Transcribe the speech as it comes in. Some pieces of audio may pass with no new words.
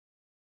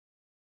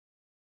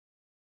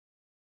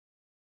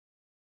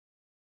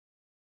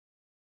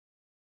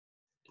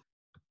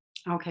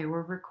Okay,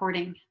 we're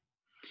recording.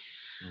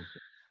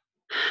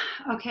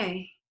 Okay.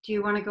 Okay, do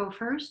you want to go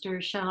first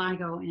or shall I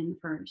go in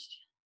first?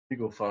 You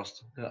go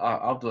first.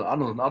 I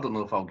don't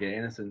know if I'll get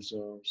anything, so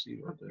I'll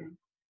see what I Okay.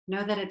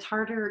 Know that it's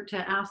harder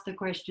to ask the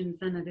questions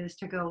than it is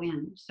to go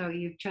in. So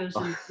you've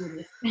chosen to do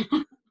this.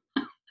 do.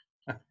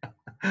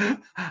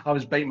 I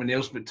was biting my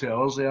nails for 2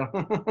 hours there.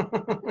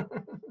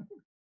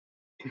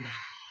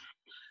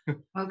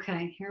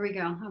 Okay, here we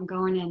go. I'm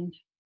going in.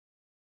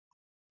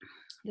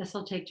 This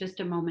will take just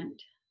a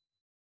moment.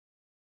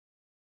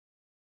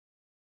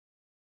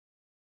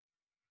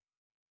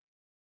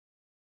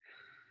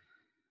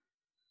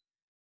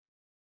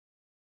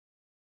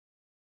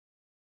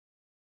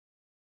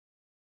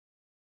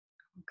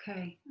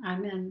 Okay,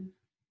 I'm in.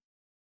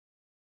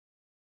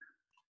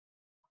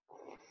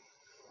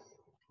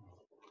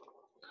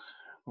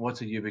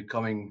 What are you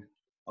becoming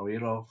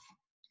aware of?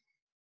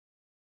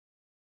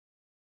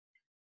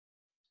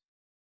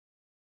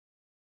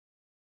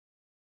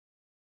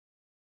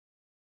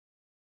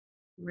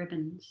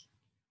 Ribbons.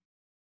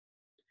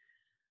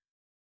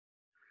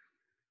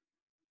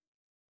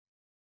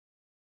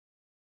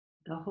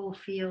 The whole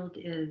field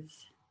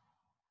is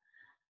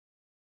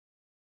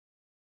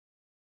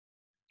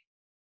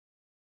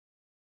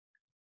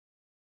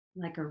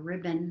like a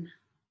ribbon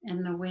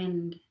in the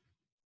wind.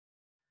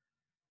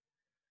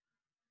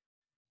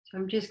 So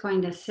I'm just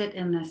going to sit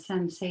in the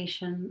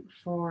sensation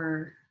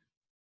for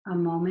a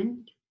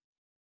moment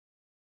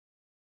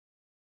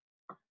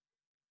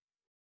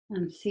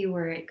and see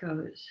where it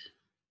goes.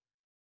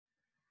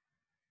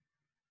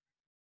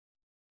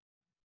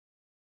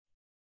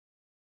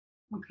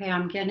 Okay,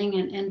 I'm getting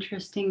an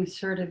interesting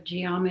sort of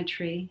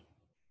geometry.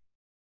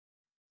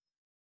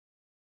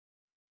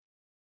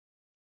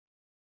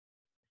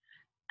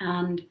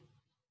 And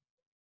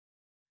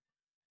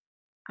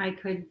I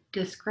could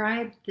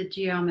describe the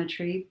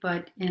geometry,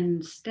 but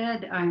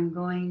instead I'm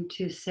going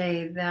to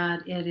say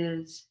that it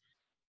is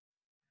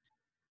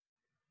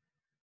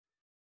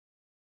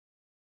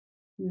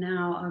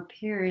now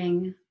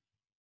appearing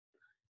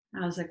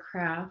as a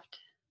craft,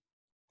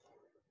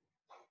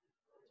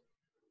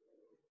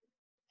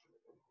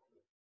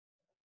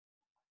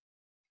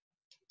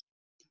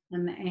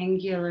 an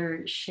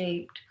angular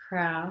shaped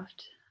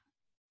craft.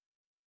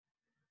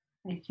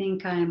 I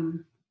think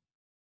I'm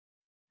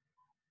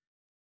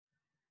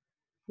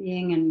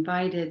being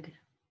invited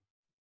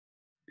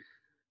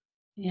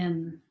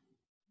in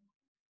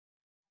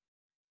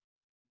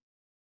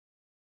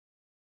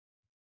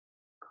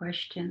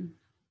question.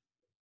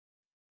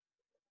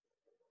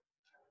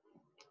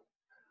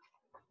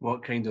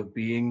 What kind of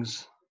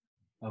beings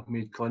have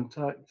made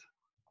contact?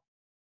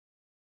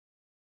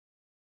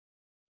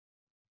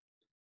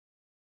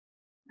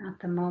 At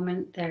the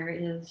moment, there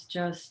is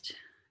just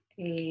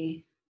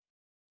a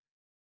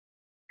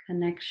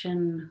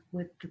connection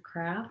with the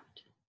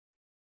craft.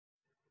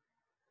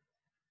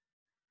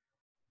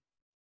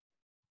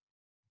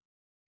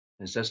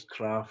 Is this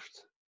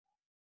craft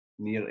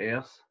near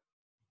Earth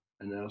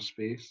in our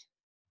space?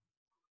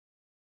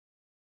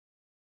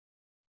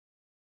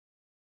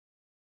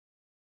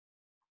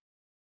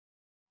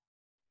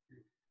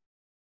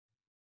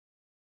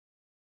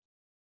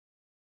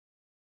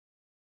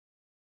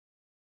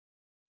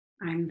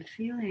 I'm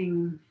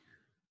feeling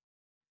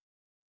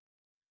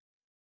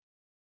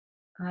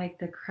like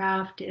the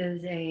craft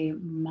is a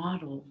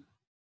model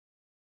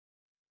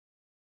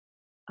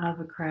of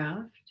a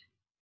craft.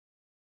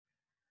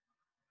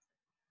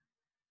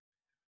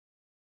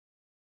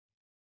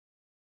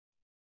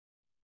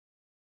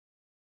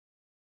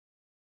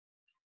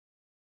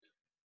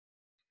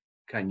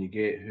 Can you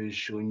get who's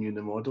showing you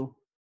the model?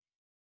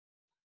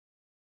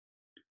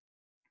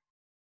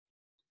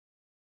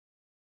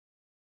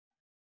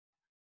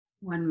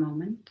 One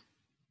moment.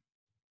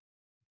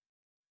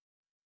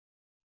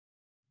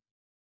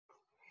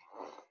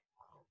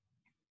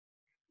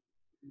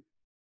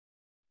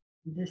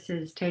 This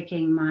is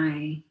taking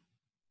my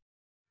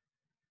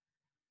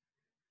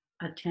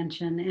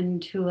attention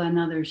into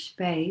another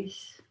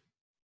space.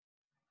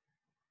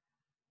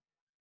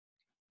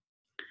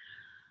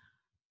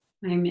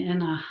 I'm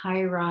in a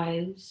high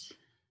rise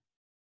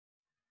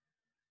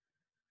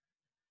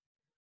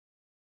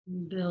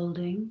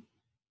building.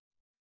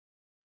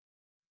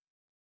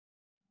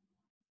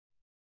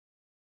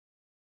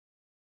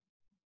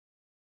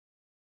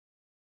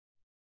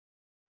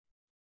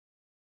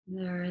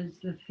 There is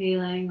the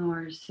feeling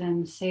or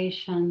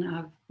sensation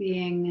of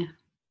being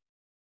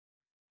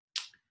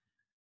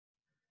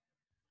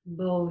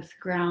both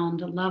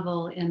ground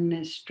level in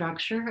this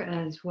structure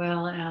as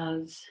well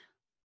as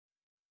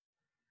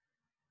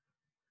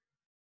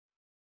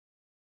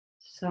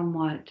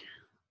somewhat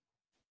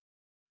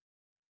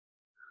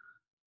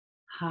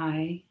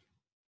high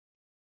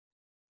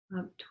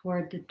up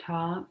toward the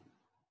top.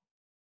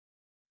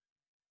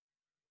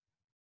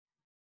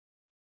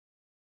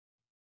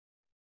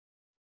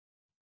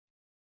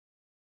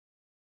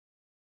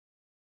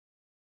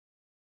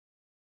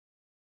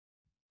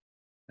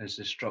 Is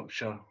the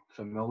structure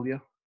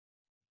familiar?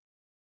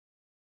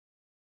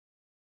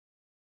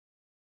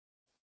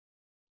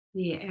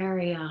 The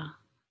area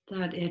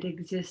that it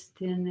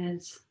exists in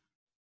is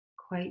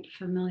quite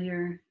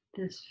familiar.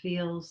 This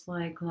feels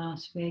like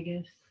Las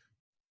Vegas.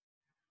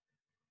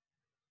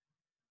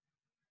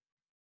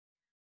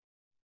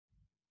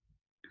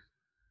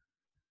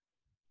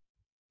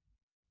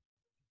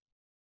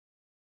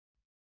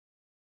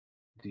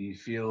 Do you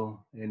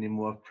feel any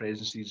more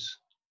presences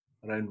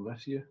around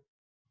with you?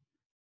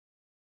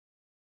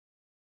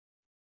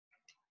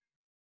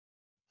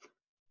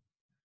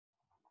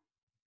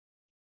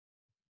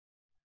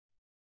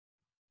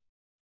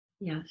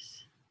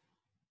 Yes,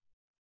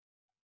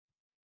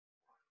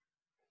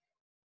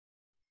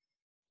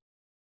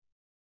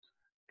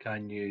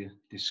 Can you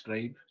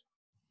describe?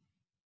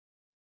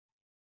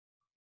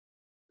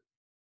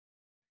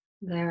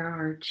 there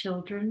are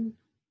children.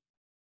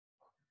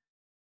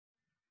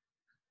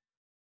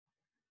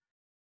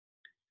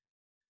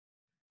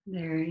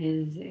 There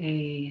is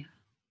a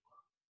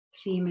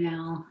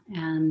female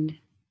and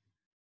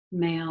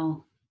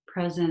male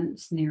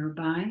presence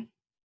nearby.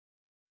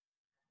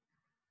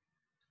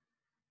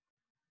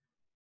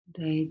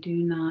 They do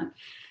not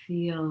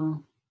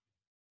feel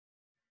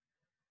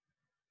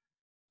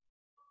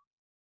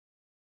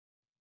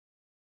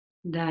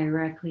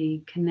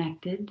directly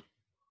connected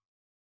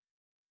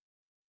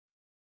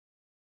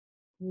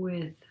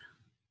with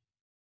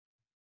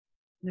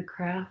the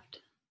craft,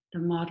 the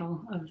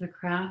model of the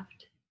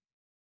craft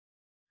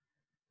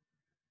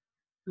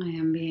I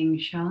am being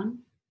shown,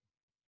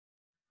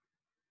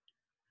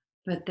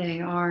 but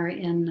they are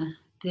in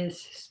this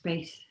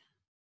space.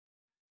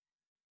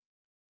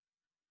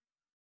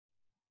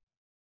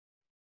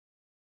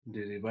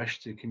 Do they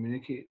wish to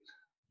communicate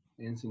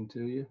anything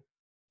to you?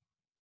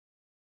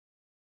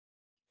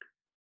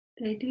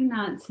 They do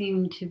not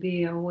seem to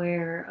be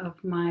aware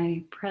of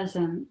my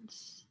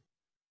presence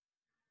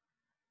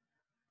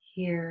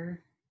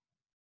here.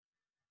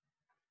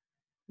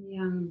 The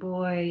young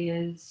boy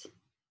is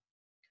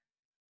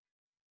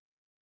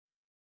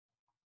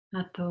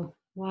at the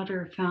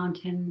water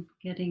fountain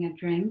getting a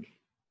drink.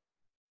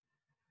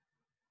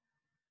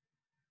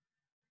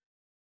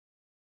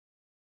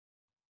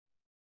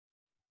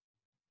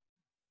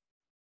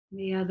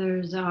 The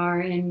others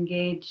are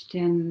engaged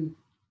in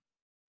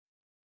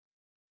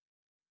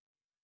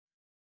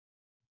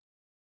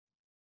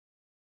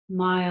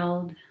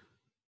mild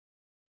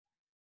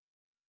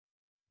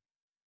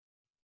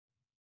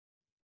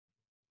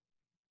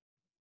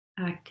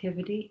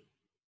activity,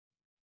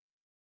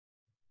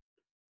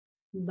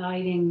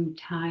 biding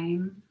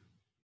time.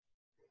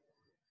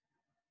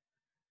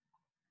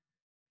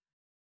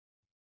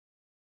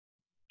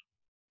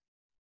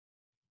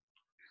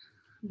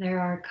 There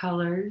are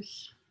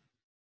colors.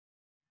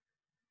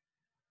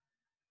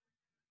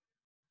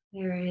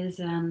 There is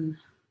an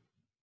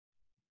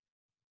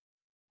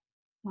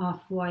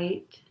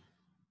off-white,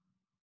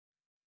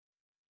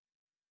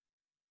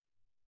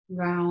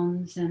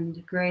 browns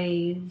and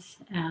grays,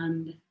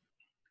 and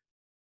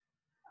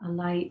a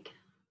light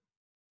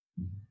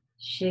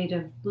shade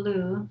of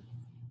blue.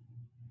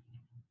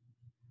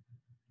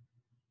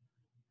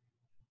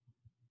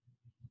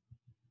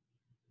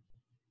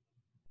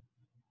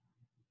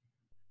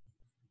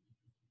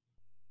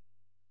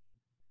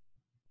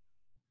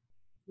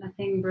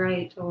 Nothing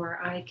bright or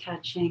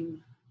eye-catching,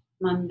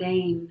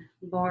 mundane,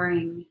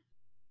 boring.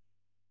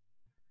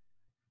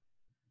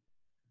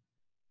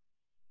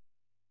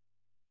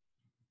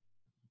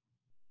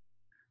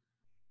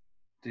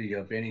 Do you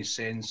have any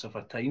sense of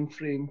a time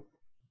frame?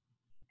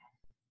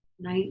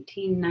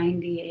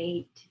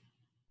 1998,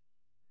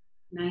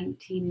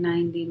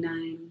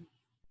 1999.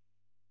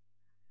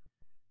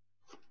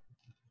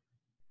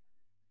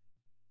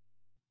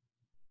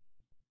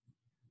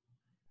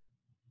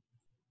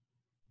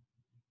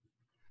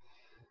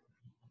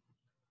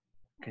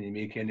 Can you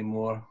make any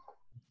more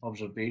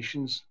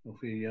observations of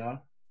where you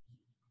are?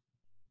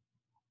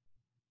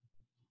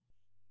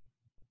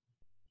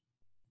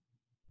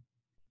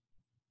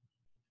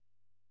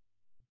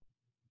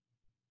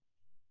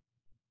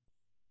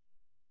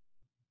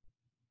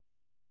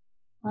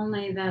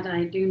 Only that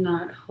I do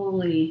not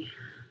wholly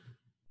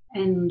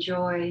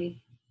enjoy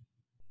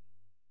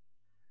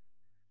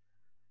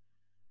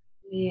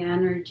the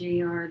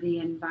energy or the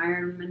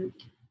environment,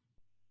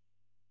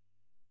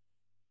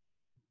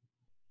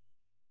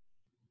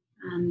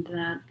 and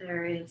that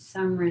there is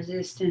some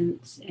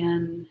resistance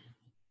in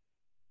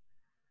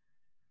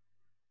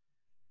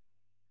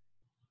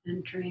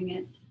entering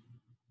it.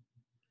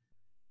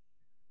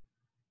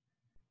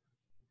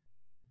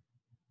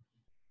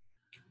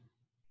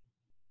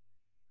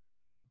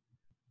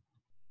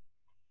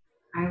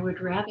 I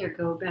would rather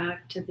go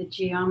back to the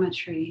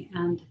geometry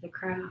and the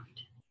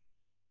craft.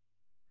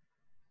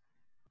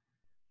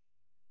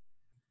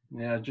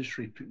 Yeah, just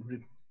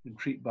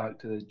retreat back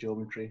to the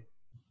geometry.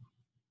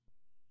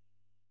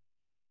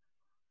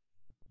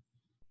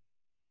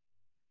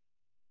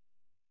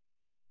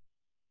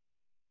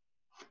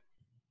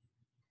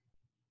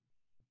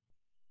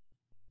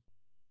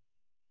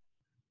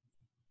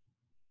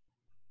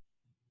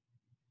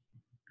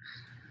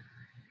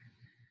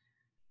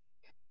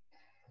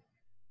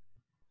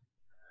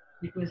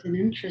 It was an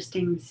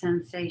interesting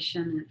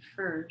sensation at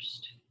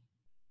first,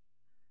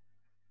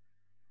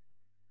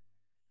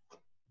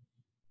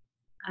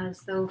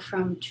 as though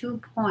from 2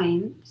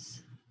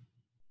 points,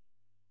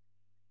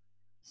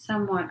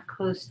 somewhat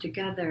close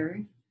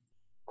together,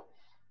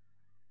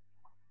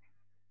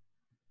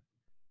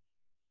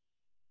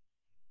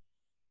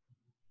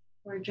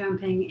 we're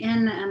jumping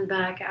in and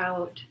back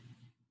out.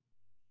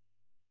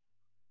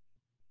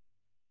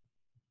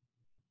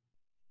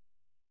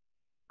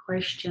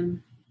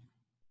 Question.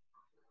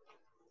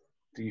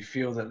 Do you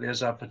feel that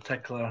there's a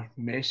particular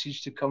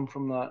message to come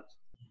from that?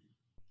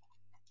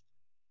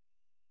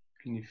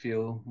 Can you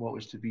feel what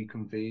was to be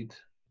conveyed?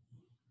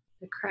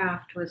 The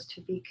craft was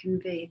to be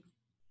conveyed.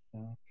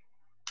 Yeah.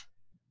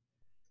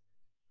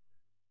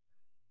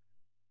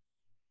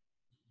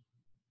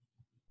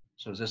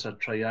 So is this a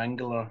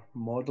triangular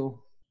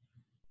model?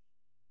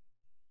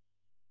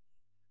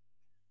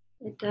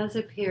 It does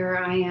appear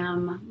I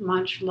am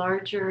much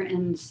larger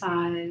in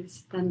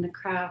size than the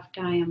craft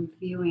I am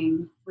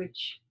viewing,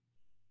 which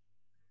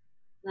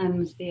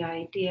lends the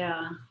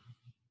idea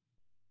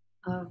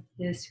of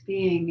this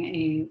being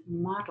a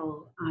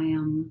model I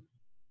am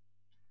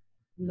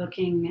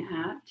looking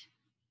at.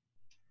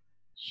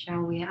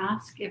 Shall we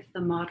ask if the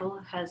model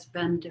has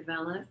been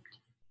developed?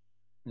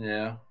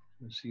 Yeah,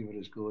 let's see where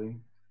it's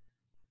going.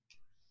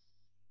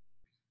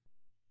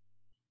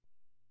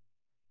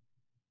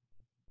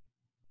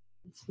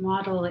 This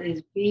model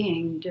is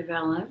being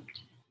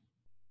developed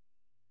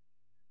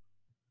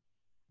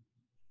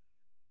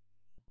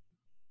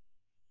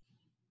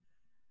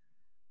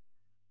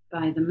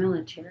by the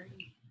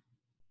military.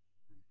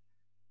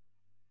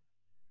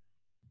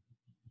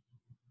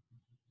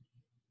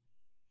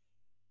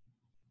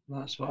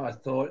 That's what I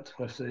thought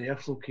with the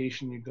Earth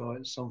location you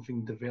got,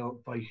 something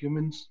developed by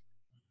humans.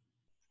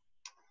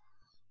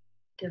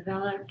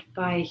 Developed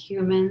by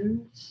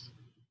humans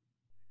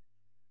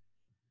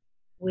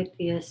with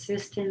the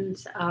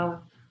assistance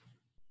of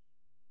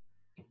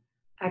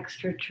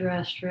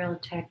extraterrestrial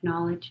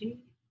technology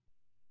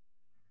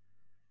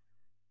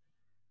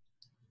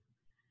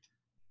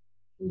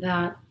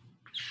that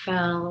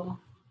fell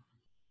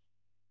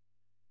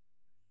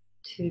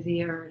to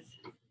the earth.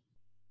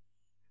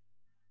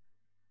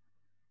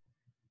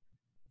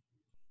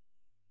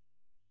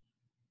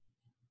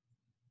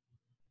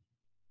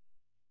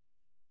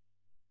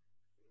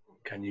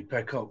 Can you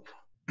pick up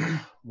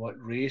what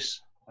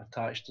race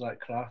attached to that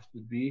craft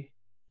would be?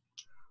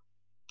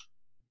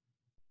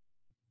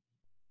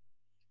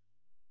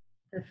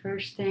 The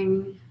first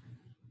thing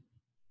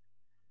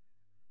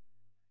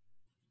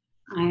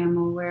I am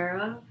aware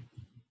of,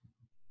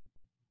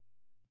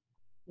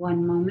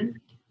 one moment,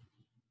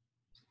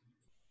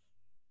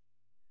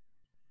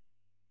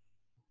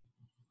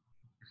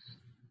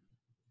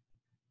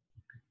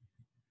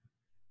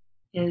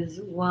 is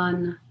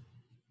one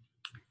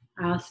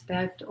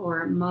aspect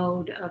or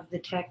mode of the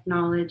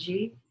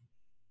technology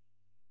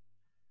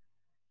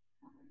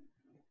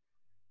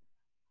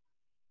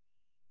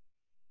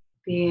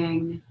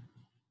being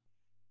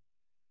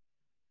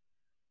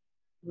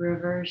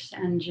reverse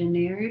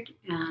engineered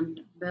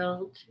and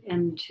built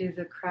into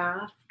the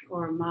craft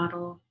or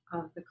model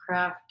of the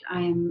craft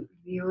I am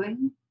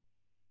viewing.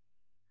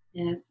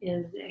 It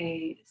is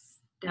a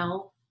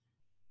stealth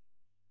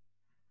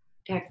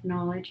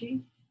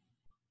technology.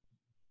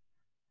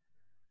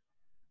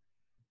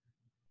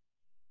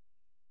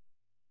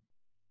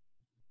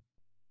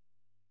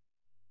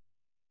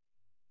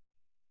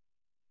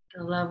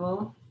 The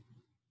level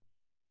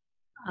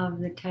of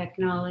the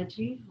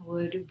technology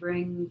would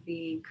bring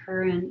the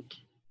current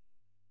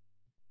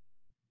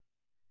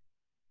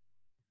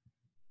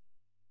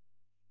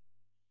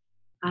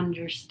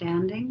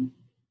understanding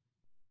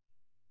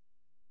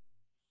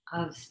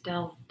of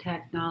stealth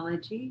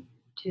technology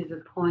to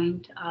the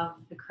point of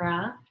the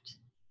craft.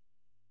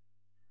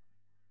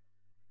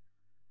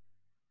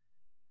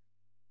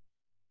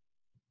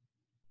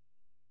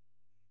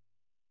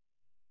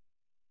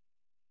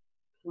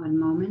 One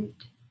moment.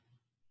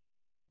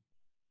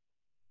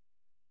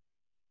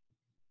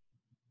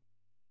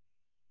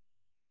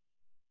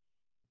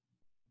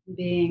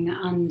 Being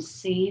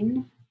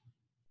unseen,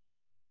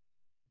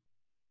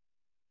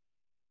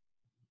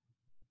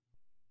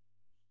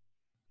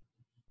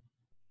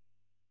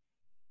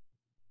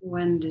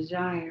 when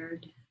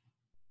desired.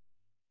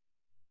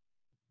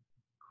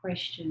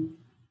 Question.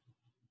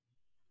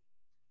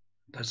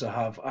 Does it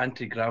have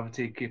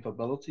anti-gravity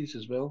capabilities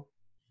as well?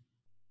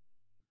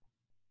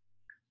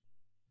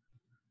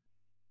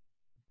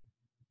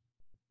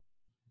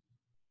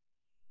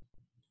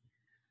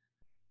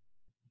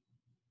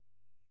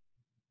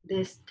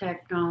 This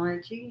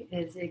technology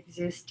is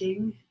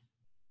existing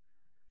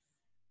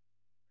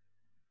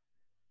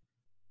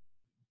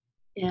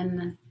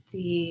in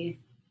the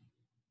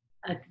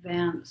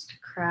advanced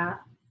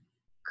craft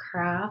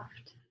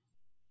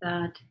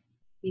that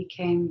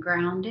became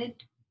grounded,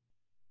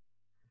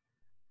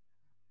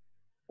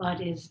 but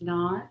is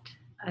not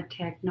a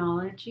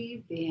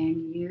technology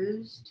being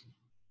used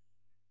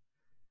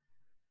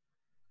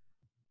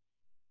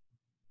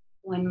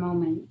one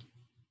moment,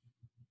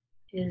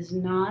 is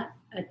not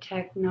a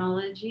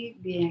technology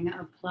being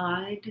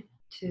applied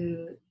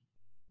to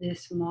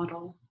this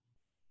model.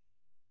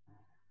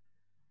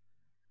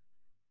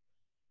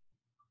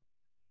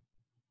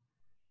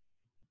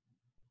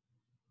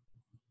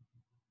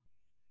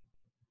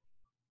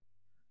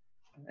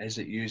 Is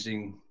it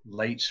using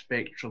light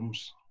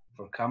spectrums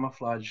for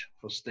camouflage,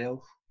 for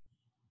stealth?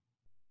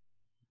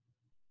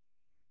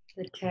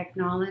 The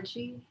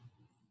technology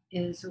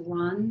is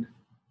one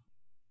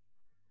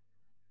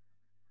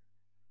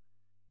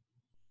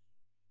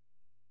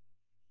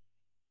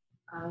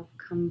of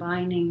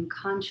combining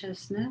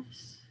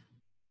consciousness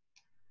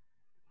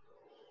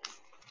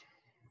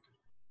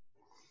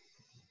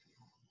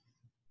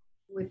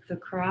with the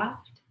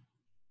craft,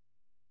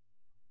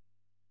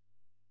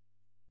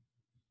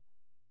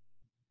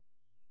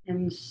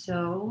 and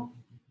so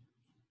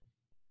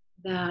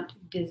that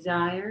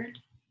desired,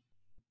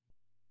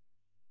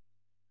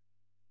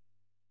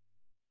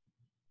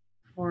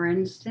 for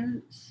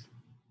instance,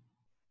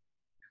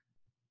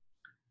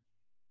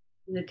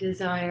 the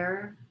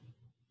desire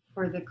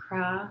for the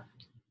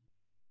craft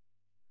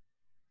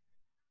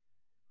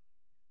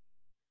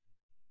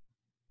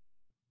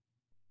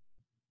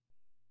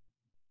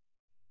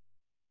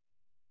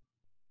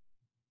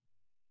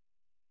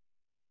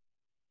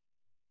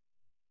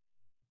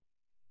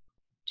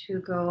to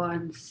go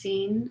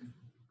unseen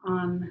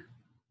on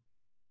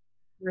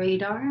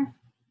radar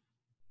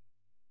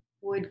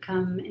would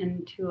come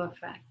into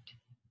effect.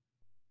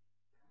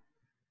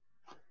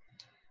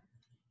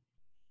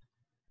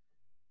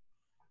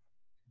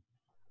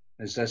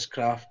 Is this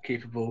craft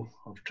capable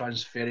of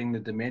transferring the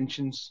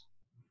dimensions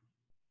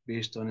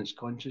based on its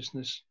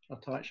consciousness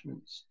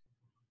attachments?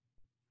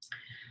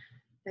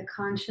 The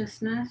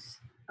consciousness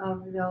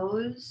of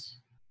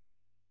those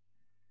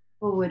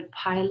who would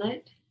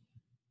pilot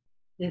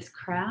this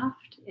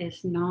craft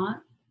is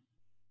not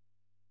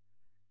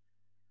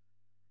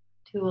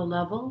to a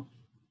level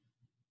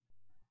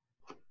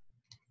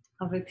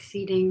of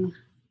exceeding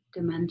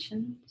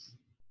dimensions.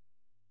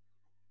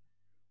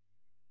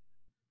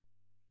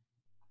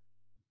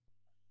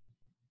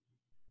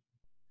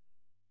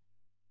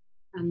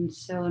 And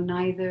so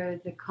neither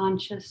the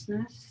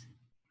consciousness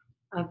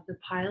of the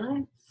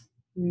pilots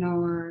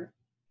nor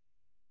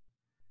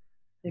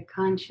the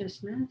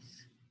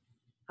consciousness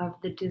of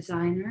the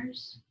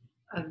designers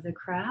of the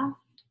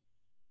craft,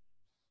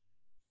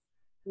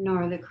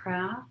 nor the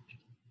craft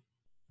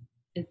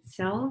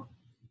itself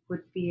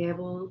would be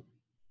able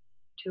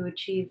to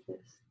achieve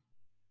this.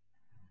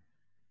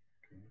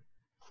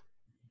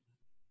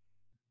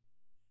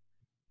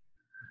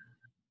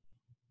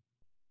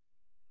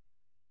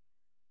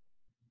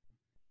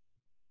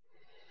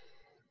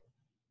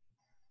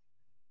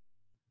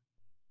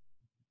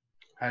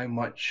 How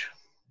much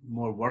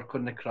more work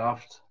on the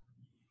craft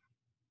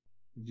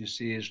would you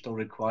say is still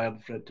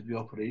required for it to be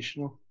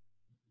operational?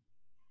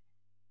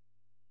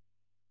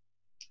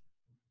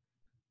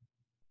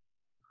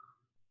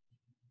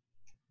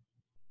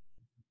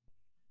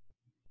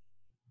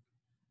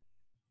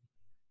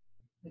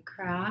 The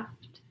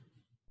craft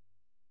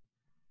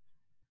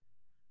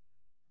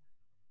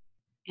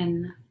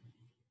in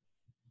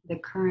the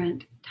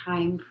current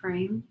time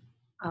frame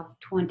of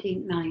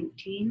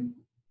 2019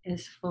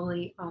 is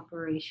fully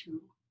operational.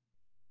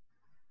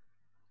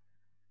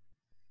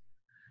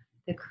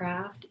 The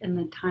craft in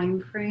the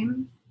time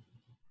frame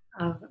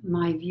of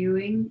my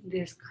viewing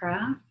this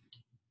craft,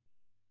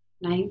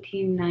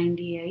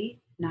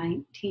 1998,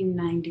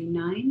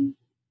 1999,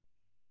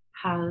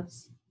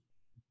 has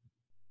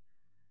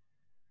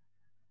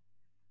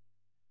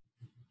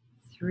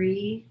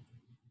 3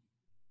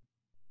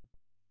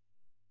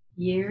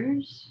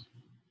 years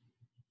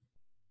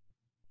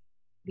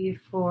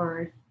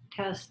before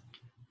test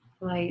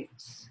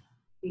flights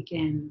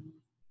begin.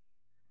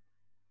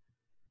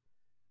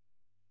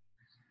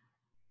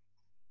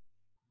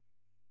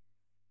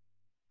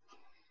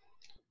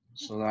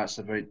 So that's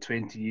about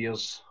 20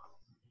 years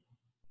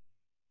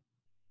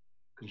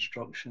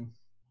construction,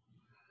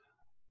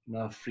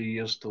 now 3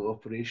 years to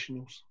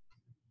operationals.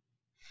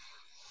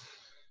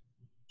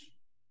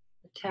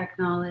 The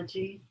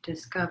technology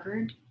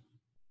discovered,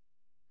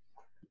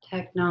 the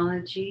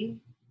technology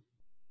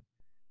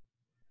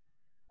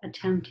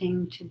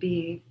attempting to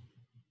be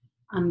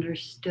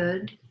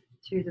understood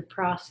through the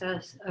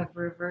process of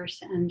reverse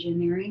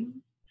engineering,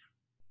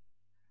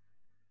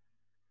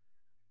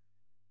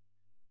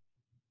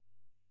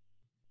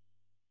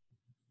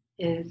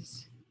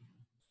 is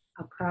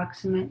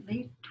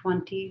approximately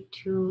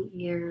 22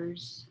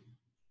 years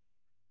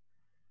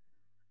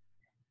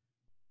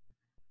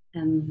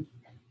in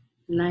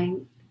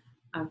length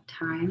of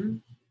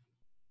time,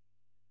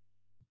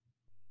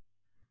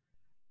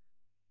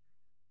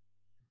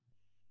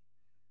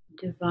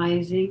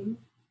 devising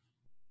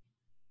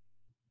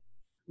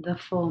the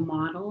full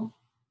model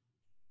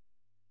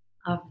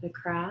of the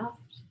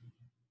craft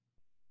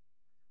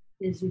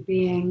is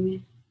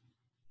being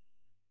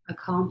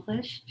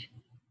accomplished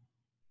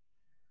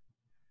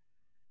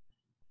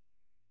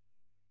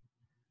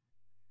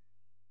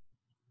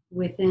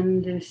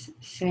within this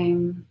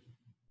same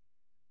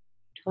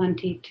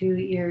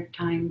 22-year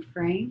time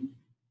frame.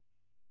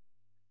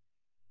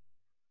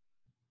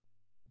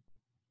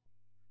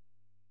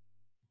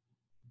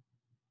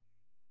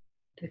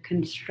 The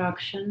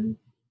construction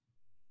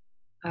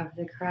of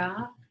the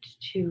craft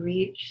to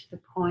reach the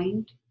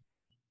point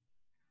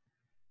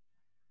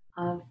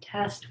of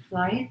test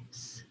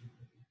flights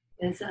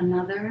is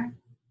another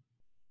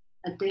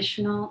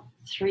additional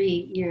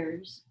 3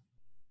 years.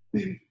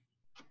 I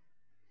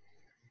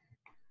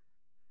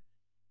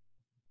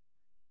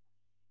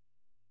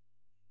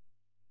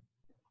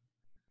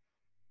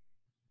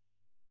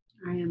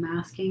am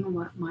asking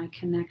what my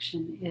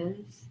connection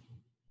is.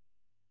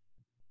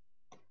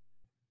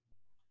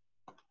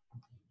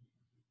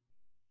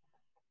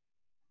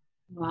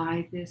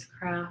 Why this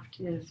craft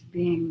is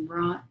being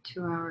brought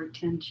to our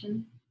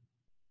attention.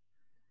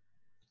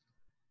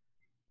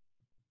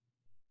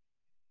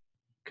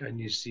 Can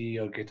you see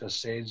or get a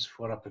sense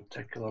for a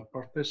particular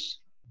purpose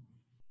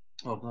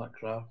of that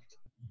craft?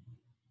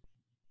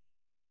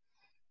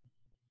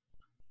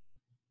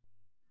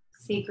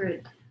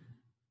 Secret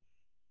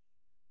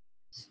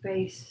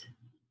space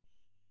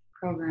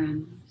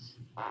programs.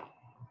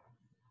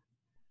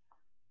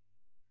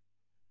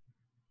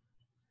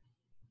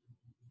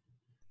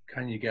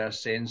 Can you get a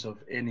sense of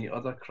any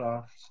other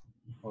craft,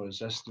 or is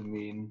this the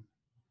main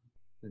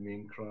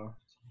craft?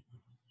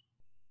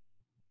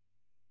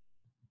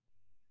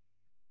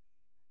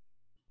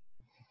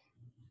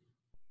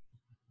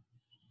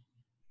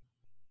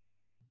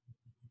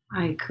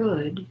 I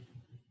could,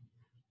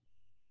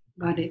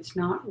 but it's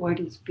not what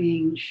is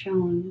being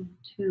shown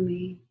to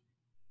me.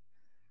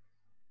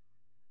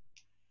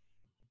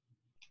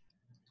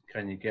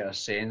 Can you get a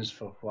sense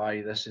for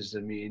why this is the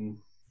main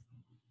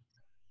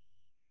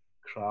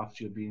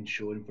craft you're being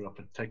shown for a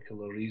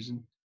particular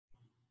reason?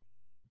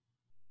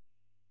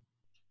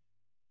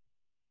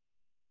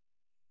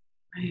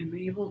 I am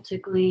able to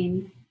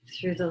glean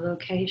through the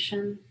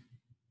location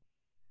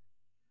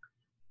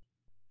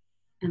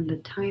and the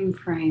time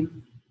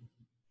frame.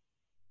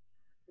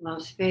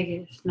 Las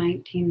Vegas,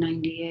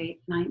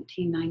 1998,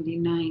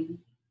 1999,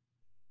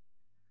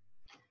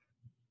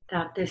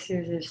 that this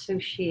is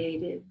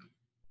associated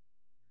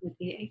with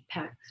the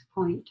apex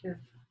point of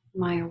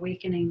my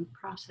awakening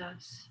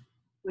process,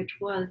 which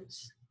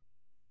was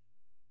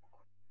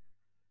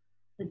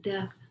the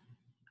death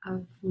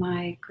of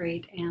my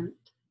great aunt,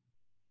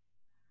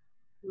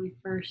 my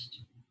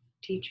first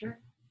teacher.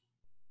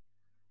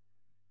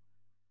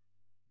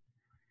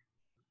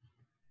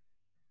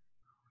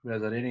 Were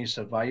there any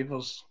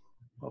survivors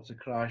of the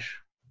crash?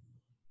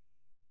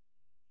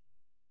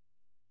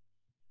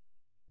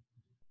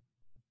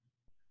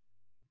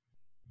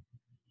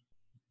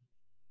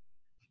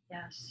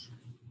 Yes,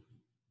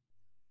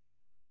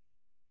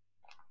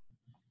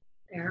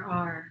 there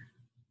are.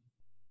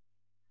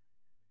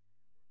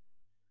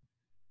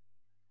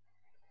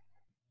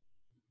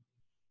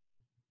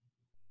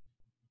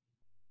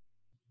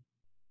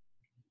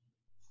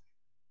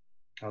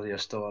 Are they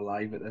still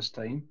alive at this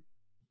time?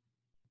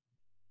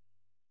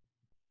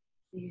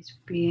 These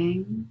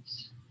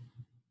beings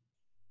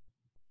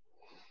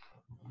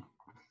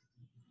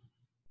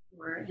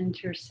were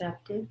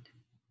intercepted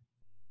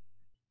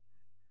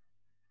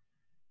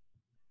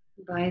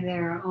by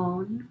their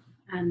own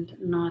and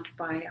not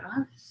by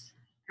us,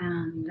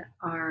 and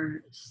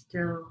are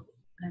still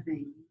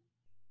living.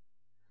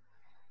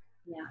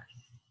 Yes.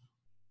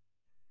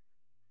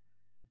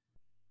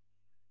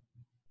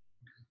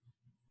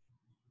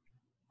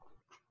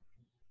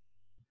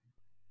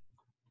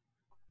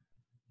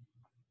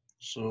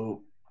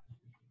 So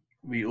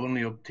we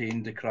only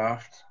obtained the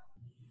craft,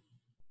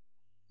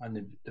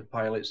 and the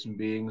pilots and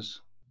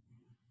beings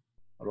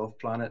are off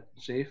planet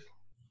safe?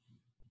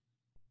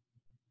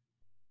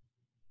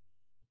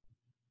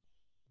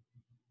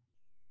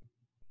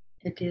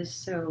 It is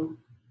so.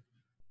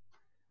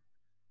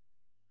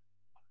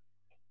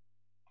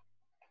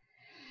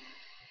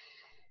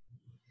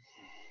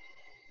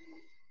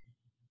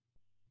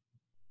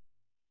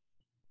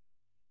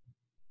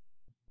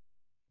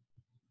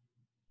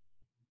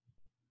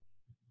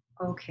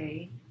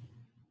 Okay.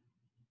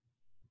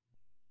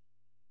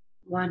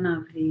 One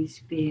of these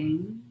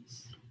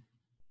beings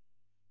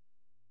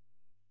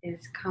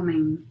is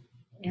coming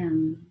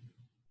in.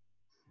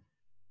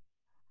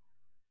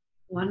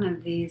 One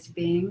of these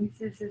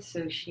beings is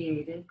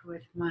associated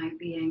with my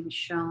being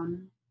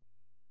shown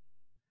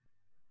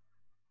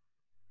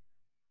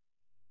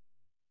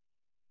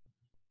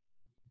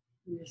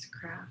this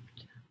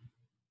craft.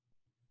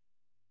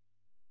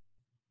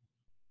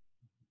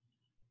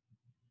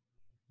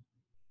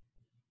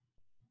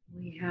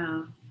 We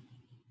have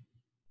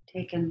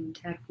taken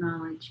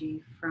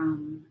technology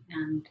from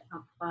and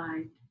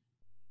applied.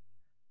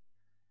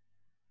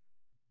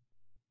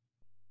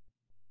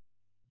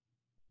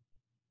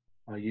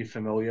 Are you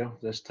familiar with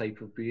this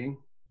type of being?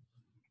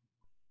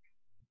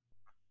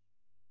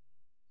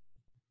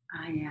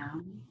 I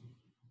am.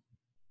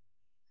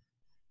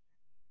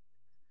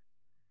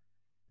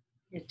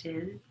 It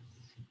is.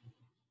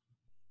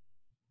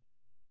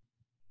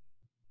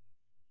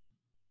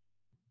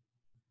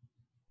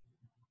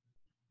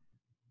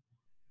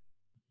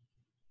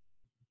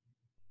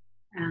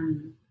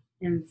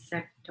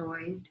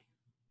 insectoid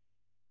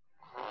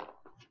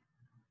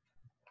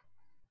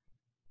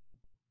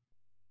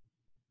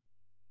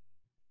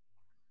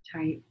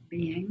type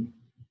being.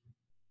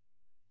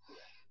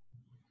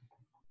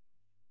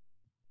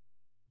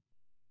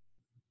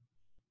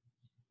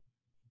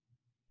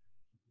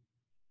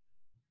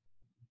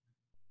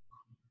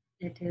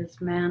 It is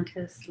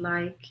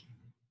mantis-like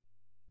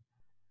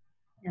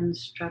in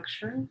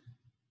structure.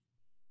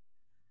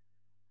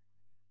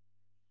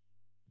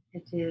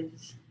 It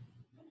is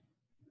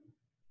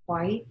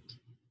white,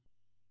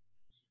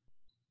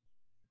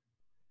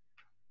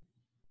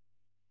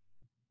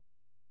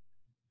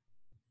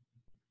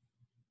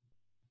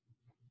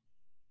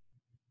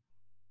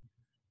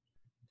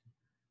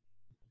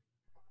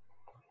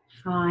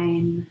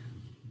 fine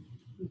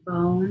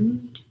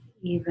boned,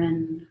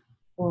 even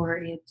for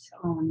its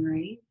own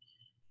race,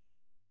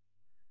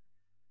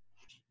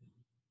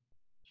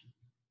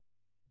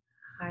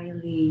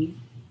 highly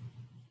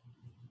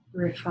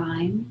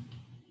refined,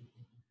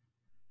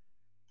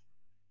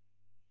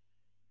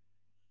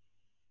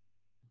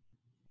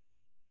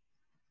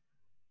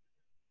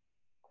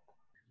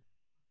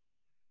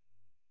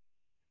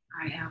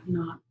 I have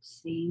not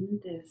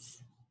seen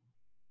this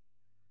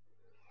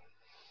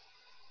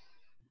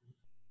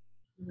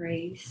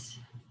race,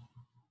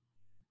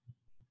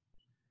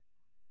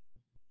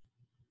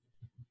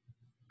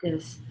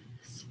 this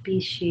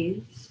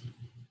species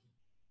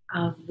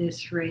of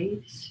this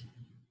race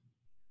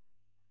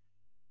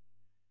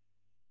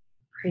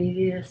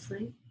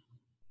previously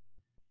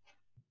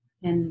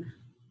in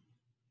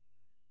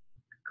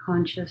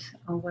conscious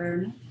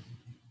awareness.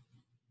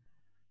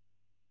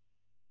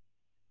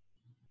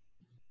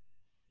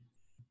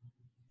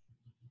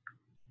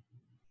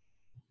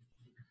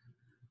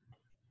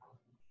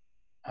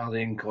 Are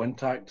they in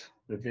contact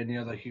with any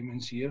other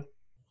humans here?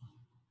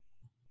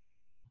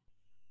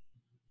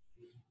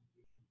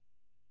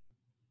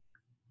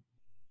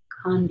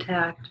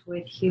 Contact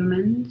with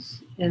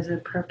humans is a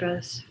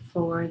purpose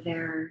for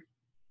their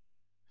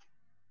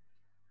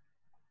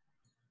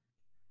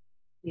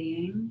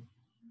being.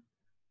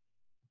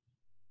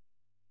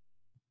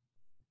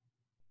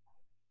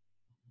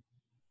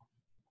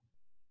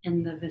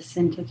 In the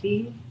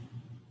vicinity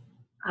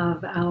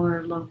of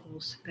our local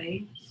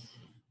space.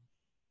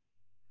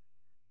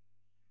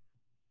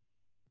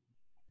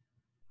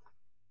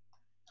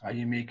 Are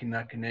you making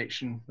that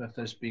connection with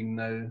this being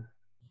now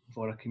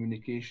for a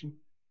communication?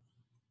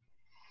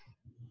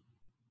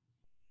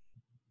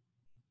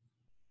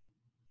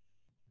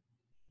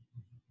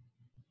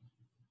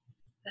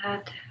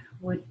 That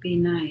would be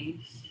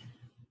nice.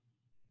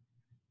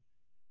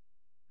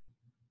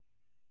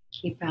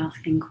 Keep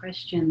asking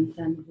questions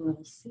and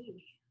we'll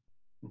see.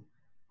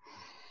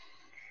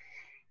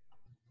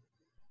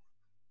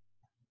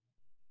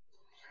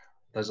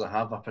 Does it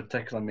have a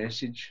particular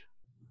message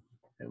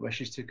it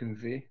wishes to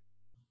convey?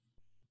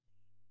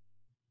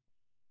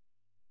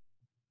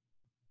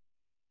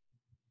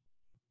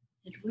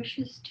 It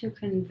wishes to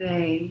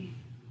convey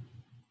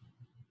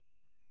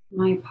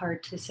my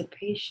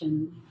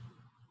participation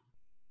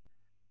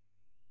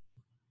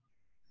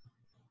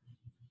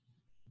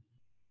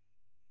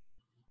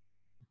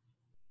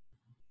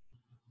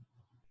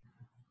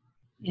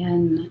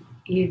in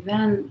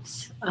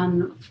events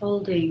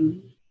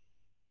unfolding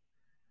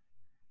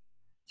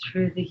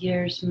through the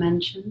years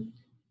mentioned,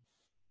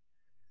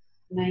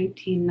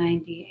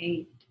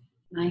 1998,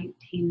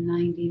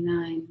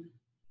 1999,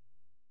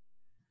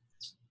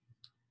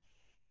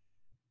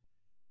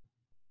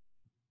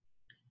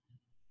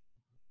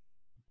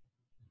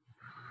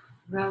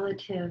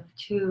 relative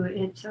to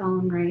its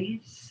own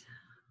race,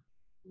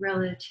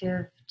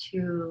 relative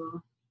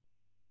to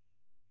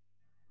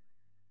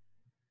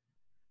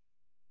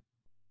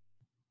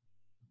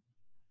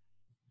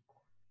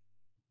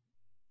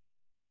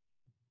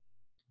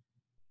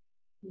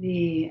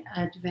the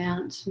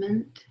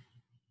advancement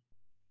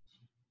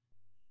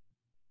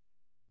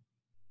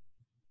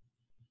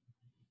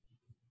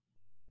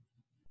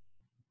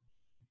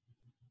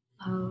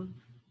of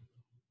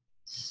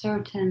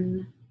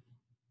certain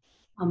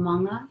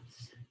among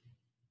us,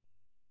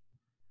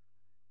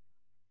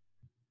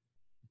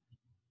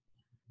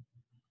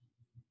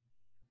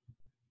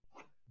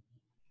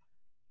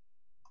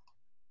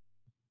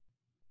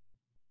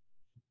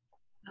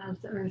 as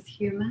Earth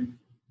human,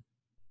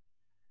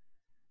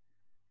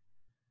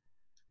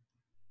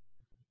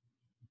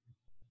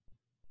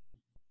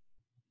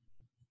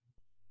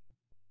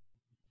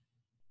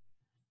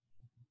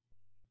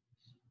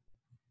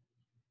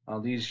 Are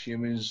these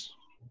humans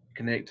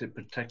connected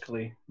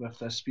particularly with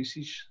this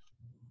species?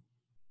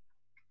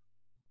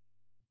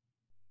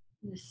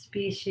 the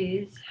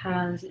species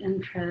has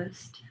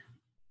interest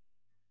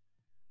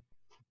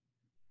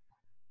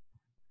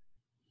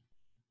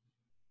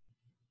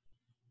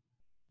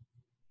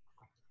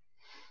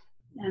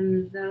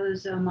in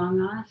those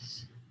among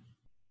us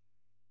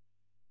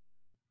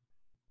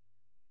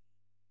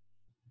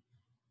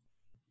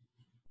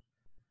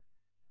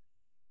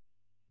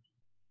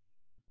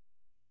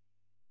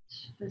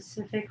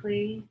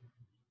specifically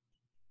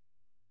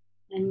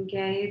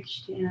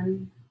engaged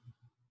in,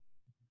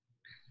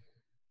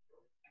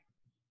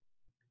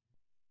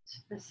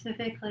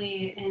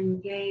 specifically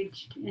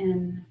engaged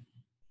in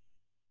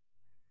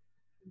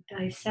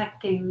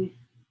dissecting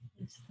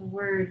is the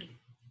word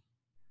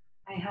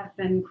I have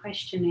been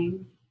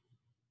questioning.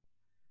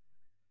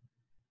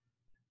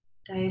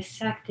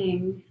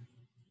 Dissecting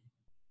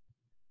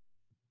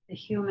the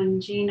human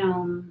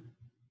genome.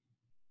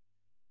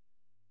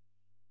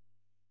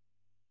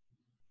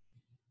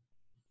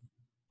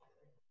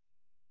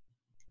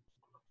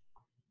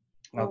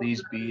 Are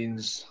these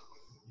beings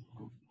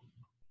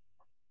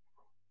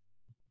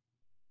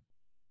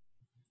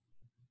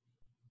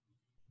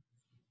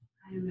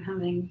I am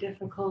having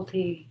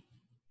difficulty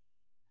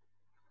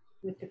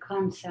with the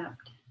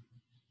concept.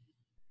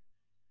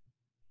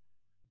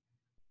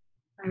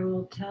 I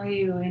will tell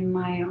you in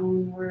my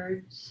own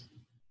words.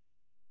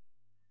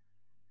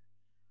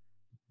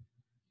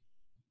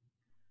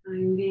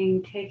 I'm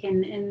being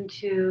taken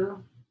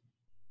into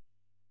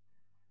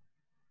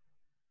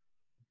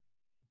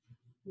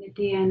the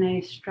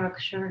DNA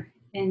structure,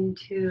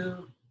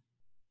 into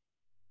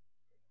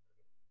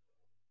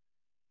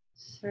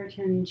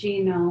certain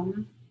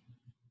genome,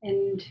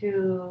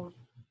 into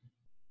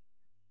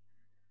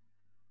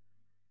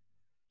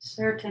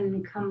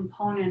certain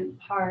component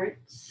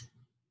parts,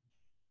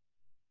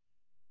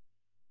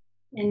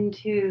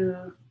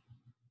 into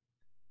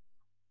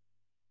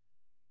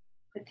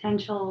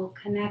potential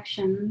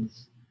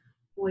connections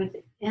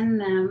within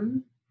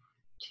them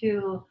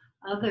to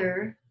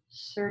other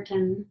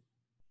certain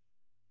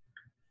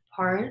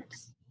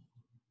parts,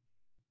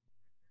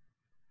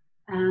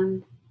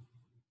 and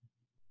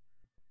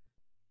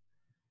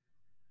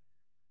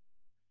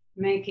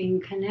making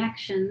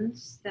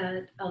connections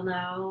that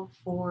allow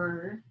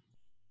for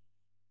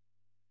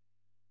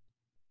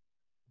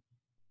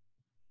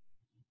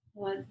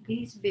what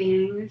these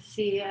beings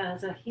see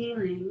as a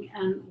healing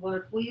and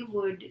what we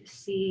would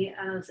see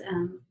as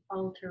an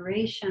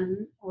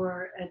alteration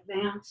or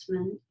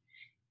advancement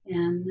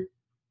in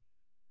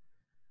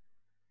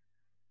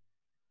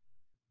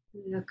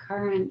the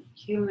current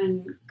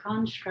human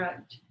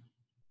construct.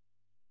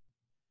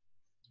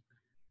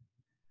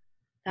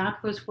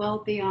 That was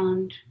well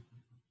beyond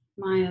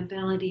my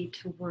ability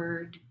to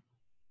word.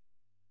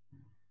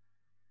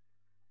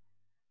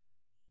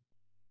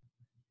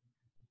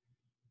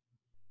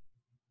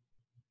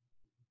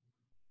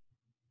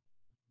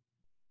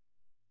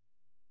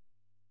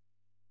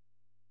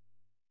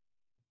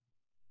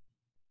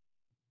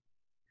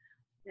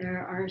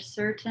 There are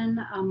certain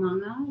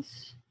among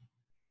us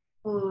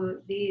who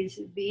these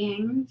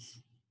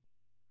beings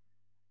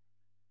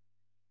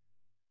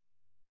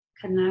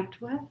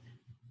connect with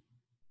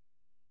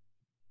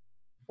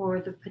for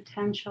the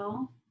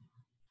potential,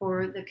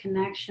 for the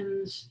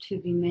connections to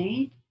be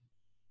made.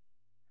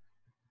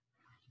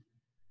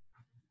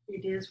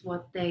 It is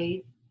what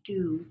they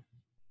do.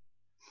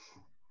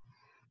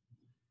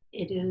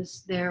 It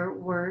is their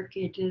work.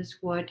 It is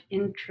what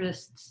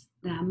interests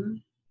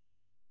them.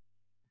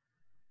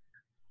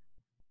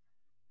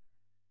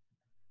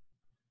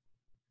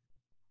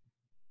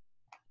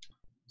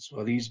 So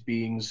are these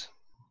beings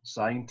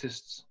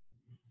scientists?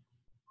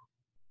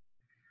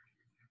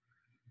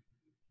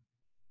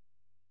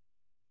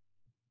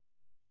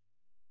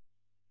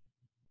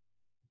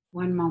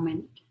 One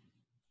moment.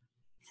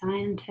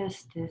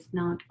 Scientist is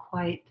not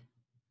quite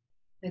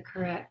the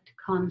correct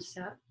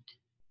concept.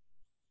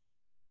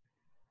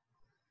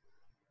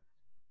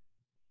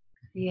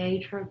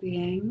 Creator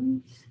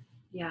beings,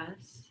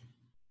 yes.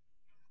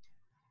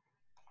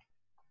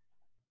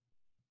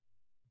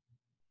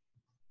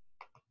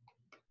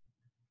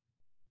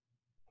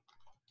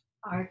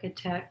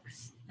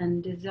 Architects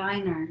and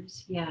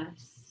designers,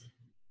 yes.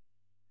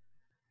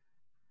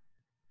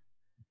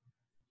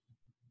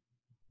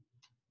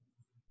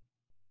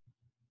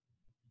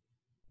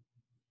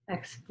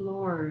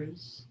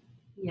 Explorers,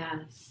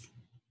 yes.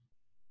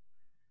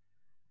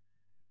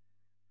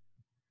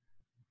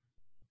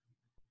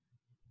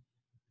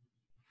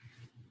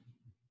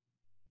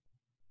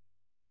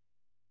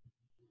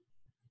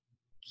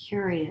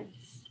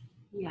 Curious,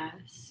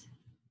 yes.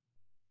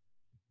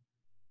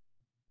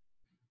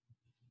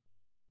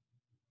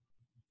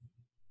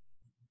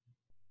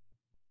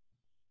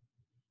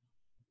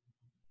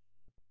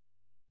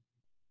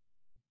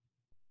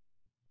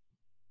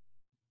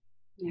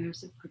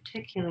 There's a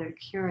particular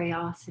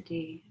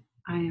curiosity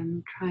I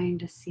am trying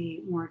to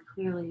see more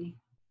clearly.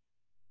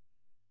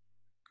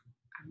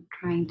 I'm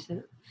trying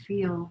to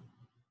feel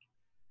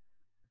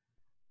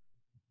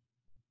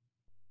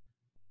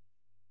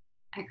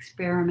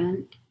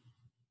experiment,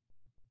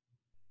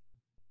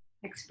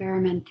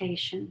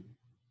 experimentation.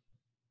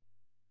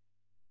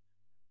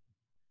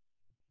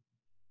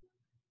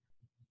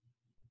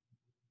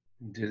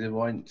 Do they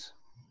want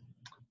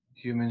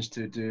humans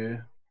to do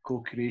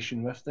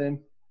co-creation with them?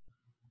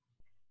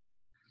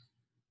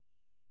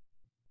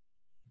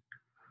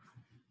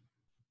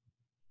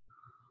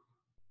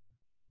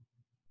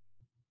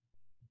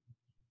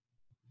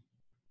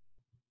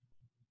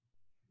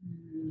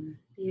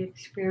 The The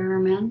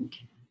experiment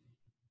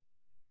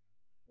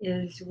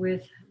is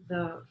with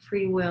the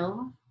free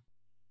will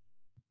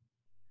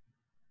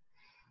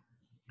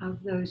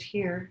of those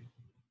here.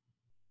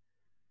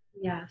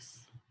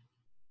 Yes.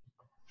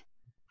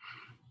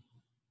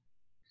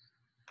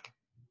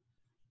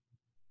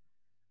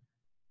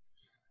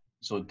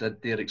 So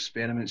did their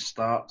experiment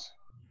start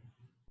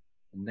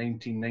in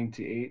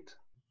 1998,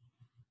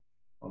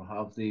 or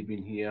have they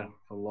been here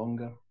for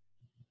longer?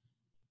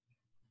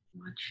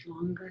 Much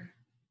longer.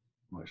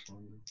 Much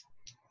longer.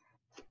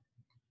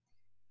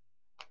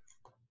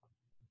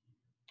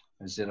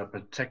 Is there a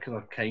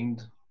particular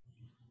kind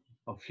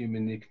of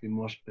human they could be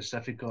more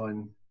specific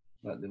on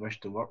that they wish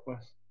to work with?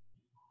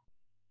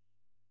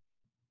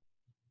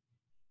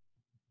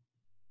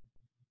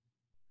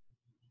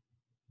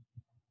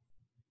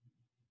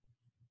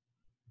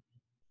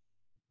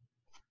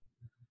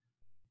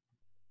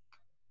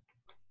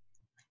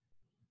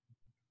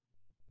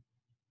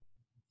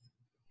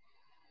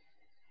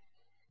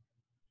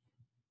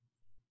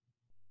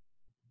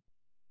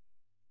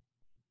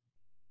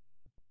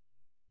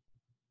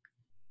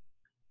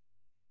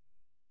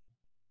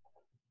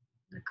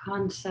 The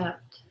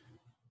concept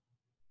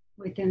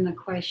within the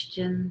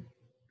question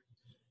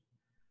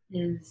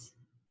is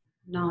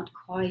not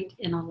quite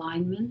in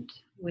alignment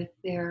with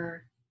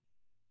their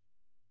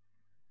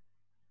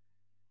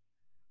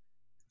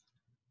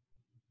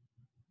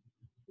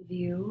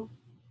view.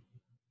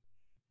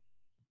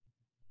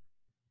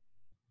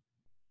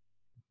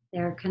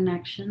 Their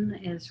connection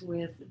is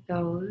with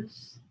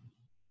those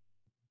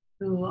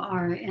who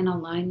are in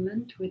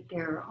alignment with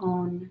their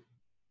own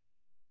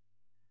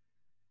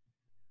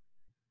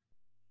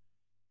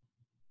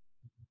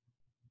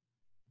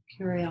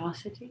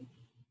curiosity,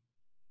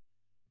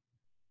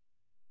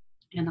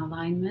 in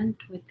alignment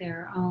with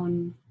their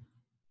own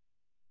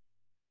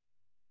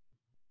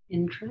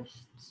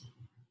interests.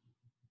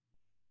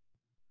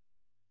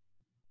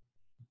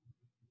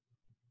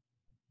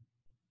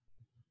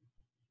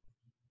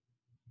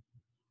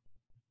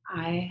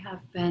 I have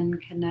been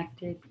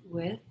connected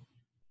with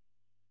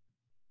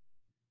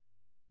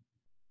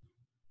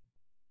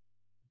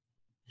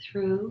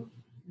through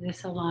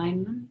this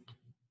alignment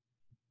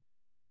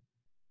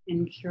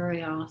in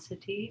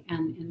curiosity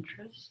and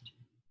interest,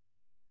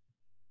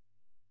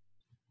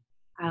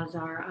 as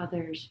are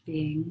others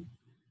being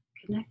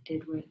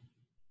connected with.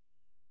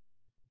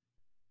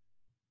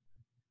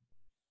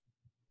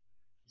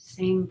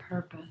 Same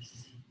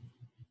purpose.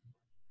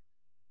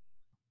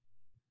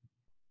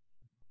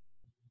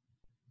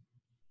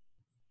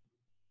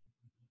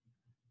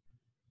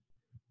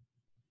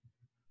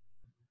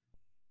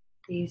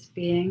 These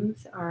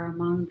beings are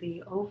among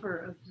the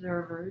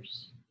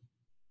over-observers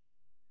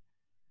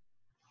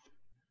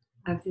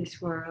of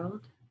this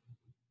world.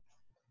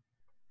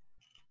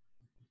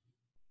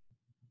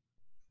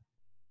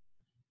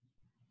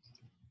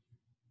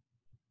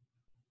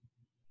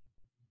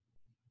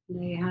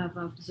 They have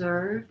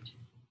observed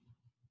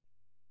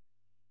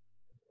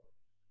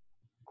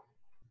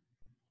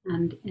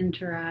and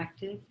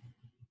interacted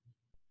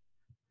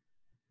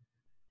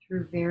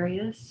through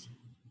various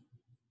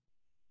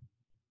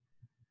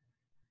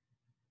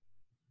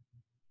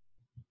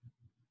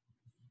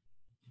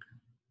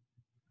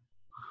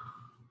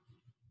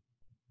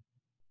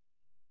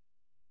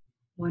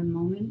one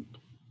moment,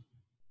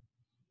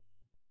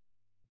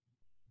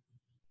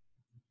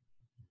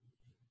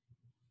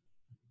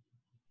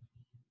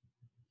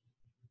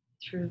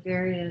 through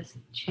various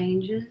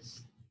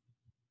changes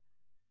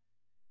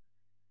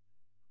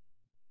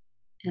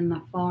in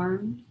the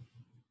form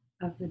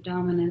of the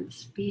dominant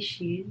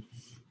species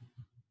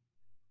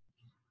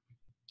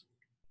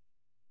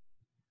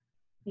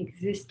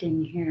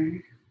existing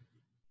here.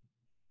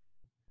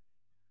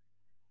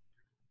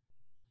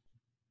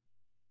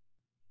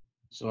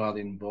 So are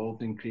they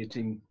involved in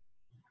creating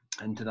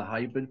into the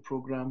hybrid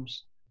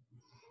programs?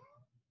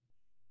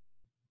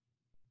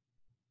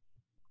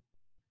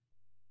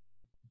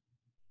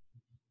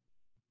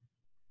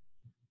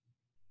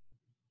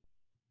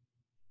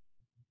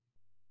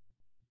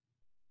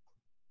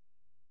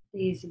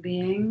 These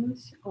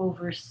beings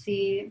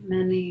oversee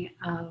many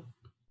of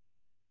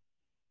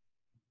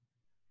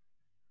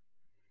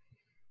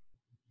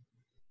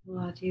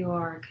what you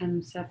are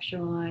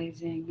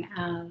conceptualizing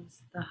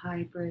as the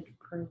hybrid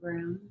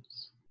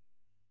programs.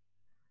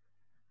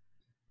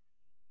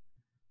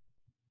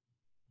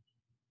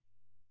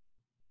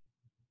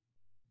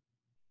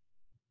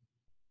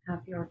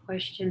 Have your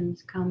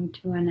questions come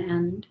to an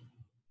end?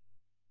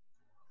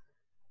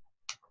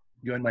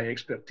 Beyond my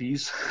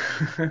expertise,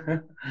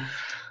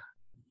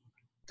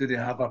 do they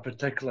have a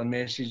particular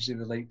message they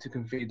would like to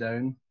convey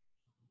down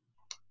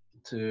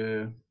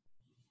to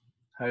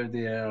how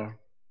their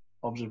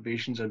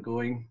observations are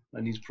going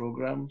in these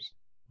programs?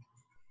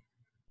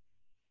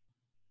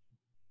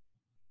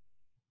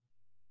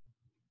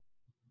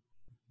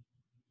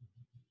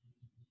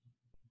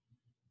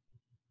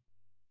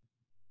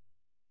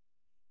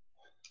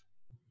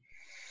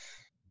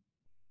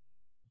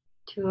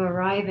 To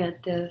arrive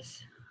at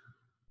this,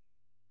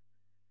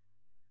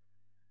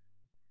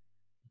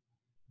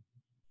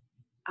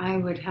 I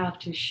would have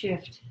to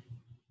shift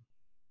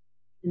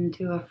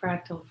into a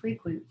fractal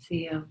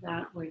frequency of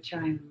that which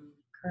I'm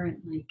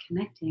currently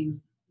connecting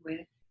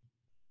with.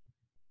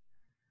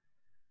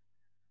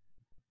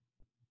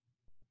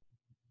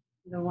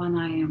 The one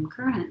I am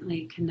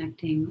currently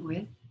connecting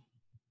with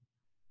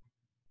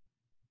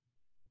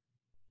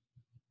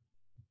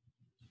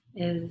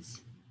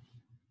is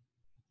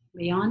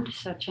beyond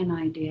such an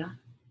idea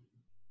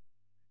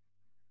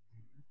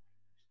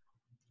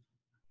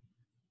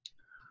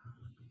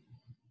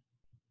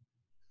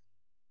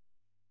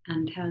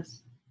and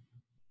has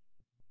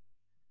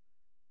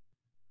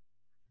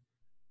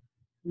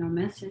no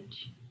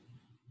message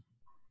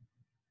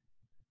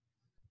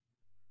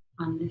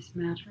on this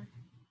matter.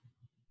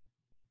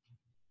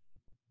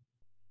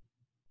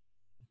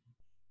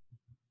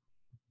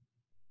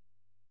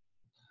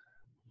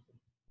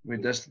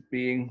 Would this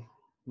being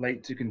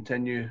like to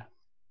continue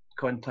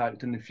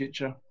contact in the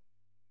future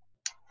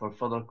for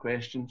further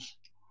questions?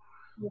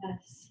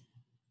 Yes.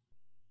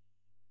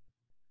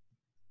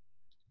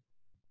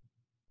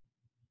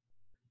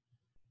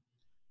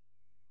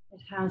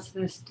 It has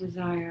this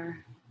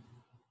desire.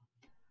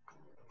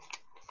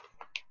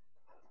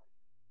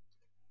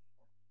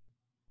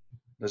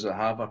 Does it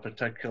have a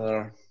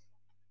particular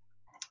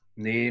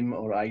name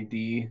or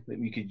ID that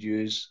we could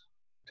use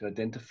to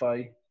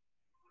identify?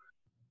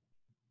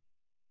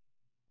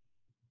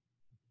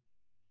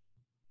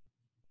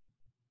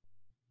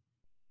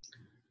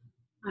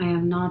 I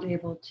am not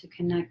able to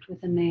connect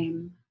with a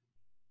name.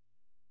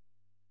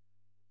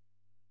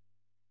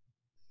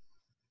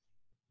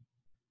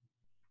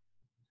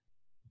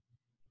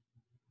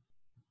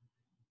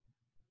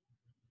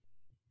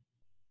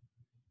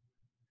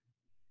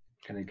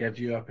 Can I give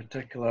you a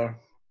particular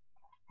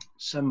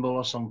symbol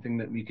or something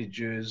that we could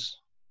use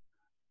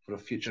for a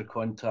future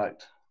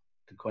contact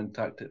to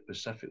contact it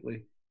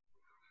specifically?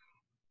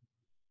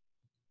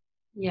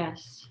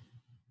 Yes.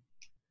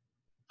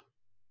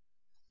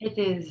 It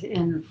is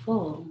in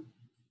full.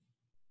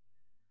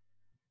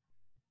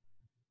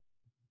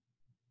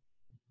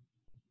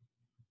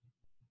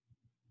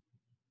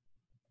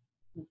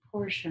 A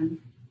portion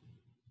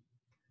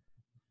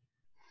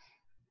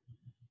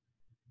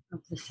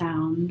of the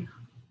sound.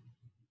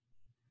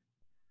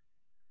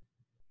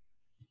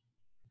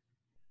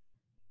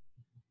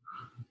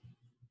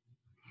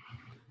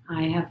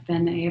 I have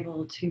been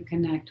able to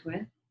connect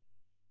with.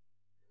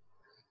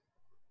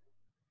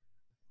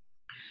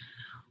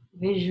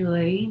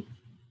 Visually,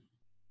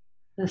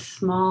 the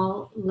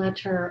small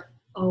letter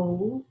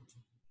O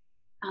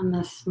and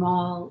the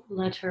small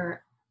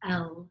letter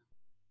L.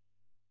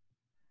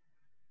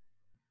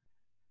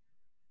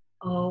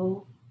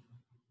 O,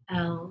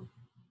 L.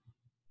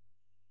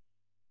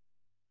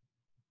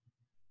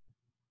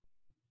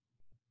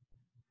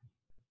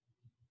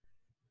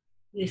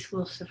 This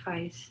will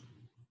suffice.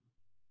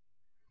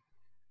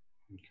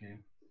 Okay.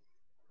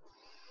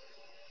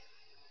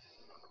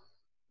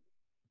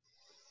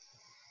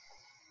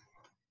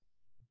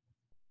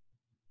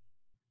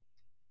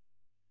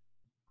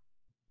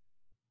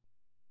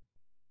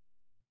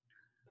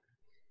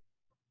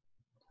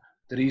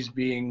 Do these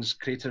beings,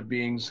 creator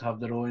beings,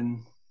 have their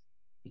own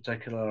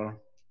particular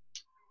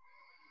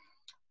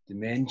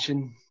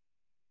dimension?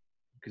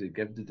 Could it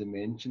give the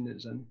dimension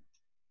it's in?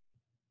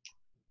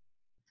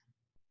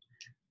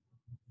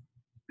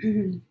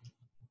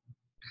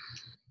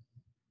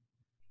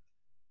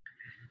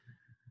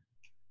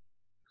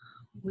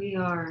 We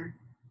are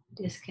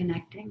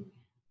disconnecting.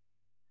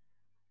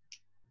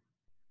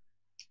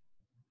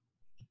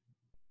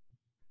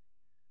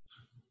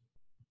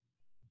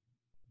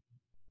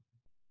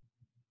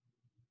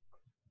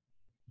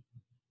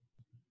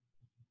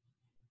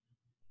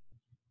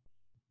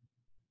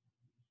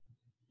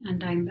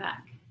 And I'm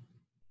back.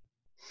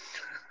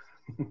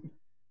 I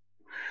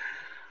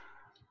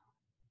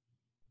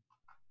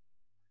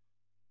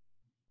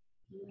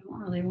don't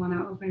really want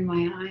to open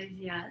my eyes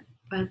yet,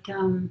 but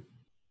That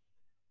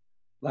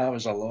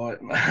was a lot.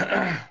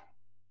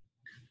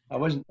 I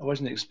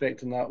wasn't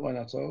expecting that one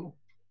at all.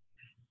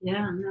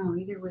 yeah, no,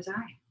 neither was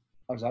I.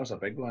 That was a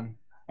big one.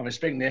 I'm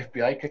expecting the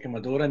FBI kicking my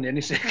door in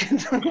any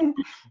second.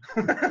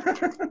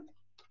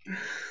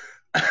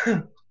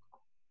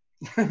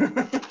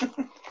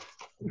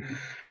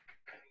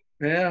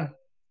 Yeah.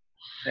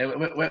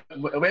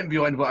 It went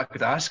beyond what I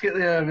could ask it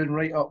there. I went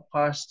right up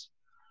past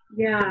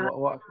Yeah,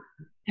 what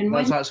and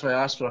that's why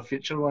I asked for a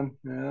future one.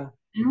 Yeah.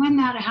 when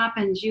that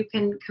happens, you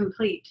can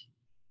complete.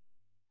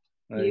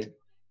 You Right.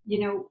 you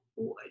know,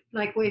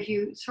 like if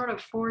you sort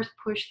of force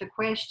push the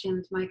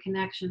questions, my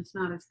connection's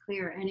not as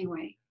clear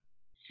anyway.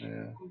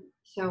 Yeah.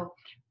 So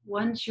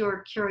once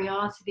your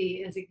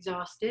curiosity is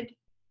exhausted,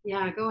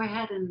 yeah, go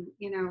ahead and,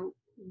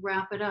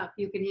 wrap it up.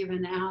 You can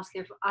even ask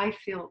if I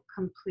feel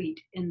complete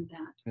in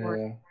that, or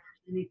Yeah.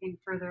 anything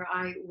further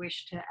I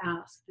wish to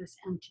ask this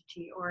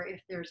entity, or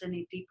if there's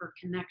any deeper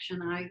connection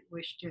I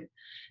wish to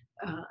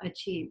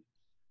achieve,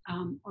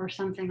 or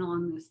something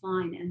along this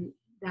line. And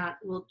that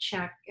will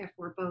check if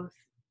we're both,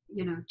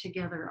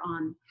 together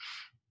on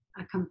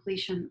a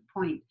completion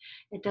point.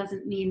 It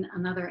doesn't mean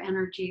another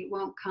energy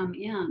won't come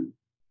in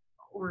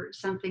or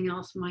something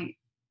else might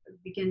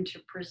begin to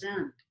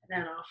present.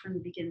 That often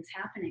begins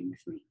happening with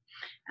me.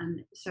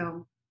 And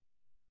so,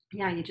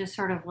 yeah, you just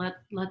sort of let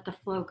the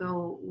flow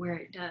go where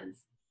it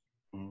does.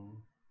 Mm.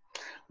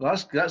 Well,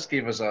 that's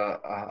gave us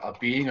a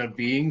being or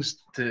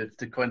beings to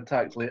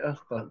contact later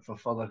for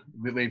further.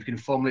 Maybe we can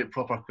formulate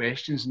proper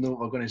questions and know what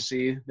we're going to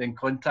say, then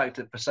contact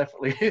it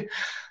specifically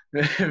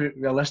with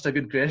a list of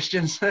good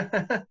questions.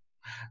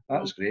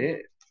 That's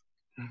great.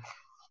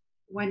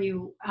 When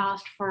you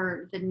asked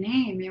for the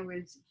name, it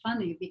was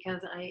funny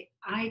because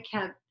I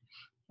kept,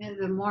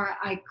 the more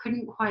I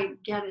couldn't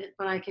quite get it,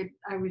 but I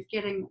was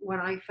getting what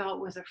I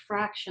felt was a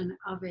fraction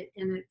of it,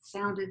 and it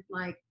sounded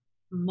like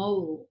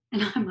mole,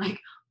 and I'm like,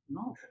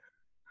 mole.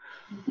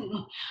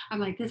 I'm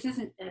like, it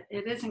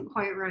isn't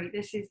quite right.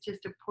 This is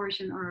just a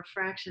portion or a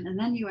fraction. And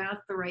then you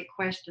asked the right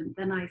question.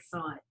 Then I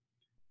saw it.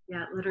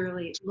 Yeah, it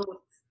literally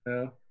looks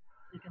Yeah,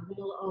 like a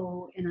little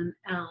O and an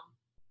L.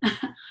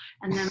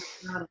 And then I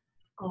got it.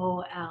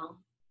 O-L.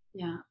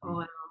 Yeah,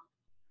 O-L.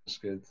 that's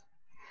good.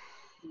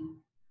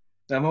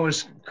 Yeah. I'm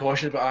always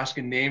cautious about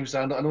asking names.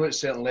 I know at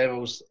certain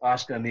levels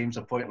asking a name's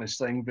a pointless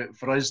thing, but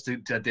for us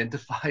to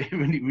identify,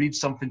 we need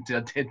something to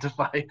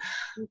identify.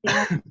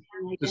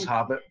 Just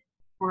habit.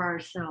 For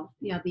ourselves.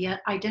 Yeah, the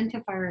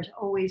identifier is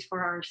always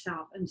for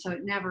ourselves. And so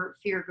never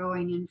fear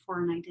going in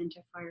for an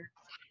identifier.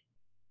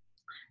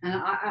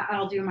 And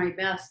I'll do my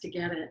best to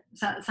get it.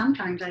 So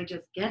sometimes I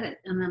just get it,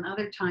 and then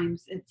other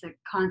times it's a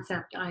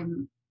concept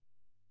I'm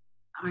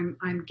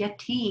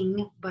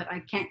getting, but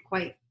I can't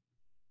quite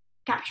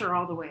capture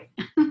all the way.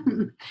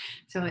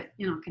 So it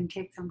can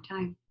take some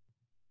time.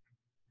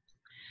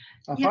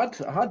 I've had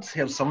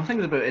heard some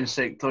things about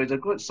insectoids.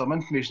 I've got some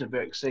information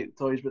about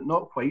insectoids, but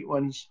not quite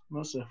ones.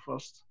 That's the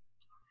first.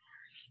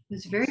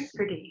 It's very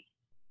pretty.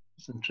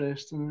 It's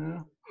interesting,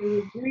 yeah. It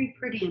was very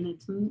pretty, and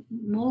its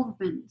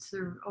movements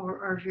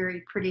are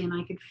very pretty, and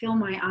I could feel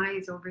my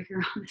eyes over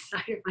here on the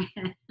side of my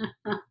head.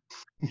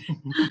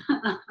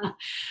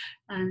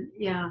 And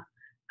yeah,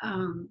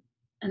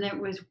 and it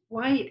was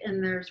white,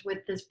 and there's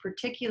with this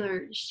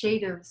particular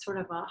shade of sort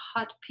of a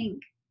hot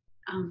pink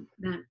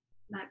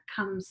that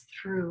comes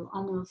through,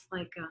 almost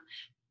like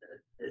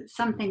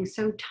something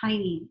so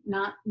tiny,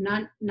 not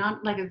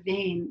like a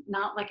vein,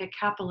 not like a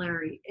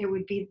capillary. It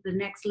would be the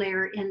next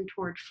layer in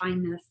toward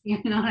fineness. You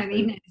know what I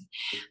mean? It's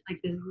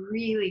like this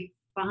really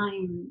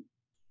fine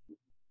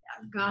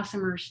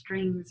gossamer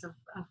strings of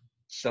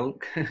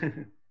Silk.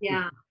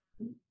 yeah,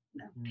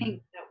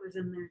 pink that was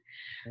in there.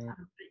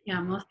 But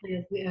yeah, mostly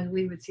as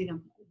we would see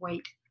them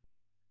white.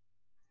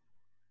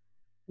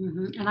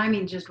 And I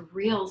mean just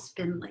real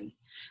spindly.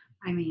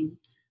 I mean,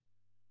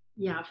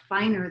 yeah,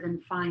 finer than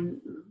fine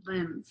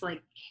limbs,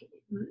 like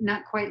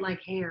not quite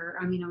like hair.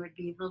 I mean, it would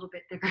be a little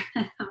bit thicker,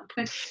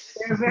 but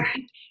they're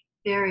very,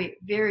 very,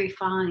 very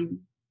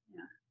fine.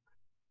 Yeah,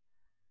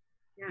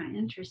 yeah,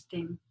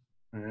 interesting.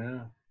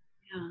 Yeah.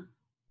 Yeah,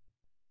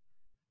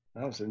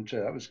 That was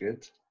interesting. That was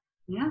good.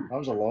 yeah. That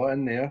was a lot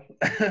in there.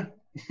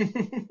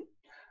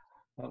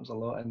 That was a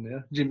lot in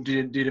there. Do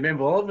you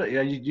remember all of it?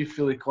 Yeah, you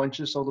fully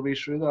conscious all the way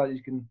through that?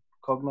 You can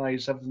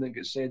cognise everything that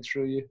gets said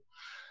through you?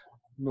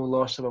 No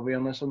loss of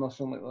awareness or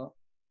nothing like that?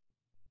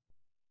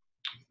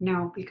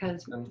 No,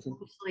 because Everything?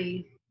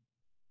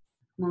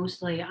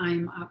 mostly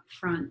I'm up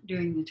front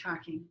doing the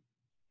talking.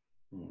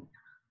 Hmm.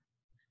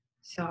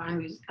 So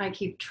I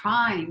keep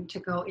trying to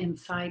go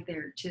inside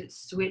there to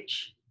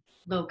switch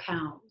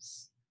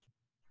locales.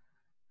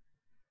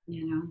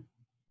 You know,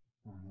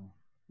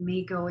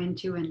 me go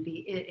into and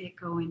be it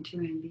go into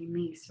and be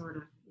me, sort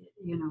of.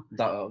 You know.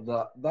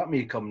 That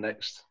may come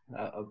next.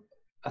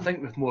 I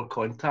think with more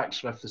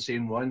contacts with the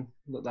same one,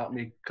 that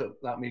may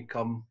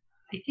come.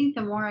 I think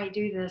the more I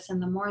do this and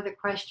the more the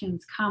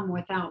questions come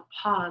without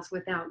pause,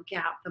 without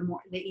gap,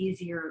 the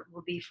easier it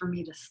will be for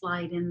me to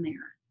slide in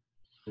there.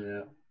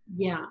 Yeah.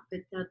 Yeah,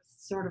 but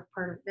that's sort of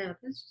part of that.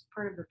 That's just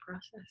part of the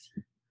process.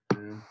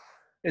 Yeah.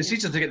 It's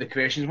easier to get the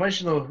questions once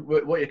you know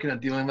what you're kind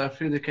of dealing with.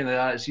 Who they kind of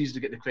are, it's easy to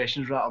get the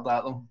questions rattled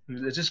at them.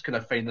 It's just kind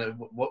of find out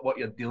what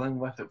you're dealing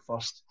with at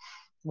first.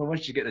 Well,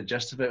 once you get the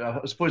gist of it, I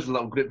suppose the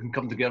little group can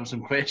come together with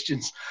some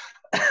questions.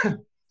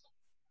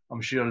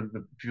 I'm sure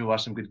the people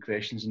ask some good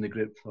questions in the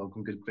group. I'll have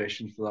some good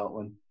questions for that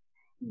one.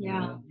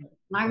 Yeah,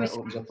 I was.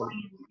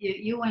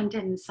 You went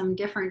in some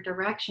different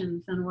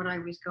directions than what I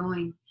was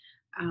going.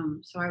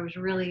 So I was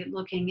really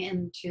looking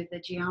into the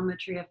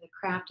geometry of the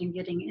craft and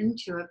getting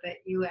into it,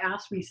 but you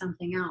asked me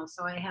something else,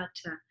 so I had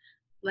to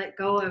let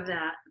go of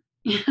that,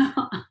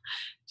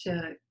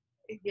 to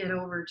get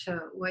over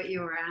to what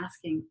you were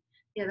asking.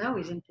 Yeah, that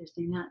was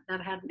interesting.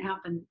 That hadn't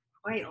happened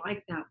quite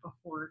like that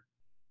before.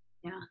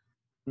 Yeah.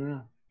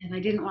 Yeah. And I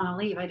didn't want to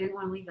leave. I didn't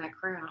want to leave that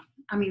craft.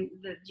 I mean,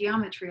 the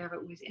geometry of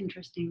it was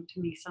interesting to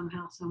me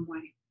somehow, some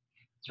way.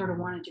 Sort of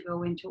wanted to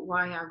go into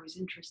why I was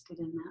interested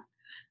in that.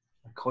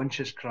 A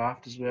conscious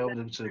craft as well.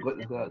 So they've got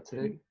that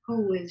too.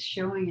 Who was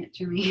showing it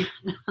to me?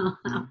 Yeah.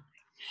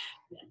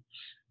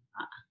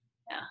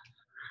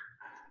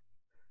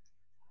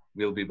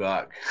 We'll be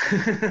back.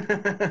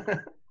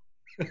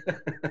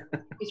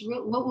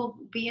 What will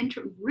be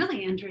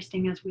really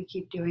interesting as we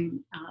keep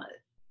doing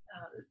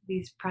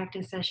these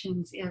practice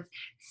sessions is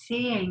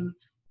seeing,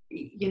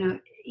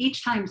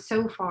 each time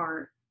so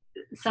far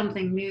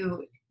something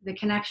new. The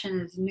connection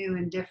is new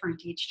and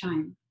different each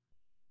time.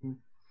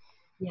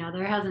 Yeah,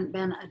 there hasn't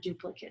been a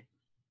duplicate.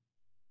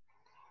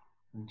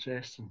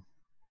 Interesting.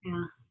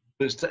 Yeah.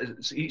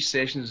 It's each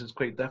session is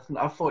quite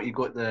different. I thought you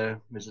got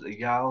was it the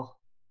Yal?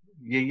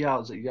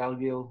 Yale? Is it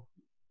Yale?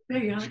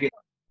 There you go.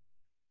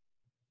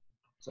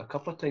 It's a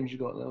couple of times you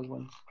got those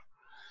ones.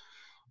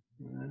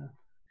 Yeah.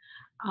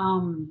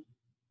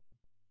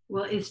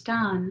 Well,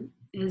 Istan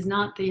is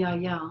not the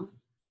Yayal,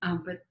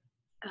 but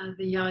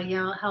the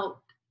Yayal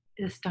helped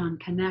Istan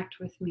connect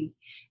with me.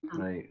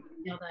 Right.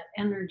 That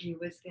energy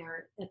was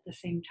there at the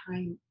same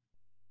time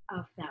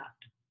of that.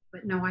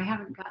 But no, I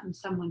haven't gotten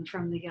someone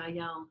from the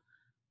Yayal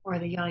or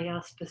the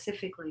Yaya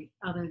specifically,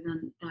 other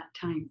than that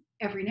time.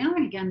 Every now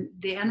and again,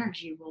 the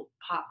energy will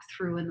pop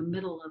through in the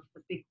middle of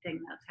the big thing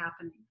that's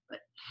happening. But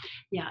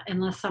yeah,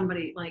 unless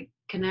somebody like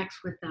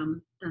connects with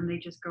them, then they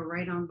just go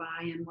right on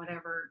by, and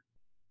whatever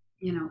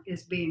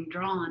is being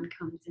drawn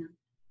comes in.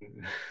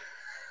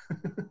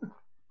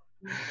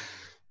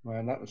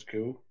 Man, that was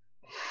cool.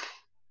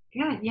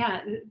 Good.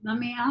 Yeah. Let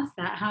me ask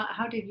that.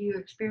 How did you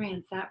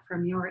experience that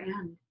from your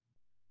end?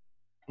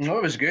 No,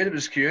 it was good. It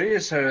was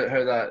curious how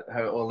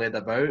it all led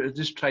about. I was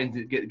just trying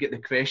to get the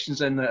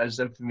questions in as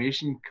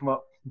information come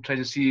up, and trying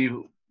to see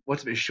what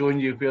it was showing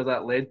you, where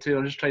that led to. I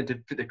was just trying to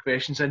put the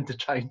questions in to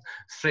try and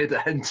thread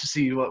it in to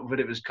see where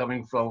it was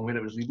coming from, where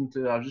it was leading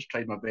to. I was just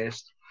trying my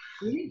best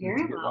You did to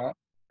very get well. that.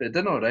 But it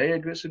did all right. I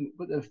got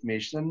the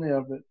information in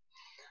there, but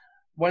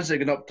once it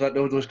got up to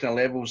those kind of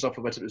levels up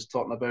of what it was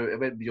talking about, it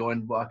went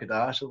beyond what I could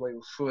ask. Like,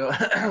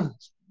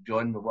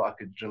 beyond what I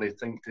could really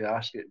think to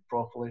ask it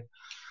properly.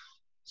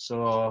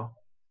 So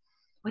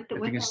What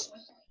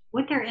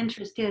their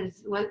interest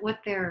is, what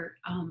their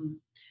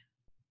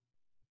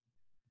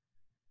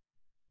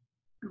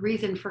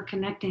reason for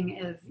connecting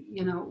is,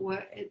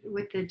 what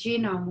with the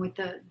genome, with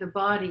the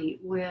body,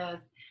 with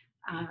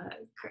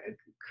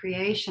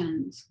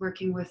creations,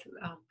 working with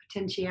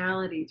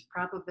potentialities,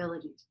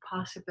 probabilities,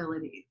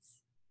 possibilities.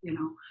 You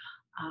know,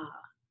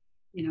 uh,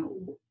 you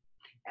know,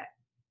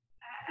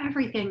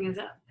 everything is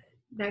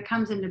that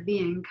comes into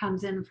being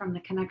comes in from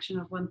the connection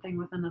of one thing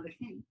with another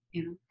thing.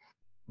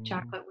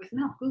 Chocolate with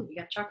milk. Ooh, we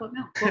got chocolate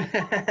milk.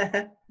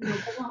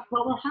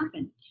 What will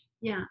happen?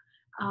 Yeah.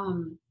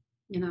 Um,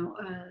 you know,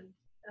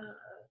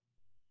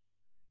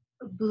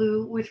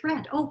 blue with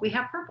red. Oh, we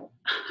have purple.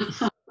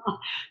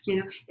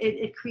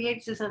 It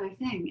creates this other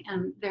thing,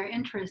 and their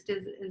interest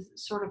is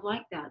sort of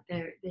like that.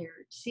 They're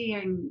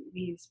seeing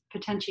these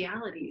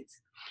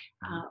potentialities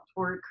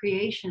for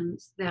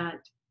creations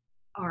that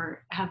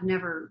have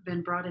never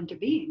been brought into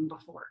being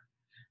before.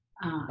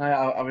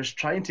 I was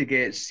trying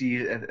to see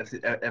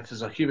if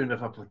there's a human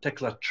with a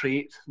particular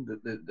trait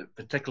that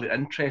particularly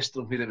interested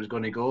in where it was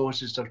going to go.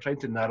 So I'm trying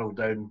to narrow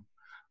down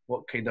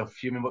what kind of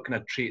human, what kind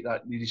of trait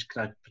that these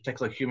kind of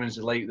particular humans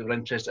they were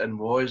interested in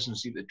was, and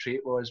see what the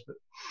trait was. But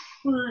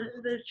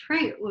the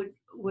trait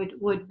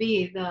would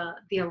be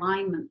the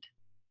alignment.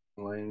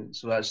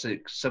 So that's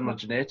like similar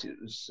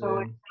genetics.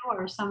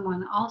 Or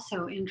someone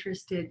also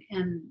interested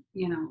in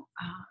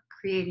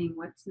creating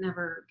what's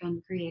never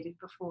been created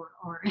before,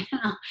 or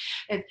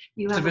if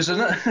you have isn't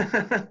it?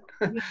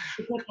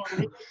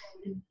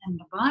 in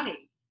the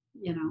body,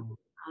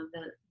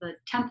 the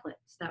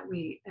templates that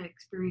we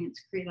experience,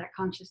 create that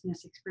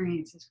consciousness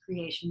experiences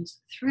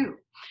creations through.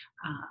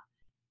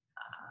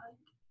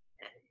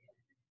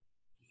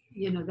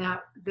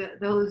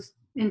 Those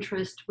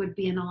interests would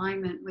be in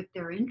alignment with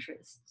their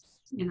interests.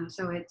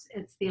 So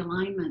it's the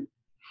alignment.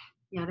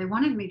 Yeah, they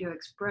wanted me to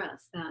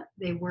express that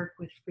they work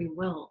with free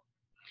will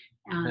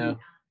and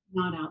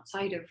not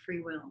outside of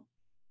free will.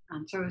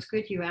 So it was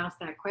good you asked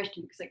that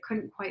question, because I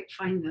couldn't quite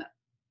find the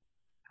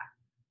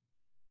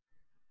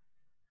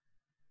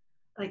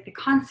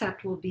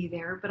concept will be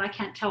there, but I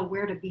can't tell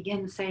where to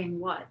begin saying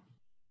what.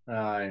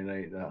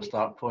 Right, that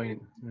start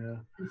point. Yeah.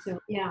 And so,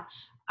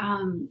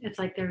 it's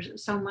like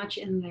there's so much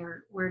in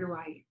there. Where do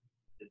I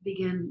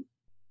begin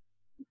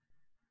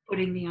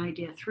putting the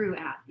idea through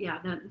at?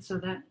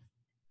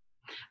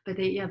 But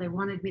they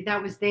wanted me.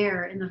 That was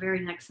there, and the very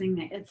next thing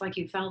it's like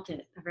you felt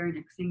it. The very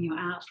next thing you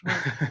asked was,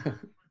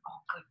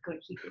 "Oh,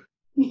 good, he did."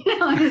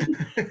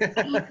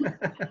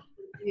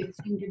 It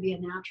seemed to be a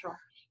natural.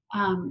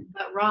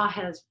 But Ra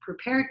has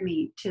prepared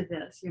me to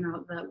this.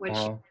 What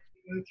she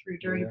go through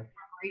during the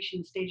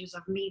preparation stages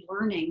of me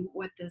learning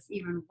what this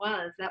even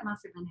was. That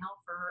must have been hell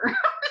for her.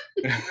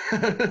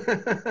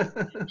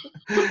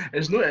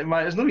 It's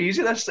no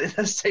easy this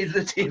side of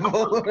the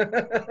table.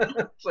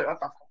 It's like, what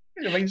the fuck?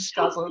 Your mind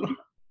starts on.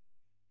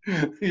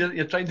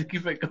 You're trying to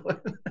keep it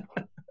going.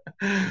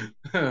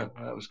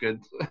 That was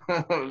good.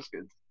 That was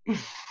good.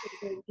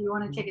 Do you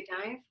want to take a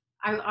dive?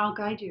 I'll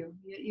guide you.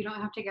 You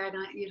don't have to guide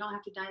on. You don't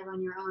have to dive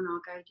on your own.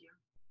 I'll guide you.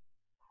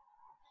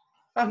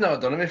 I've never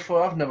done it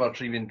before. I've never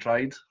even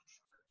tried.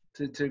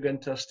 to go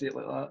into a state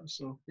like that.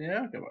 So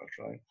yeah, I'll give it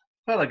a try.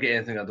 If I get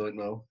anything I don't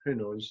know, who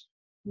knows?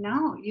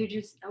 No, you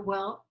just,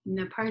 well,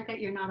 the part that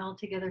you're not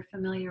altogether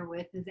familiar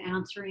with is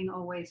answering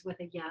always with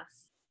a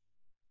yes.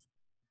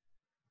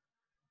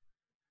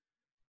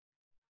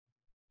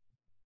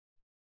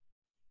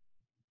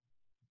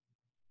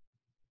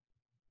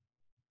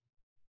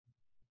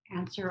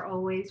 Answer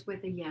always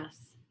with a yes.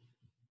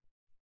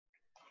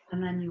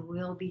 And then you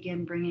will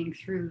begin bringing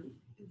through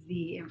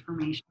the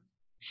information.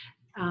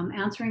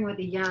 Answering with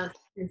a yes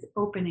is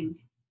opening.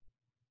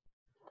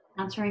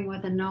 Answering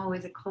with a no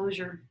is a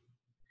closure.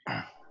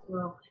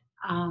 Well,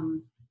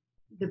 um,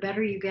 the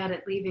better you get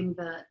at leaving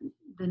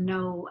the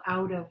no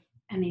out of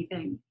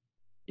anything.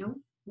 Nope,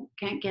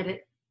 can't get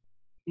it.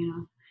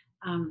 You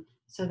know,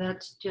 so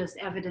that's just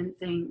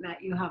evidencing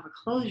that you have a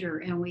closure,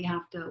 and we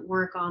have to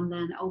work on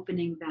then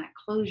opening that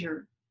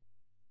closure.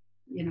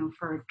 You know,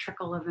 for a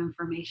trickle of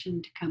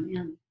information to come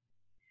in.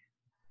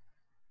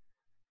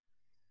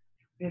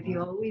 If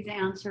you always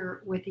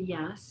answer with a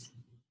yes,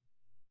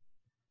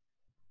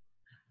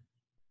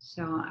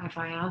 so if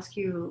I ask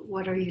you,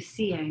 what are you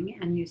seeing?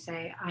 And you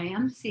say, I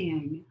am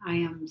seeing,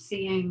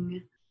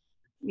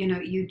 you know,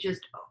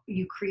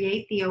 you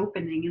create the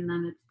opening and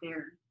then it's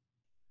there.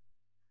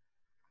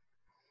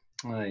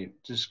 Right,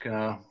 just kind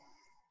of.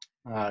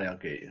 I'll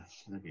get you.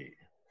 I'll get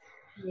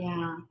you.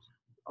 Yeah.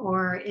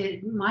 Or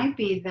it might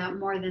be that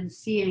more than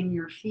seeing,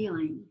 you're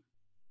feeling.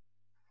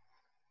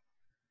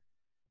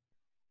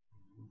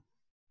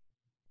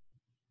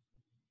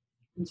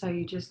 And so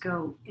you just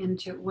go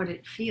into what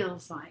it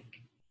feels like.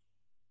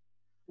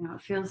 You know,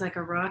 it feels like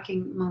a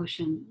rocking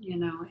motion, you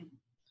know,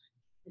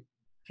 it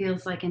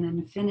feels like an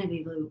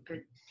infinity loop.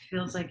 It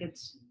feels like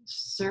it's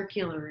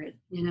circular. It,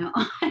 you know,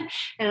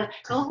 it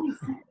always,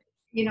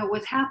 you know,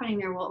 what's happening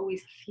there will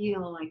always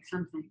feel like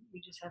something.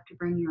 You just have to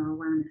bring your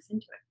awareness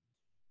into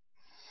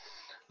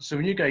it. So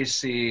when you guys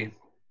say,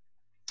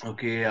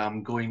 okay,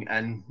 I'm going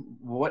in,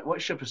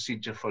 what's your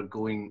procedure for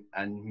going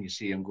in? You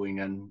say I'm going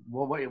in.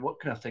 What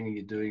kind of thing are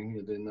you doing?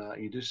 You're doing that.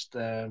 You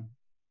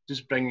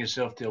just bring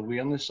yourself to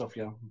awareness of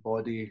your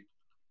body.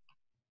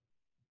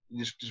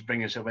 You just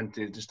bring yourself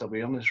into just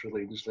awareness,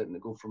 really, just letting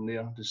it go from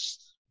there.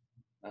 Just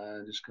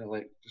kind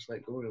of just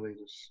let go, really.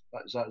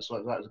 That's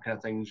the kind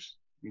of things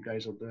you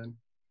guys are doing.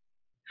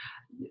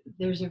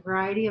 There's a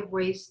variety of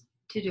ways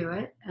to do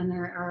it, and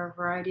there are a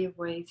variety of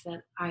ways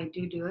that I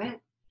do it.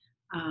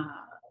 Uh,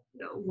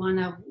 one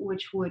of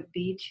which would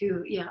be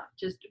to, yeah,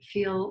 just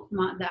feel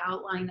the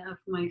outline of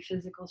my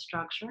physical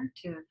structure,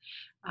 to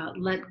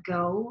let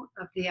go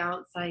of the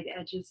outside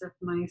edges of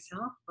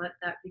myself, let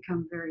that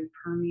become very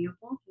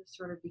permeable, to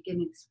sort of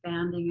begin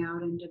expanding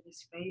out into the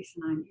space,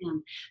 and I'm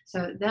in.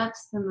 So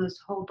that's the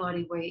most whole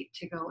body way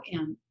to go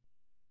in.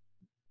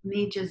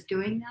 Me just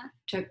doing that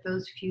took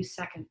those few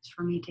seconds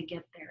for me to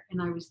get there,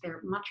 and I was there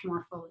much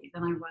more fully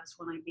than I was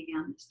when I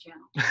began this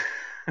channel.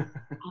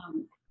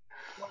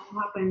 What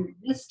happened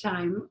this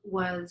time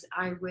was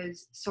I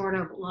was sort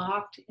of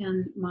locked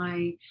in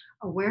my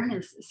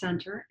awareness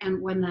center,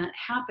 and when that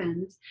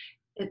happens,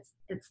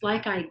 it's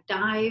like I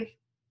dive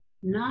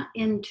not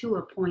into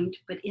a point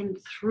but in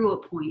through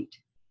a point.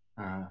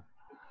 uh,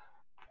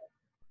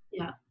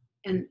 Yeah,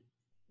 and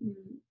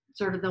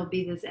sort of there'll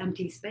be this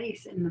empty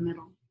space in the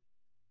middle.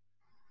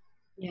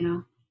 You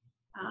know,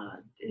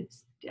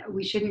 it's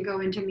we shouldn't go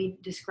into me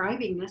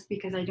describing this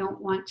because I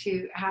don't want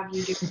to have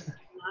you do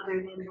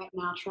other than what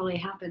naturally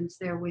happens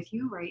there with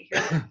you right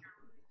here.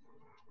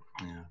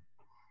 yeah.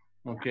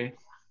 Okay.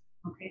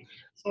 Okay,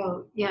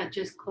 so yeah,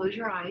 just close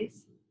your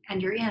eyes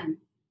and you're in.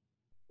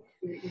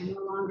 You're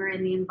no longer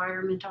in the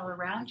environment all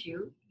around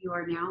you. You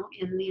are now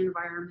in the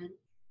environment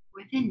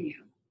within you.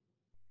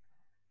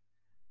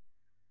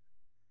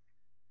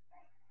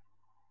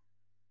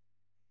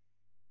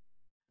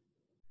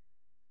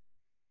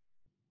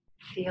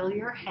 Feel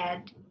your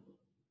head.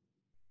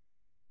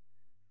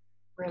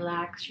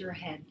 Relax your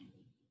head.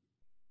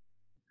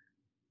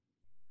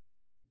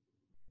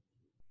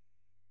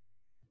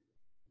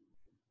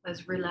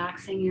 Was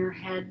relaxing your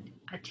head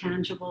a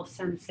tangible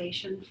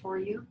sensation for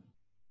you?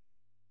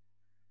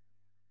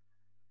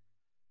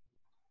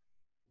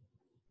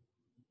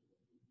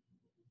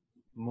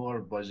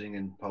 More buzzing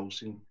and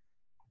pulsing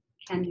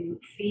Can you up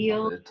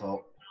feel at the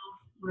top.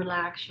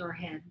 relax your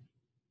head?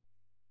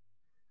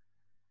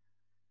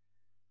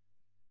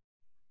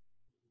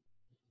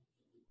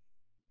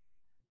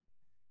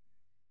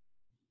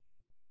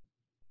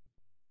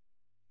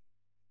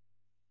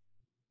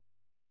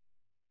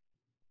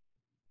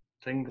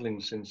 Tingling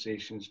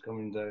sensations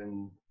coming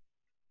down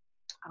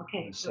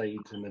Okay, the so side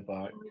and the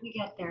back. before we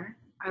get there,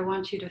 I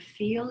want you to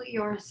feel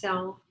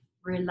yourself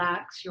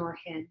relax your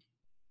head.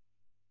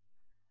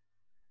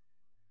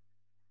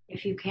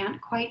 If you can't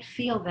quite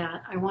feel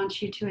that, I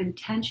want you to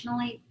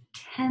intentionally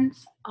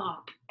tense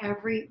up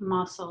every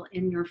muscle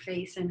in your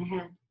face and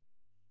head.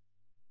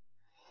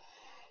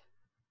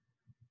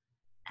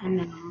 And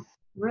then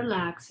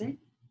relax it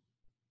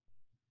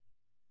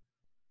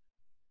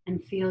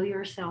and feel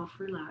yourself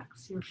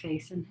relax your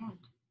face and head.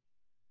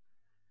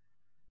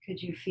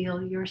 Could you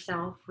feel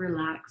yourself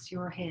relax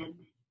your head?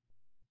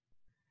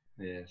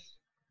 Yes.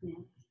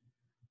 Yes.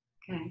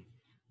 Okay.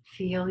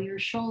 Feel your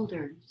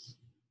shoulders.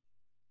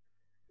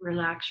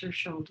 Relax your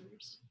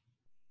shoulders.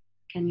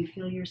 Can you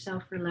feel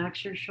yourself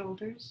relax your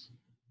shoulders?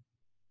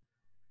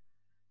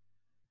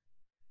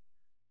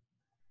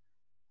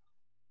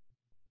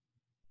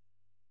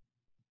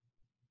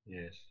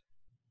 Yes.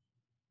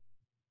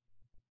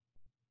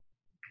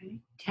 Okay.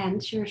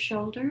 Tense your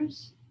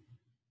shoulders.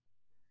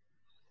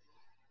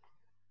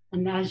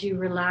 And as you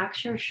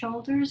relax your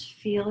shoulders,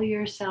 feel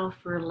yourself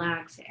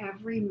relax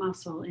every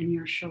muscle in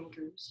your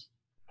shoulders.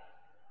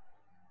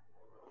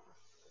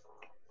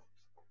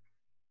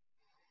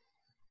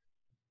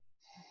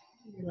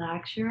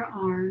 Relax your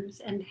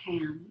arms and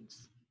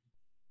hands.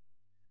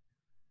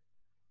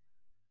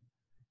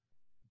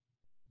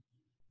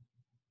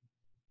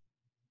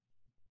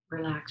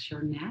 Relax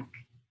your neck.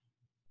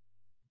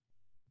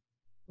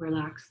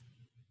 Relax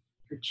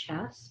your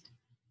chest.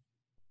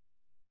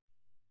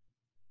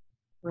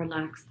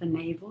 Relax the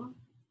navel.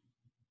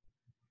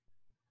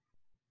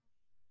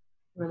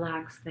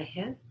 Relax the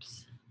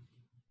hips.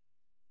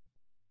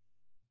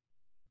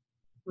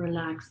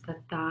 Relax the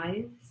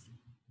thighs,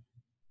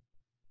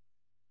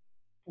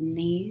 the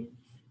knees,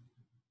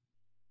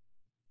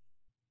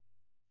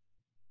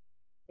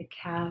 the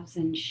calves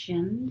and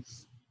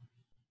shins,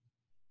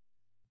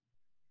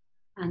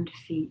 and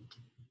feet.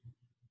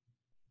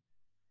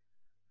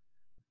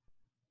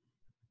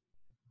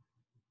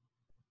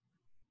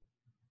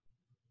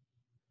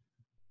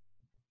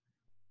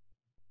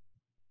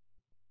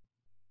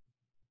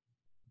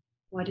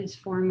 What is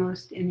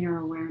foremost in your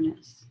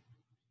awareness?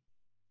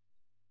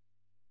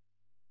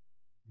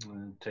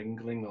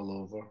 Tingling all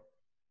over.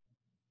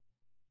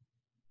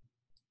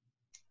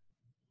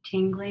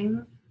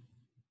 Tingling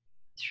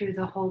through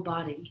the whole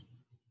body.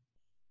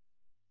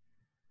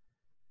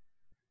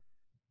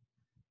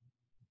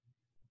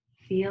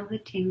 Feel the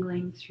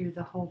tingling through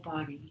the whole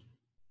body.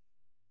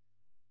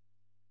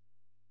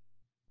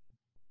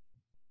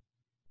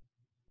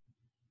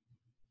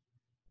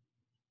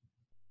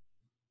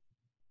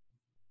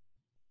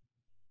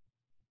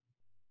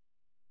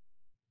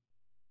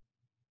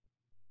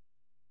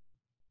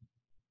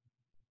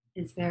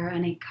 Is there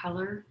any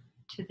color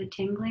to the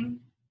tingling?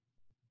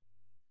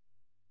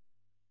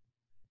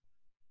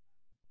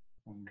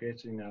 I'm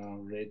getting a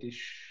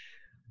reddish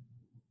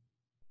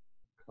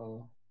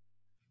colour.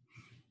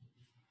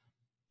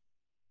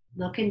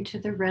 Look into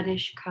the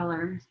reddish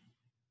color.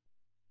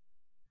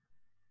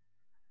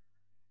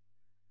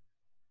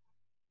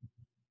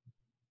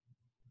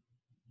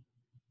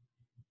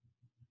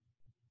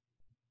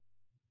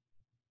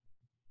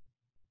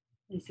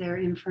 Is there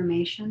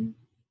information?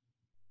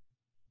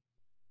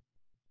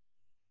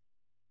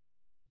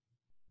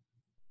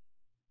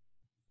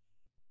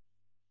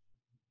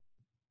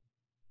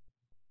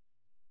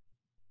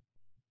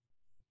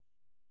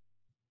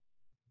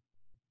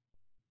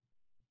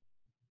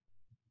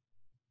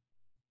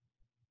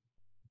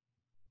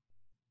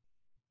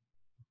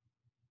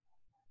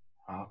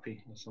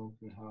 Happy or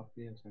something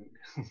happy, I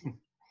think.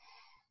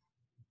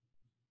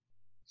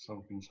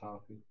 Something's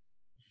happy.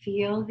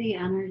 Feel the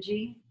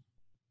energy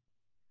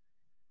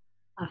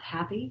of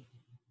happy.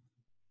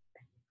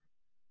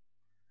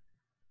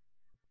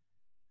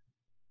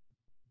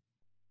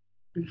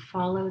 And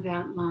follow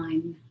that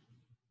line.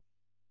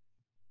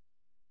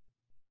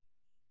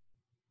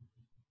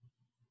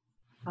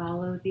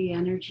 Follow the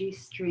energy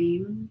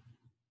stream.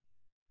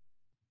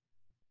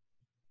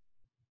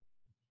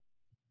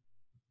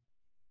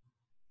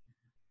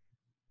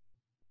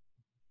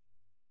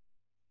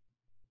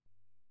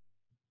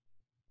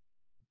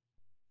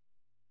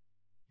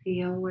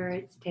 Feel where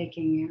it's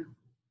taking you.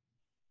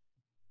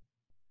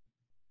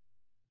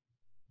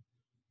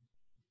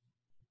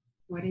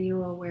 What are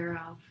you aware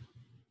of?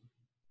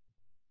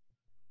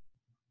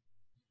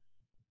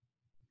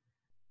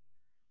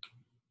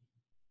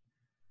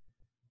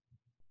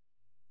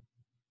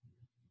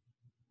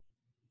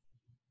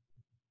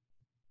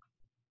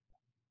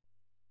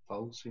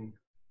 Pulsing.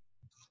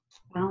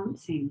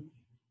 Bouncing.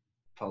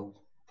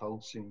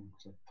 Pulsing.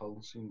 It's a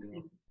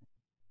pulsing.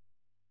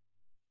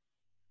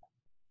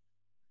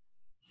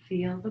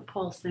 Feel the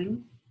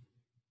pulsing.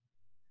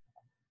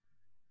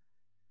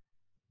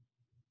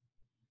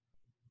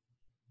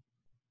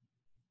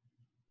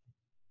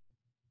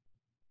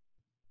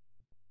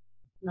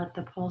 Let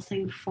the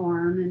pulsing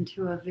form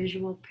into a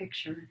visual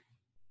picture.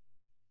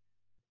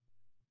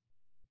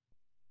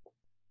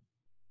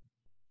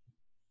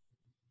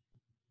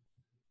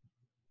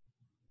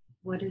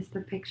 What is the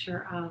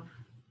picture of?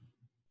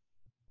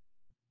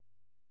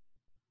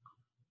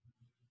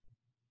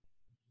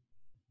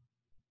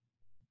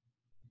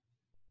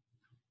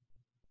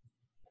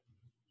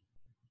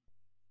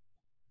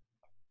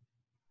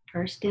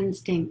 First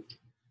instinct.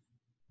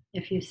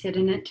 If you sit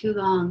in it too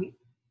long,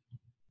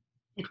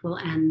 it will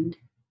end.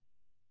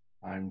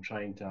 I'm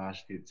trying to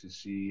ask you to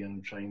see.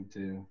 I'm trying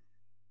to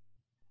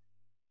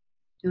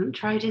Don't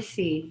try to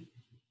see.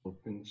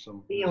 open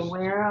something. Be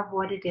aware of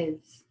what it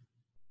is.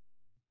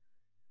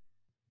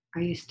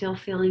 Are you still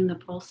feeling the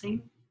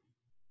pulsing?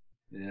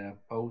 Yeah,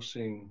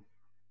 pulsing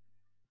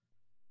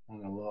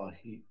and a lot of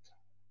heat.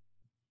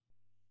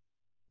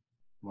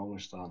 I'm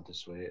almost starting to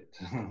sweat.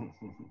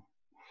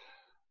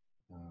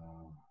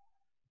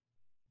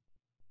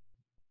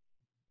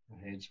 My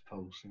head's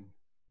pulsing.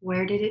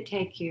 Where did it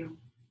take you?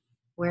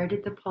 Where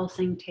did the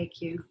pulsing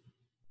take you?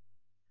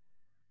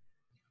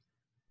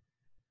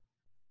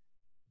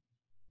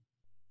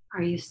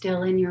 Are you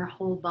still in your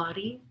whole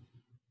body?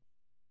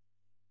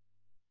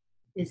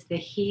 Is the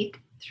heat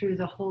through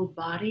the whole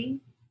body?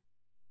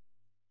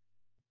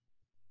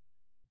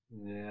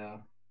 Yeah,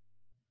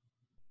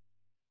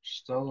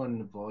 still in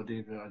the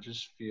body, but I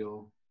just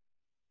feel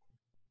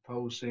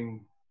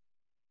pulsing,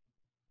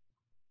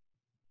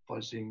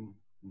 buzzing,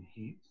 and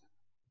heat.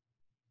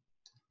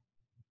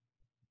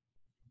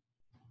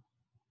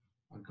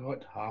 I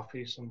got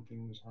halfy,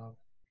 something was half.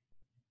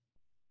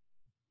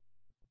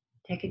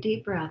 Take a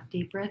deep breath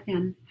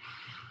in,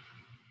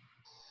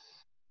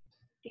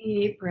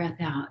 deep breath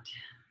out.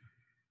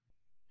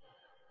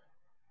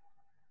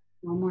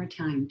 One more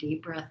time,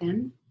 deep breath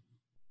in,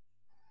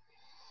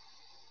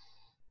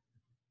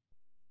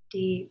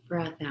 deep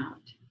breath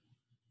out.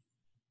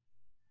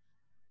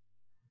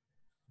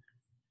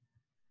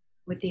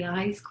 With the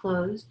eyes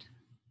closed,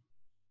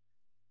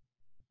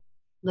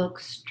 look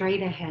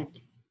straight ahead.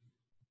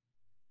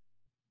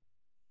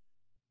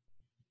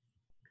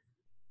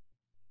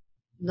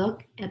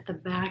 Look at the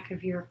back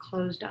of your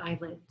closed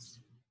eyelids.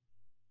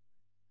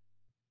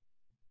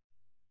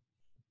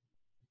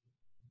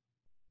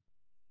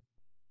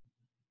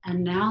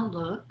 And now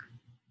look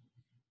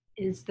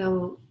as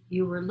though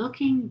you were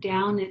looking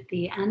down at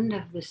the end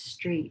of the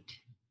street.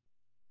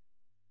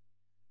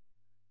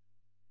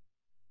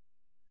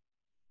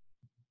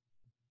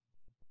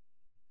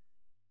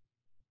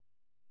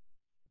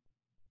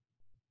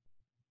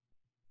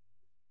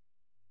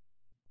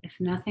 If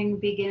nothing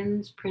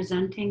begins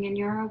presenting in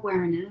your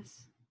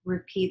awareness,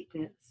 repeat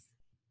this.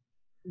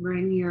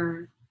 Bring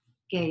your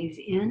gaze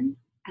in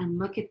and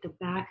look at the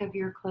back of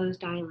your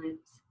closed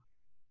eyelids.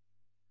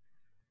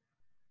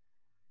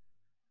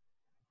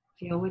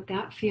 Feel what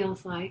that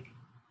feels like.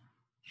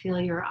 Feel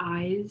your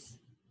eyes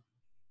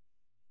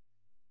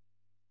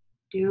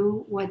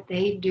do what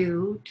they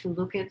do to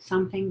look at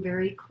something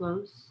very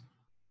close.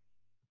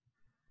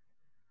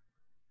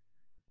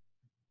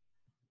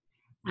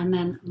 And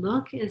then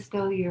look as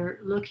though you're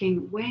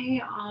looking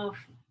way off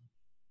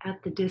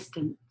at the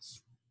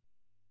distance,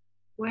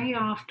 way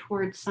off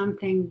towards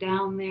something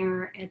down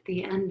there at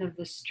the end of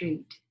the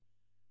street.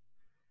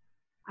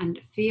 And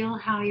feel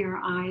how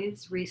your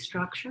eyes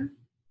restructure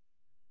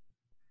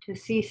to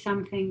see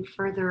something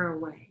further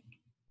away.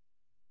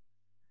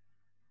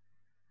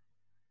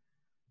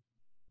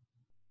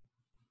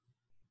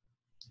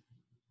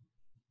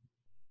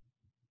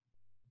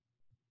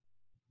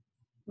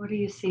 What are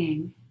you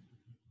seeing?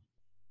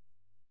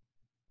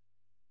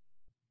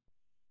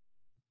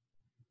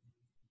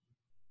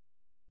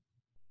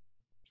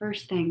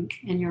 First thing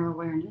in your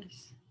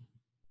awareness.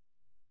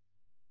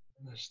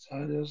 This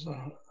there's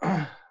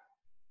a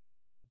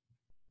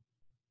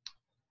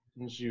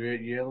there's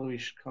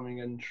yellowish coming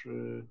in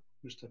through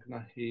just a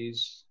kind of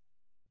haze.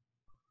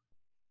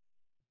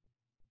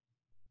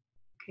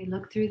 Okay,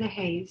 look through the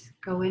haze.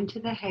 Go into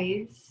the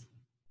haze.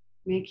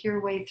 Make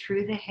your way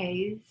through the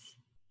haze.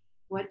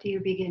 What do you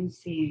begin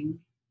seeing?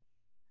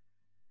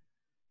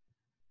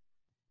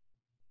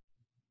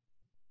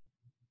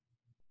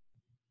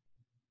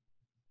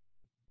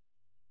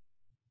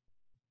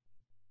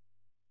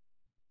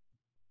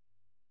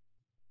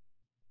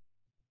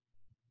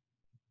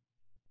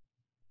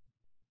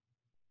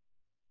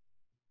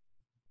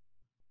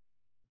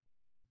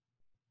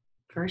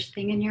 First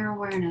thing in your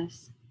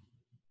awareness.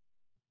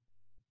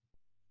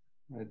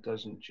 It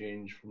doesn't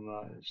change from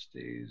that, it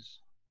stays.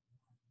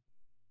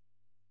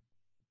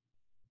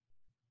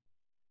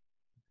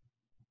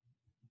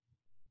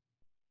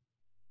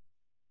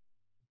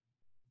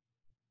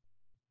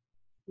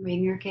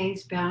 Bring your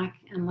gaze back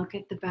and look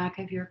at the back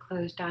of your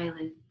closed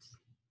eyelids.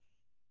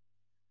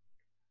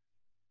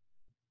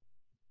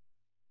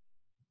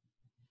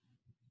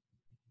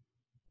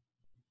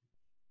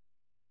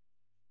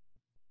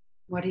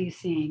 What are you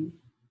seeing?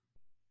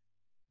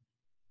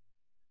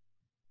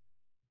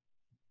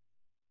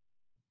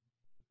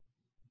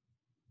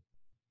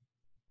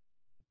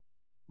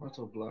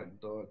 Little black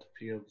dot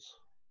appeared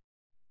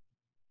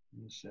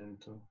in the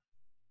center,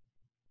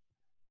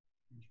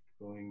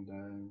 going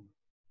down,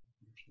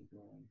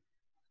 down.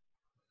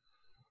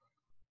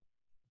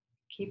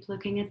 Keep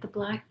looking at the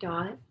black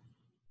dot.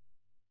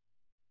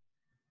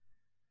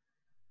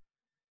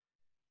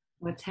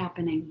 What's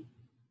happening?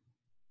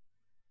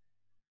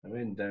 I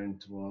went down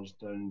to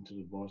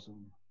the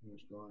bottom. It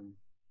was gone.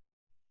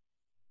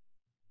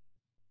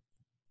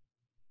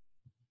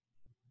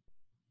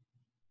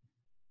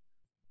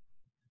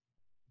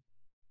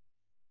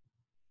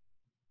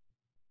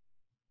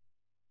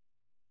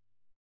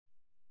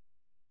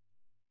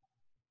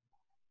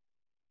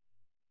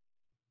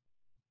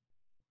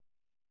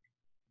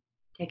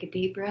 Take a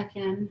deep breath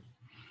in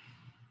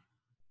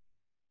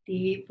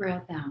Deep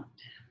breath out.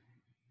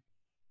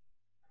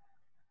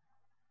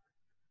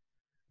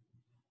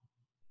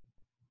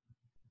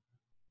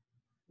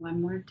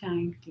 One more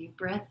time. Deep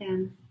breath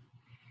in.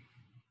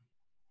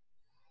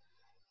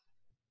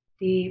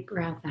 Deep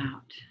breath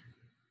out.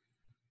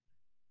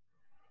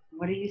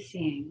 What are you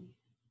seeing?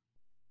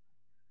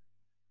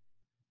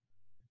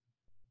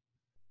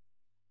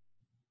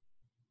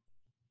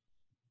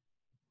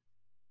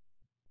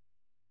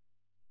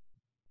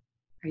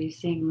 Are you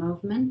seeing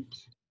movement?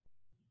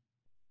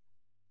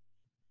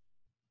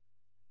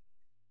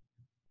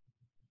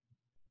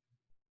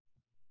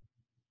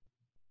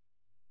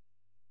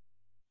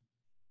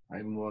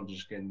 I'm more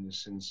just getting the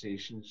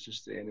sensations,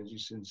 just the energy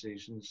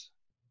sensations,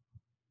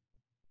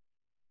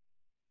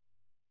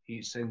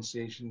 heat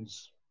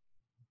sensations.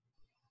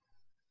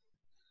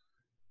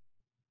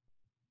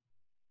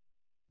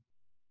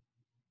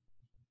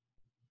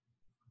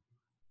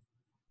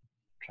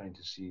 Trying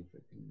to see if I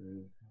can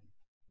move.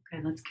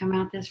 Okay, let's come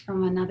at this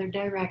from another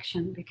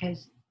direction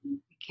because you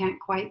can't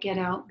quite get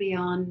out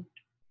beyond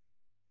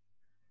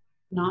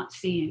not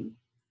seeing.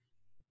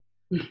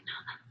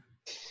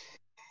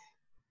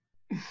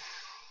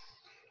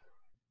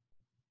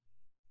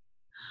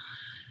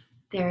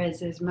 There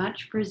is as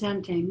much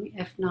presenting,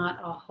 if not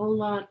a whole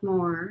lot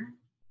more,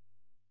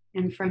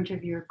 in front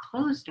of your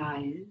closed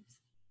eyes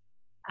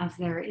as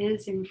there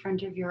is in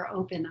front of your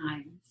open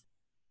eyes.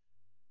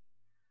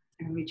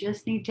 And we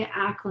just need to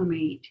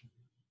acclimate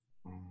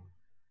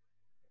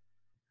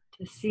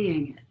to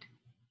seeing it.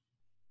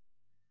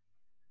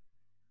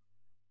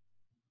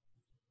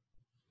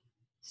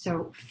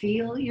 So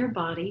feel your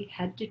body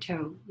head to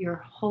toe, your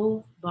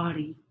whole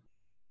body.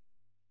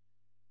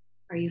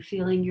 Are you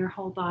feeling your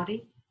whole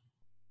body?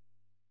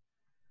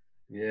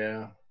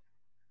 Yeah.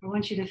 I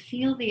want you to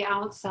feel the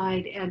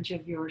outside edge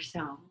of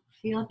yourself.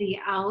 Feel the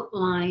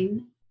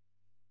outline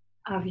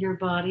of your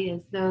body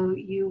as though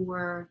you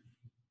were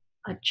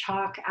a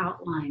chalk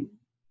outline.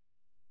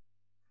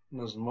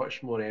 There's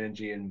much more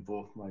energy in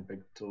both my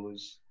big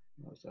toes.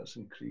 That's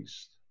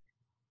increased.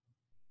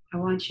 I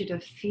want you to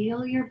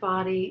feel your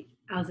body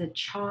as a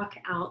chalk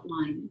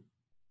outline.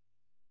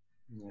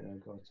 Yeah, I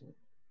got it.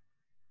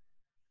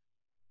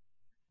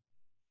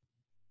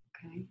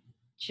 Okay.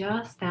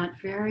 Just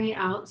that very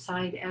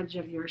outside edge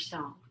of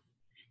yourself.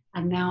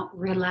 And now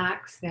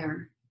relax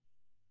there.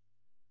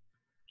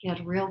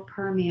 Get real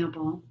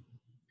permeable.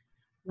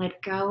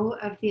 Let go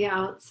of the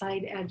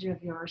outside edge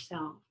of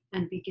yourself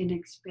and begin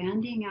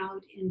expanding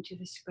out into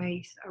the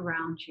space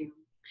around you.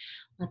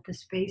 Let the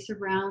space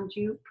around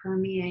you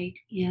permeate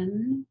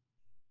in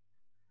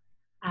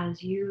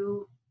as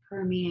you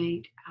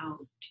permeate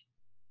out.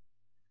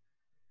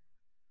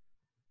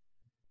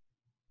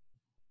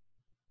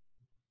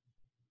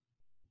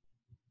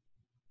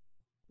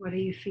 What are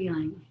you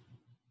feeling?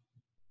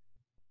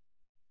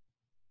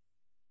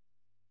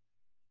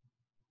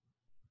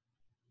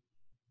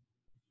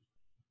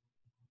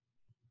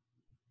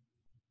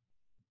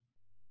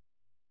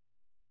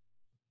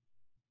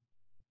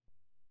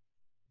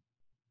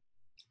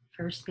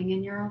 First thing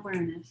in your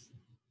awareness.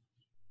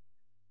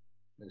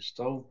 It's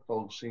still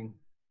pulsing,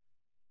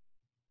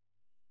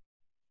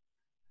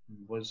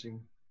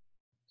 buzzing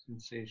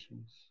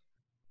sensations.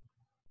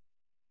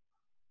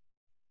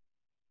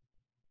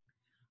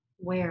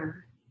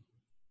 Where?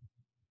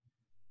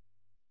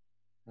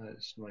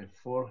 It's my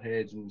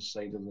forehead and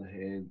side of the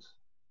head,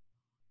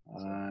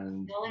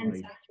 and Still my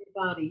inside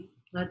your body.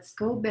 Let's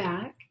go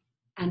back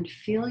and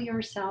feel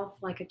yourself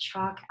like a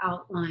chalk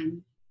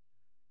outline.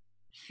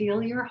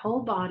 Feel your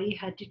whole body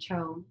head to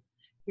toe,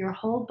 your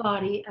whole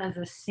body as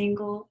a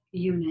single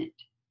unit.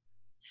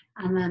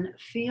 And then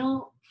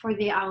feel for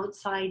the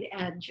outside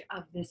edge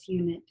of this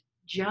unit,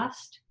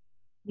 just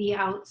the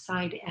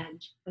outside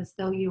edge, as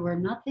though you were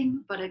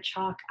nothing but a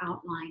chalk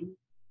outline.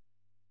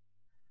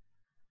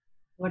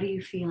 What are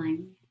you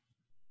feeling?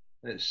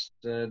 it's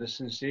the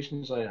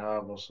sensations I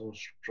have are so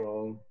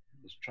strong.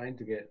 It's trying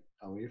to get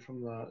away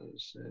from that.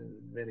 It's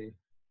very.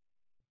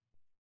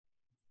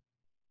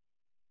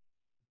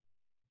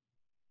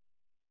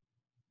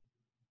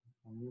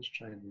 I'm just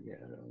trying to get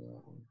out of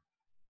that one.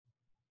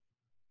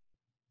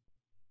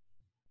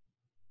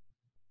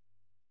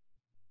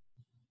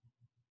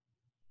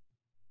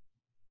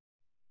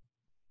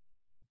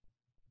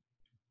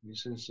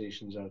 These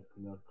sensations are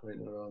quite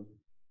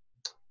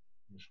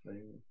just like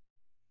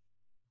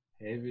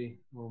heavy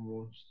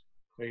almost,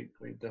 quite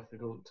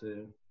difficult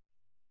to.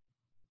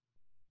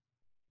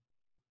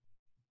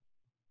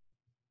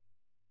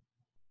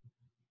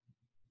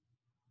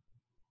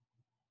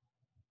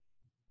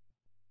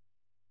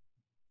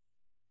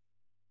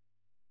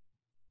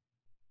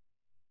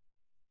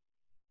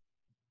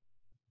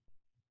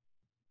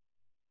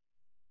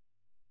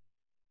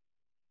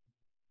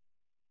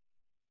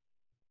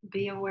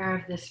 Be aware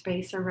of the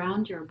space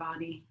around your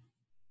body.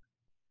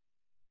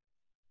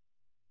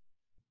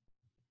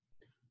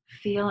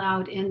 Feel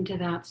out into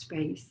that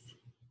space.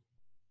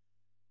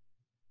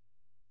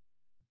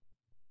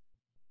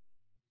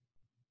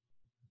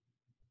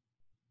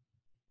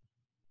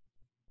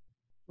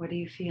 What are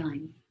you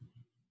feeling?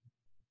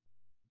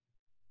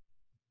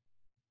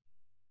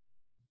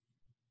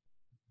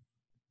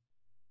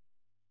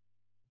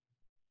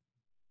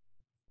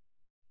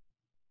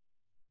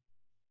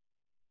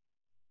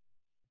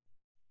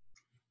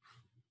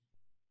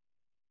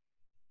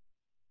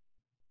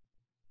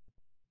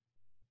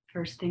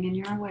 First thing in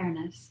your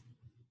awareness.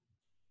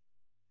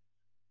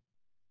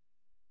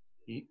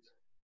 Heat.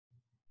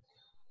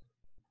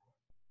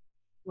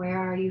 Where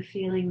are you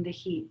feeling the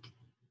heat?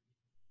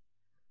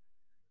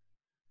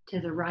 To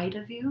the right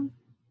of you?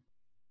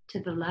 To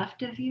the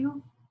left of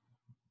you?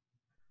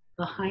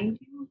 Behind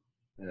you?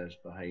 It's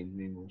behind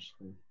me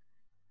mostly.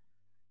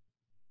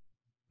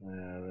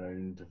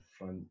 Around the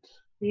front.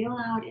 Feel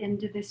out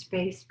into the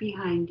space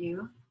behind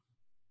you.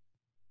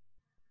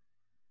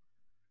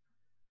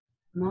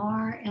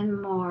 More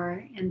and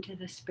more into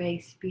the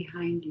space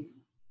behind you.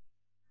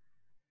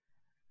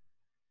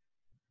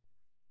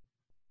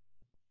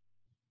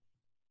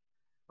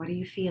 What are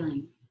you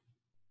feeling?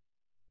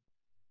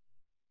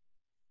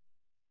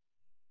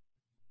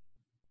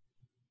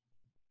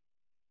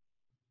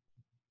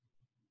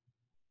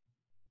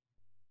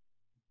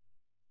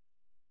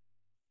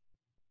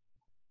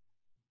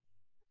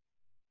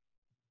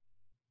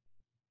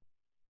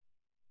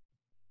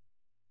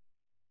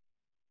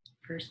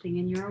 First thing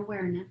in your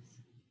awareness.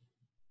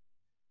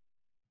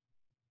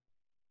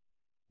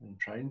 I'm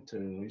trying to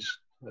release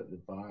at the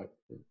back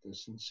the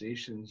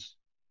sensations.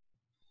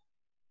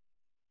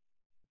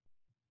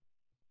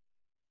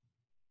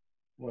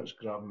 What's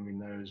grabbing me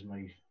now is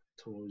my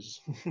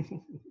toes.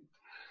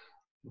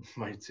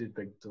 My two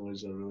big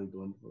toes are really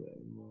going for it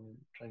anymore. I'm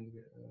trying to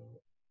get it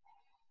out.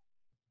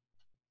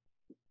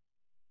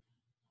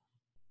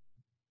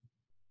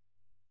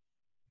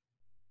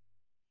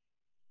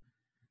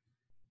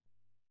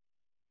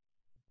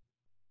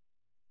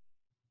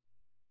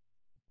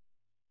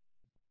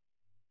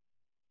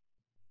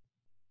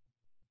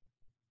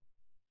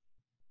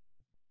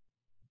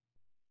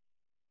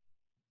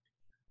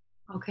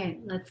 Okay,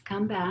 let's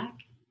come back.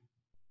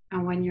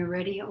 And when you're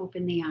ready,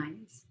 open the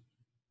eyes.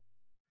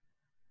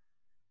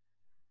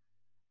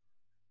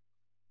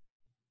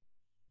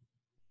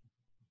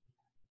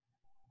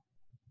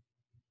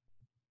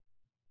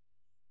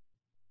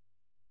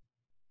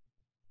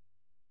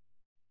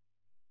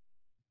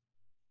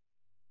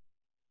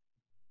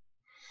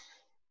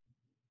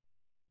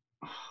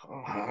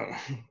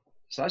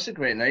 So that's a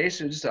great nice.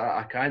 It's just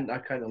I can't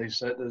really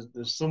sit.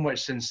 There's so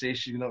much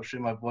sensation up through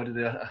my body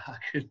there.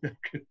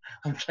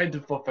 I'm trying to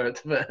pop out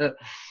of it.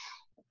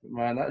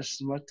 Man, that's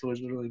my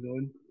toes are really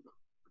going.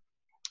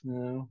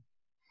 Yeah.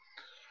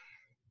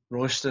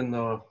 Roasting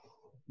though,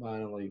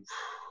 man, like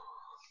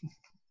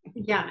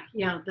Yeah,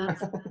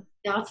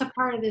 that's a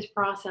part of this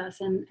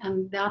process,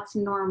 and that's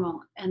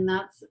normal, and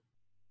that's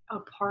a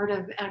part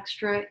of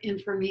extra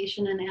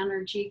information and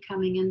energy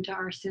coming into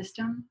our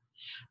system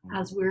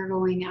as we're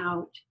going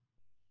out.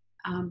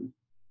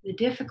 The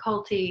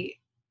difficulty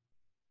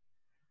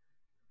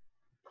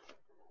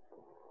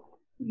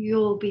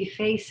you'll be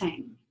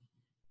facing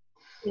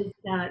is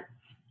that,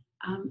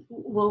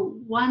 well,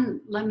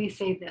 one, let me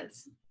say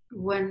this.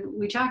 When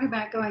we talk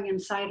about going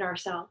inside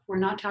ourselves, we're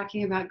not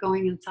talking about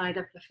going inside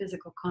of the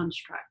physical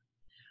construct.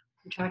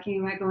 We're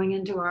talking about going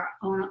into our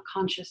own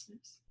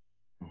consciousness.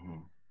 mm-hmm.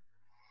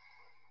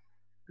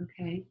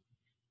 Okay.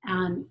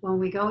 And when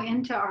we go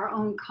into our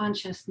own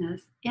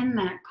consciousness, in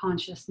that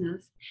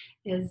consciousness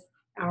is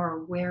our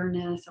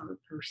awareness, our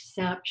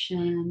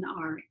perception,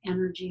 our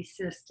energy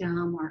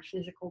system, our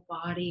physical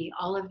body,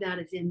 all of that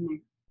is in there.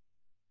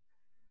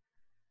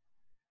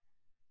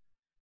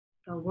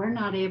 But we're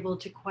not able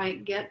to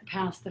quite get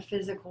past the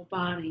physical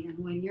body. And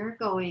when you're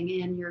going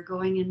in, you're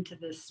going into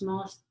this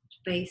small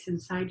space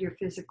inside your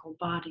physical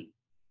body.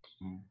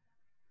 Mm.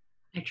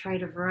 I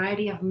tried a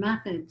variety of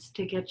methods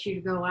to get you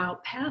to go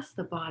out past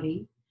the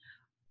body,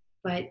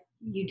 but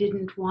you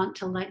didn't want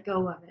to let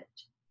go of it.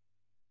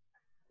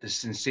 The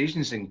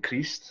sensations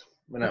increased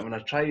when I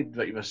tried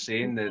what you were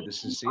saying. The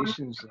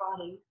sensations.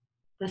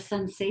 The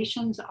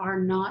sensations are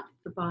not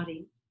the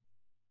body.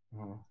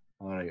 Oh,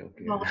 all right,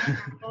 okay. Well,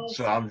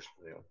 So I'm.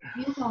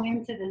 you go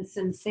into the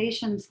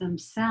sensations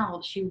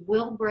themselves, you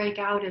will break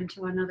out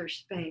into another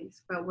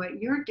space. But what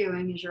you're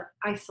doing is you're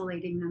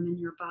isolating them in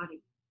your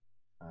body.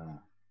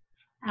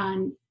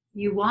 And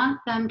you want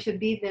them to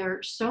be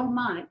there so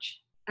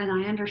much, and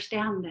I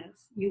understand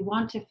this, you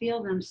want to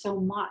feel them so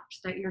much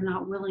that you're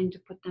not willing to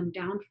put them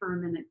down for a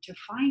minute to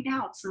find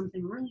out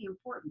something really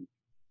important.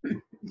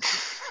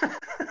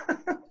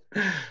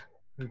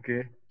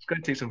 Okay, it's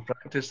going to take some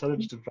practice.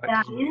 Just to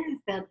practice. That is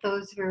that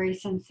those very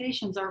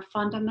sensations are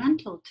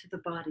fundamental to the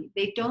body.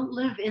 They don't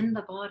live in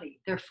the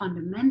body. They're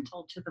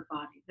fundamental to the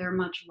body. They're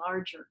much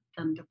larger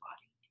than the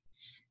body.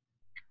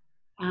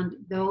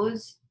 And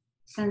those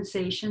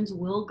sensations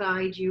will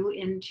guide you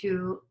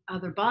into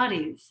other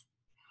bodies,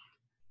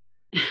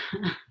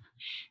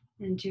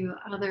 into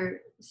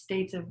other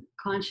states of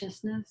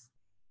consciousness,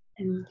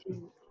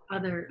 into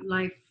other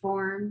life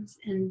forms,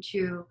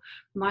 into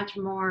much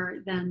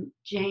more than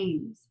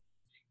James.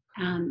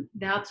 And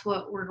that's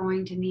what we're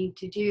going to need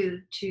to do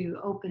to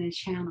open a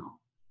channel.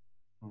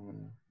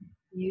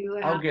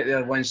 I'll get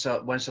there once I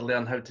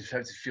learn how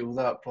to feel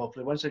that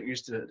properly. Once I'm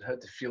used to how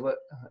to feel it,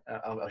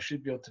 I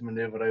should be able to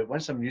maneuver out.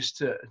 Once I'm used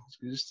to it,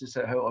 it's just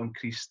how I'm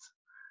creased.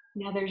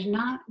 Now there's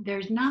not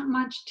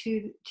much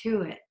to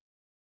it.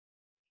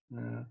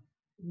 Yeah.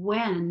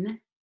 when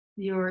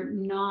you're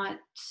not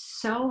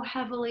so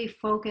heavily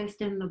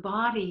focused in the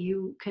body,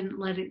 you can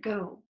let it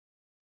go.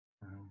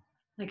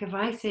 Like if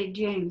I say,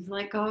 James,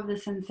 let go of the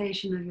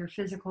sensation of your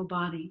physical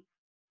body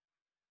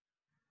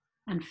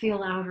and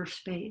feel outer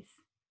space.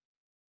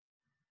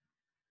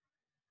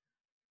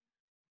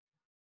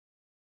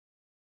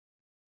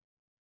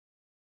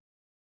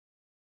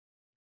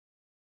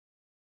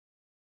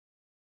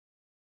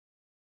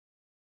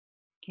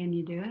 Can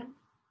you do it?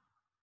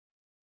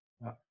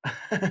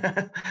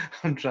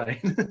 I'm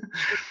trying.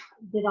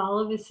 Did all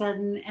of a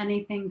sudden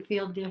anything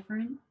feel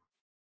different?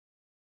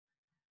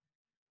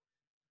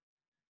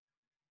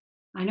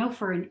 I know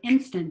for an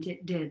instant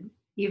it did,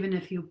 even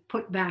if you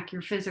put back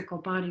your physical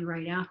body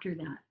right after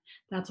that.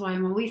 That's why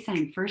I'm always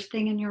saying first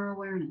thing in your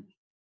awareness.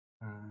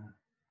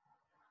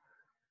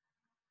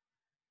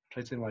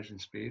 Try to imagine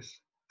space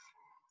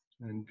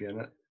and be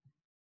in it.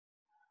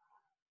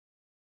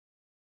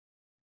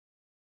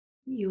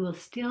 You will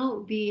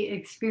still be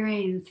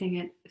experiencing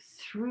it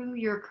through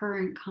your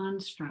current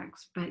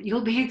constructs, but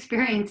you'll be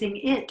experiencing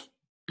it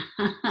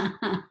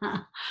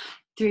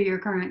through your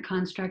current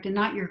construct and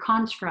not your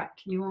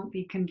construct. You won't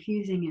be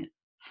confusing it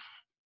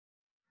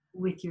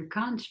with your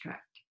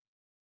construct.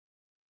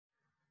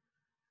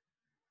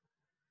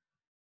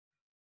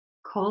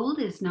 Cold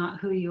is not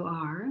who you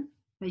are,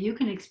 but you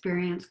can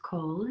experience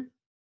cold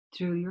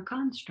through your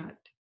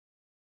construct.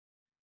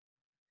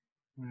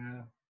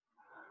 Yeah.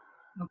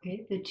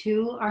 Okay, the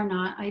two are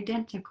not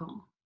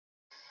identical.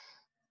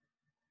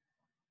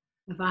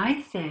 If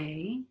I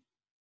say,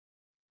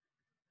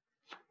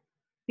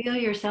 feel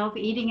yourself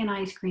eating an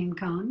ice cream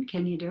cone,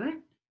 can you do it?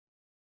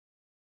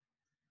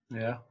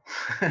 Yeah.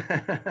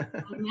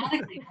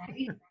 Automatically,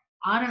 right?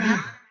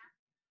 Automatically.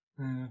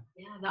 Yeah.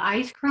 Yeah, the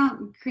ice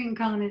cream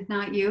cone is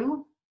not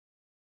you,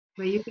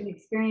 but you can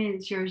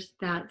experience yours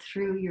that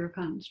through your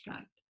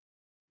construct.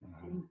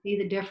 You see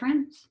the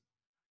difference?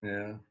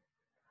 Yeah.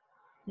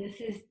 This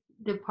is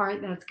the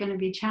part that's going to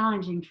be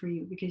challenging for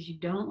you because you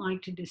don't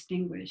like to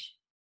distinguish.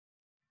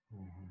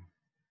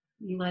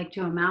 You like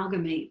to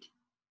amalgamate.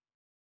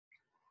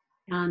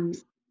 And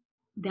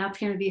that's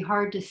going to be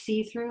hard to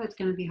see through. It's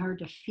going to be hard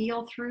to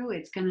feel through.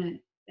 It's going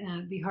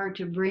to be hard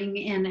to bring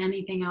in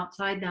anything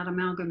outside that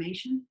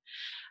amalgamation.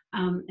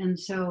 And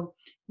so,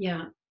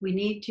 yeah, we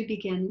need to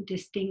begin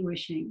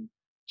distinguishing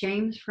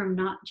James from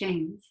not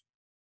James.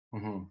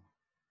 Mm-hmm.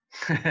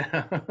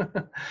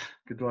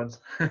 Good ones.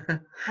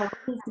 Cold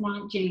is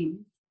not James.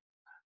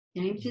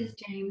 James is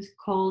James.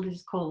 Cold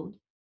is cold.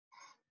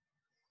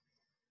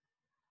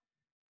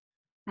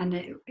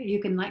 And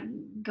you can let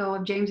go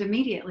of James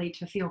immediately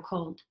to feel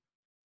cold.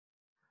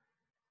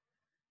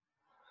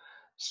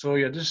 So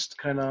you're just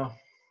kind of,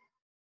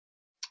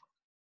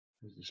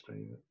 describe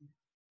it,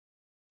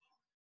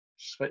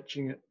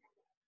 switching it.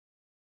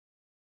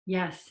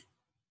 Yes.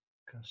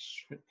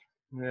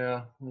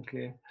 Yeah.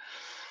 Okay.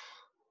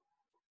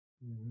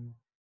 Mm-hmm.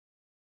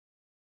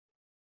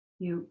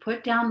 You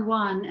put down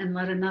one and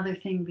let another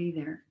thing be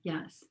there.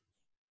 Yes.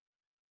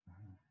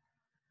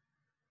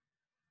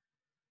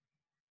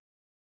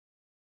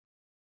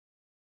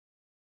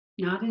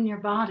 Not in your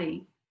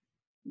body,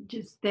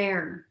 just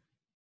there.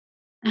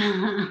 So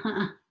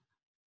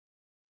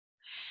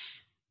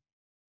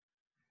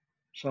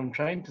I'm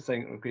trying to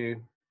think. Okay,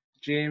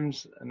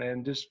 James, and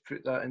then just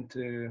put that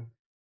into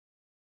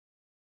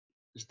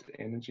just the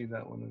energy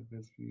that one would be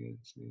for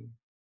you.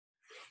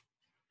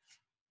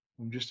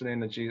 I'm just an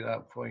energy at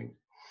that point.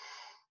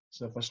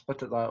 So if I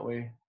split it that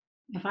way,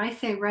 If I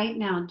say right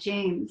now,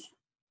 James,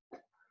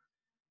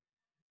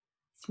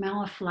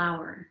 smell a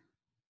flower,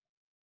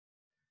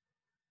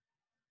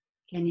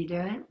 can you do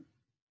it?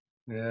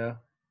 yeah,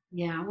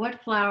 Yeah.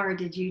 What flower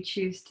did you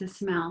choose to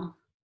smell?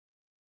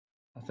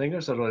 I think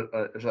it's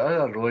it's either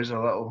a rose or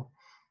a little.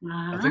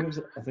 Uh-huh. I think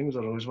it was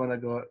a rose one I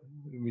got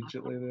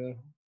immediately there.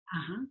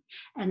 Uh-huh.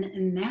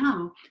 And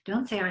now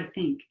don't say I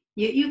think.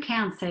 You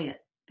can say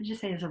it. Just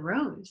say it's a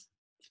rose.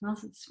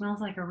 It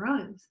smells like a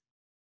rose.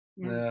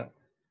 Yeah. Yeah.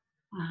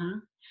 Uh-huh.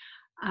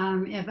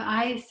 If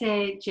I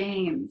say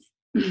James,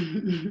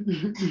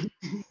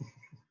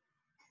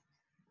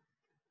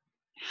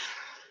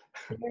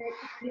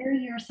 hear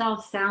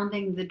yourself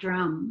sounding the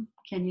drum.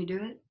 Can you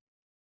do it?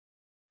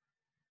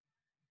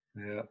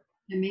 Yeah.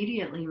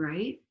 Immediately,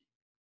 right?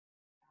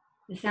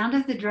 The sound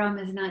of the drum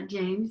is not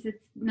James.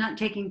 It's not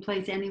taking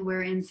place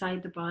anywhere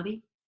inside the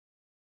body.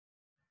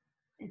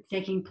 It's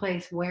taking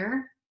place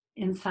where?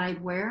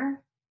 Inside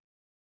where?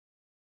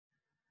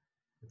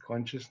 The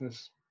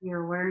consciousness,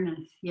 Your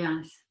awareness.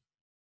 Yes.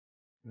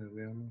 the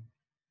awareness.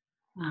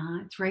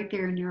 It's right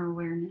there in your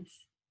awareness.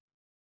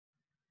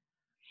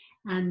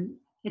 And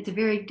it's a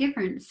very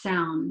different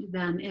sound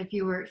than if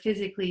you were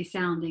physically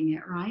sounding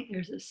it, right?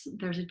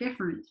 There's a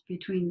difference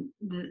between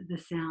the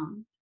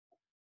sound.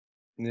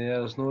 Yeah,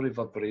 there's no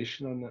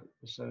reverberation on it.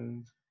 The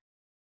sound, just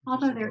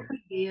Although a there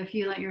could be if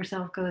you let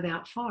yourself go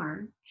that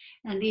far.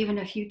 And even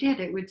if you did,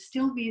 it would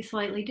still be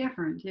slightly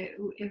different.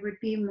 It would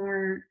be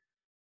more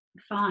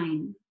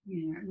fine.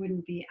 It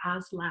wouldn't be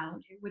as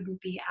loud. It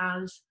wouldn't be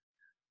as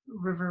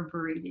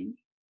reverberating.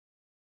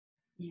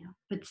 Yeah,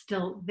 but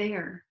still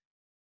there.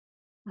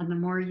 And the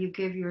more you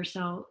give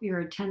yourself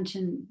your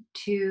attention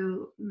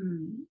to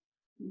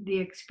the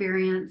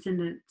experience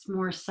in its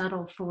more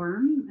subtle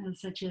form,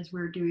 such as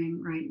we're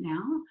doing right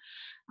now,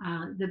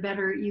 the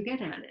better you get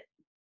at it.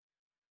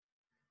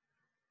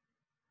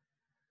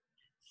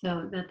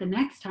 So that the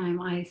next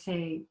time I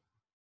say,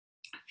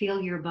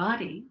 feel your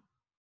body,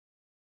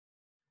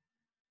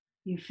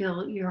 you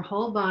feel your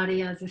whole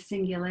body as a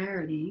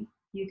singularity,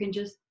 you can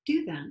just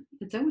do that.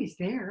 It's always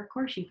there. Of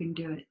course, you can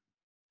do it.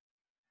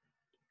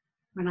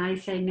 When I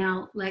say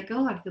now let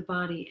go of the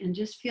body and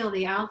just feel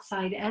the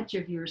outside edge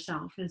of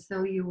yourself as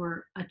though you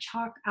were a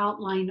chalk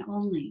outline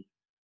only,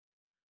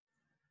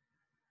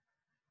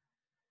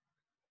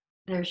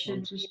 there I'm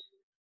should be, just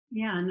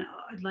yeah,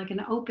 like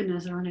an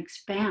openness or an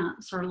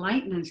expanse or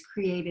lightness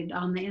created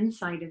on the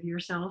inside of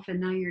yourself. And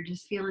now you're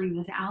just feeling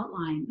this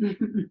outline.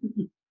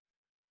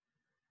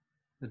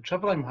 the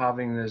trouble I'm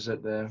having is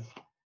that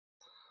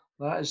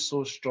that is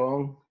so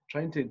strong.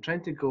 Trying to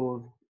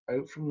go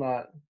out from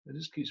that, it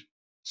just keeps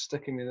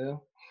sticking me there.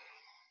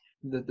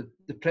 The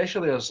pressure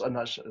there is, and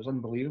that's is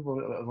unbelievable.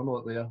 I don't know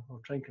what there.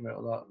 I'll try and come out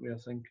of that way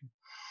of thinking.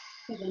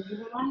 So then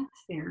you relax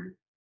there.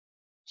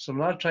 So I'm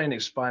not trying to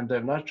expand out.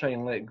 I'm not trying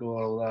to let go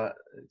of all that.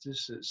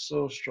 It's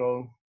so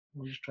strong.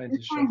 I'm just trying You're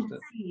to trying shift to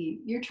it.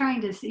 see. You're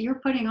trying to see. You're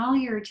putting all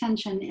your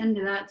attention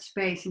into that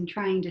space and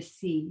trying to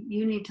see.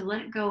 You need to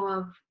let go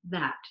of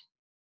that.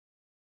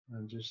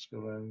 And just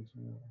go around.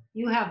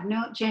 You have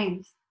no,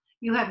 James,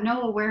 you have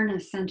no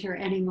awareness center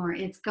anymore.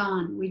 It's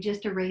gone. We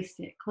just erased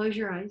it. Close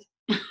your eyes.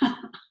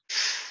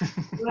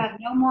 You have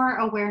no more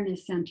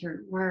awareness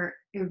center. We're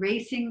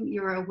erasing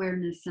your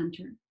awareness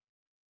center.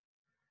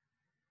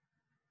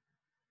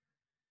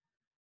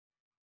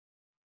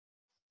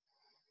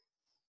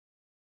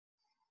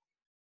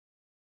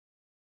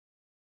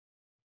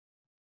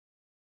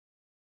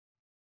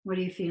 What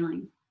are you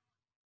feeling?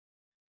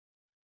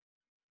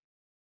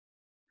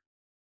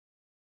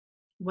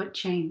 What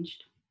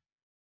changed?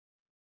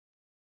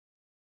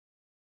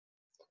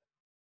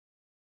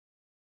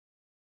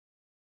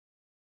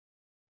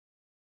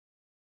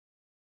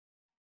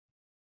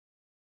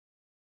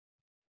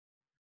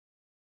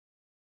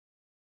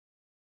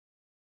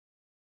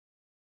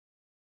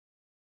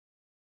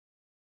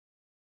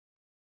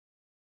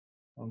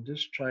 I'm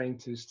just trying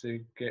to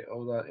get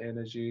all that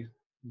energy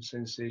and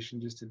sensation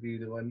just to be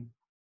the one,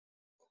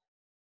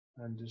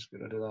 and just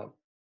get rid of that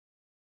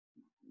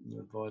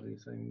the body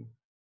thing.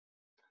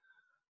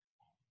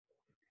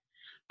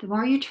 The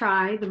more you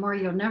try, the more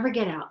you'll never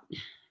get out.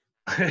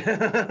 That's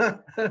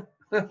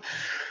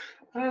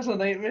a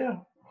nightmare.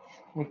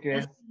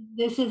 Okay.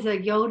 This is a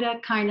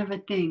Yoda kind of a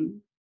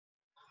thing.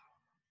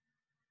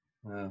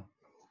 Yeah.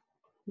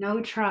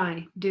 No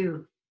try,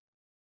 do.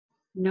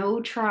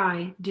 No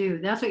try, do.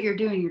 That's what you're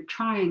doing. You're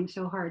trying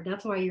so hard.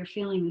 That's why you're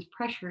feeling this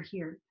pressure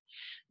here.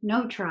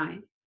 No try,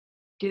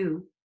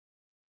 do.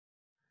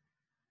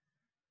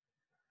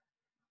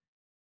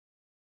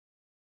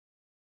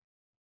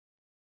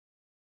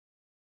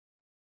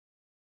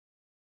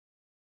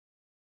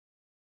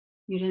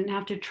 You didn't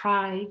have to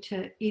try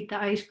to eat the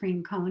ice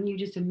cream cone. You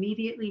just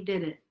immediately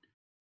did it.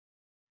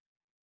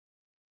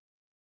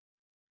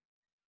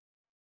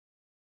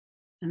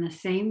 In the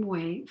same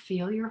way,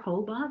 feel your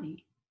whole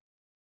body.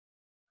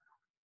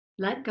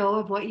 Let go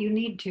of what you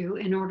need to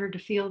in order to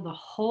feel the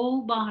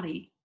whole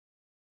body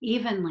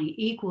evenly,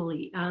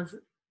 equally as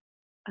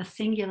a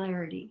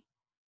singularity.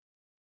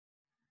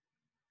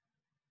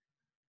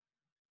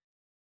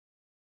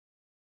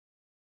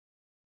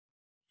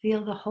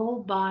 Feel the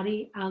whole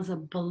body as a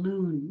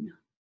balloon.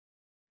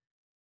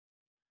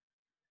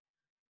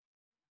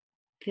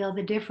 Feel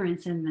the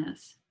difference in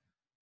this.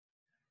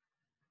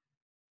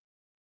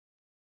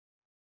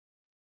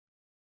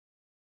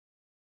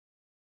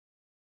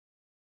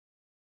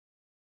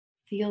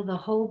 Feel the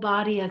whole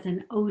body as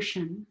an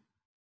ocean.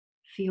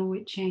 Feel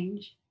it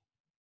change.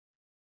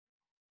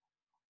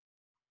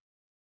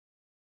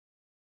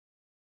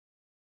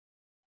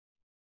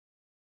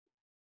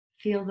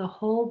 Feel the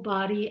whole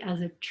body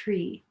as a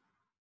tree.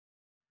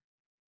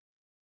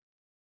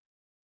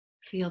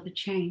 Feel the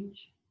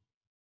change.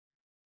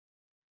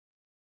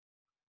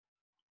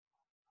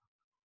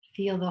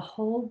 Feel the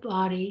whole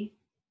body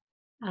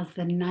as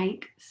the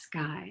night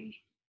sky.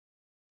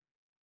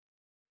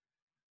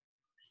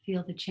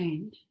 Feel the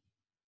change.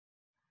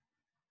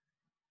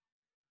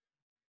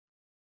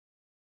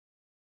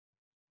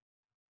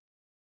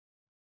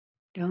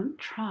 Don't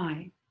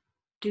try,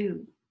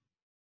 do.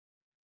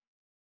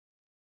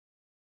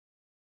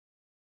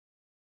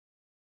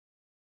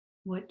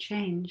 What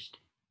changed?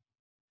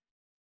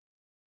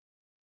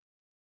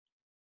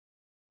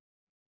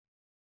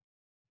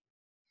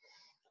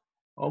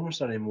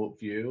 Almost a remote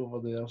view over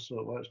there,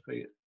 so it works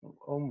quite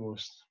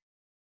almost.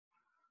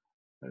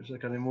 It's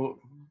like a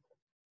remote,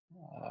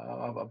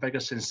 a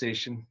bigger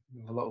sensation,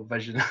 a little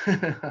vision,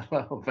 a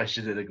little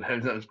vision of the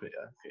ground. That was quite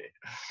okay.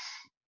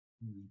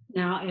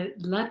 Now,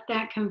 let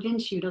that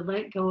convince you to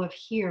let go of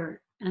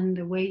here and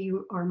the way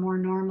you are more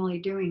normally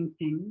doing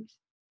things.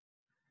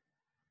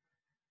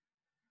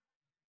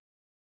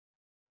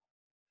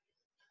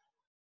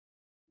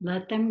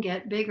 Let them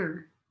get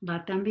bigger.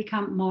 Let them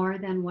become more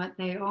than what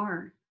they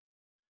are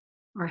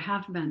or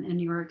have been in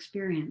your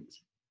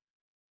experience.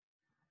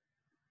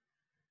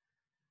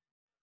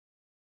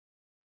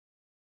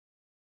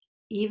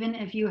 Even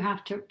if you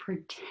have to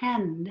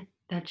pretend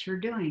that you're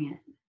doing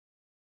it.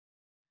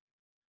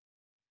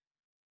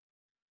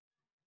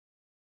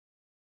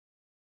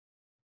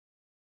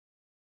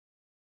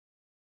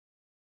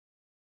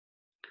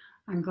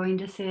 I'm going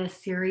to say a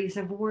series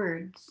of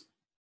words,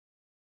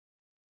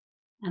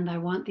 and I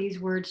want these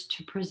words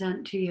to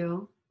present to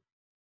you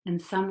in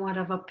somewhat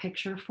of a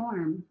picture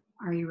form.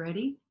 Are you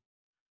ready?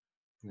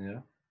 Yeah.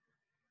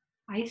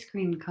 Ice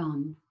cream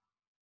cone.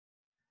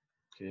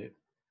 Okay.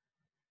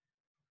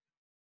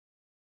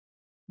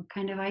 What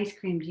kind of ice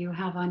cream do you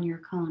have on your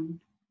cone?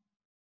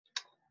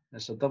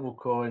 It's a double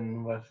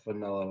cone with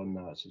vanilla on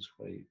that, so it's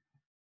white.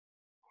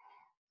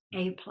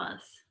 A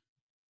plus.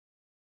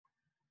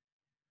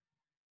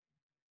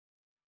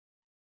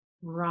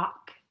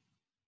 Rock.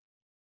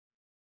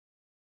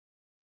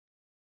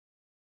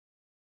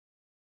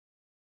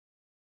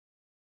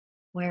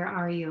 Where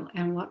are you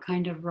and what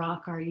kind of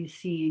rock are you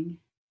seeing?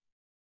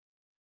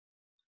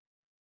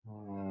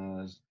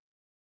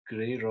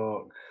 Grey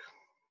rock.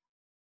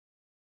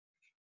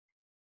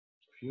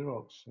 A few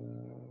rocks.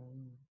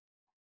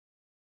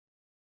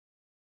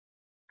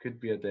 Could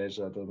be a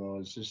desert, I don't know.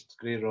 It's just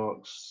grey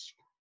rocks,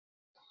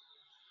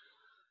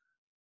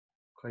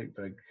 quite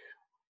big,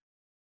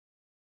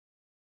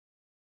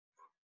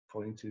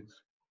 pointed.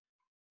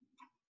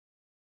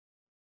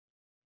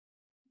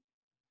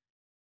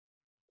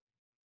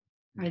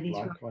 Are There's these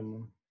black on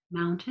them.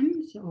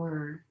 mountains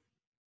or?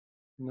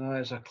 No,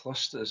 it's a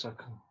cluster. It's a,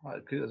 I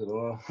don't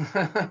know.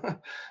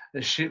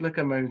 It's shaped like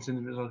a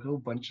mountain. There's a whole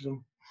bunch of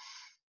them.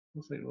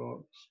 Looks like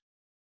rocks.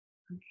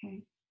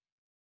 Okay.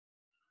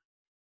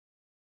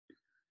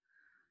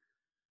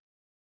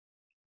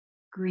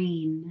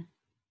 Green.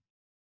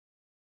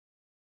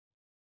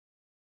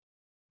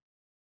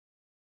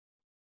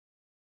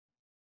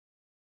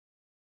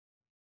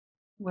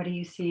 What are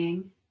you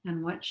seeing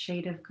and what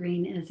shade of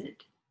green is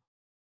it?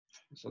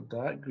 It's a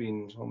dark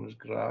green. It's almost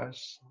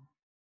grass.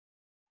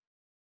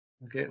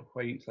 I get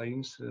white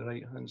lines to the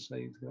right hand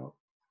side. Yeah.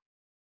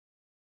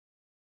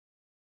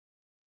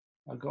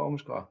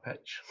 Almost got a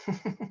pitch.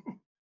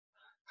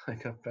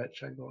 Like a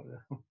pitch I got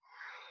there.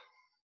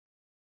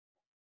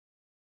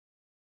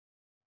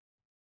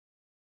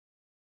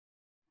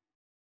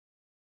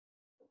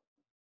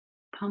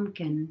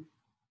 Pumpkin.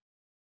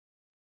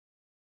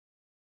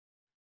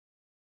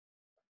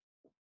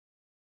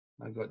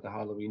 I got the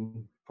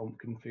Halloween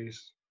pumpkin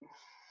face.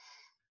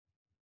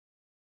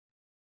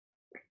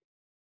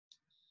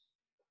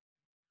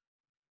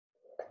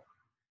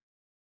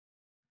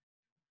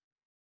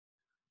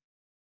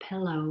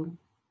 Pillow.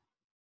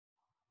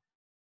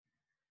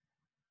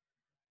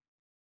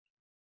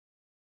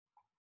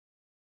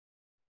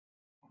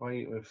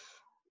 White with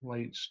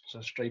lights. It's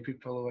a stripy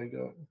pillow I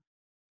got.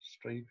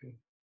 Stripy.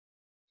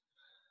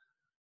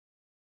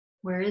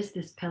 Where is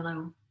this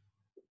pillow?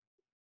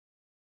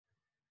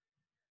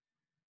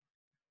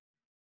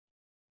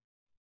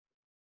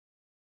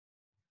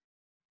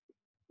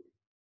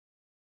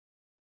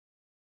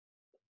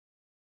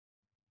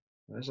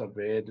 There's a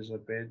bed. There's a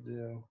bed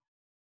there.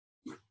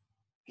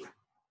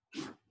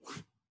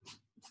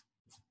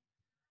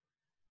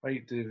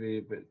 White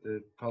duvet, but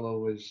the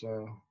pillow is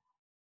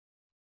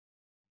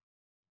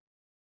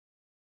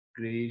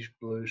greyish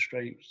blue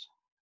stripes.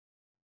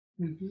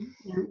 And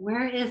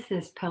where is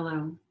this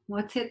pillow?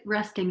 What's it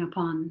resting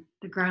upon?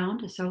 The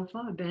ground, a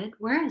sofa, a bed?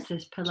 Where is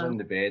this It's pillow? on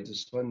the bed.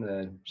 It's on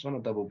a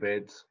double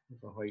bed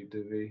with a white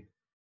duvet.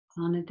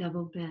 On a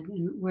double bed.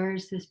 And where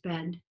is this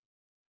bed?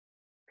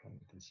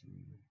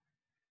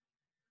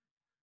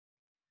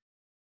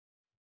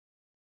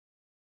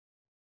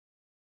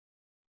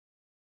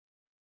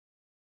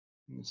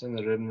 It's in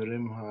the room. The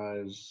room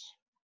has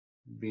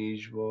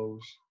beige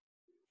walls.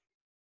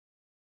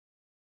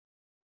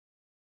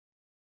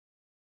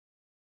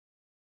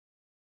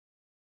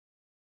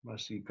 I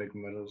see big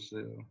mirrors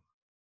there.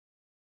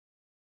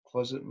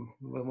 Closet,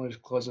 one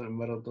closet and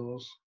mirror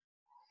doors.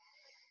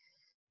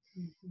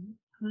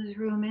 Whose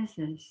room is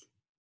this?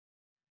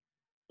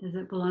 Does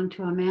it belong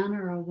to a man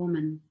or a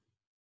woman?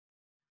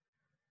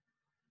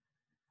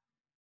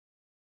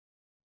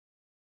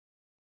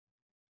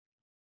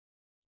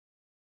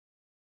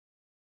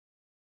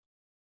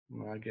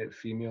 I get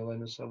female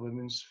and it's a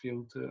women's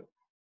feel to it.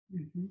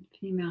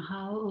 Female.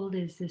 How old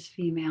is this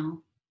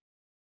female?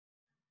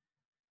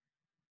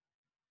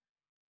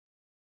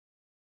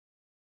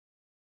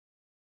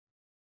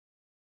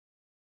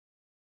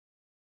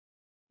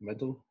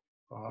 Middle,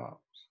 perhaps.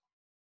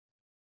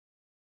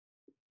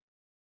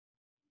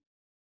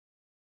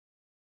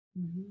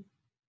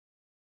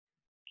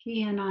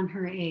 Key in on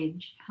her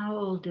age. How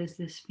old is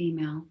this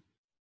female?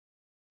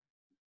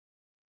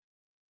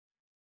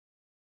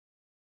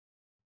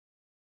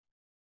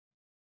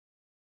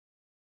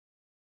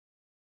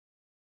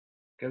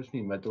 Gives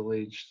me middle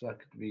age. So that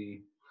could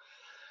be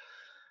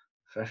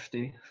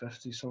 50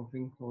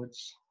 something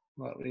odds,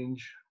 that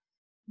range.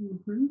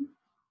 Mm-hmm.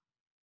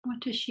 What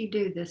does she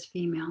do, this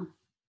female?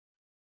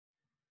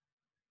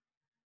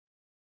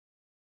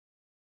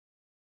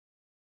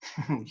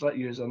 Is that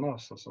you as a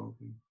nurse or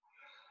something?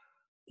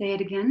 Say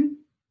it again.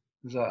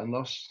 Is that a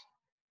nurse?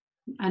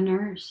 A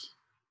nurse.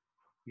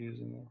 You as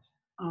a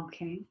nurse?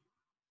 Okay.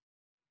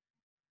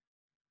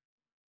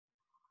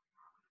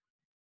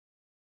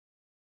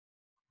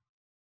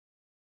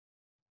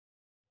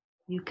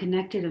 You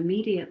connected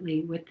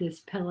immediately with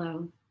this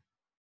pillow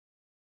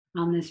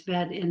on this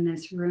bed in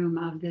this room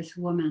of this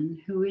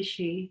woman. Who is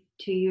she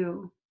to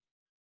you?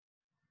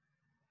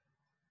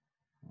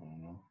 I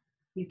don't know.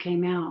 You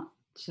came out.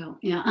 So,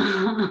 yeah.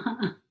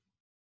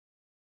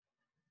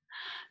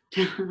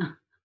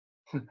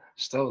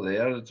 Still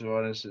there, to be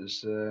honest.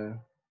 It's I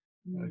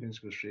can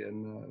just go straight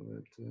in that,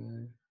 but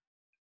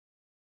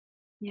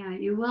Yeah,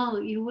 you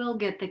will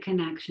get the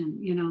connection.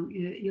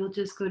 You'll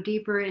just go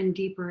deeper and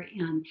deeper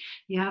in.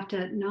 You have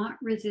to not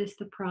resist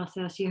the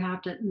process. You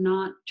have to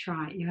not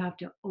try. You have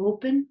to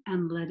open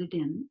and let it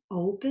in.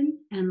 Open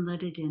and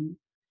let it in.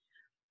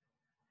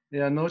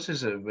 yeah, I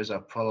noticed it was a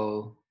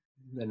pillow,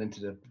 then into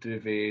the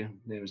duvet,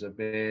 then it was a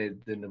bed,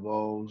 then the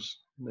walls,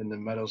 then the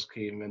mirrors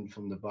came in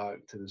from the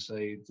back to the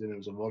side, then it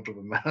was a wardrobe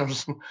of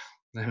mirrors,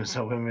 then it was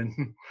a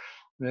woman.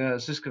 Yeah,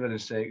 it's just given in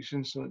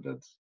sections, so it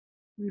did.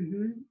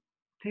 Hmm.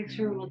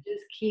 Picture Yeah. will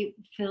just keep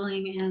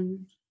filling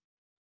in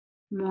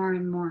more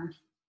and more.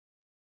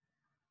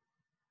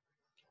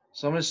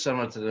 Something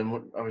similar to the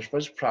remote. I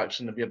was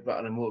practicing a bit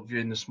of remote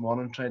viewing this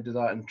morning, trying to do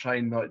that and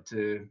trying not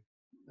to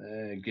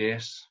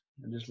guess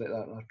and just like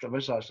that. I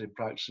was actually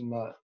practicing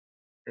that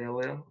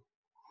earlier.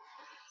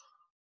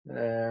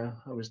 I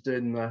was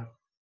doing the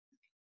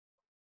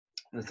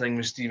thing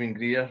with Stephen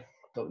Greer,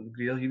 Dr.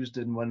 Greer. He was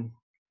doing one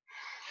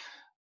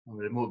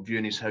remote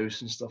viewing his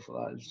house and stuff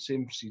like that. It's the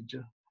same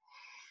procedure.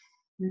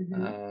 Hmm.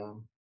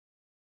 Um,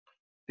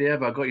 yeah,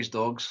 but I got his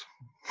dogs.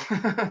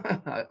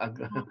 I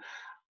got,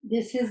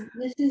 This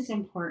is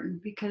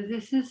important because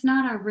this is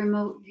not a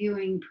remote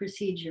viewing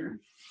procedure.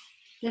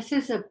 This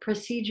is a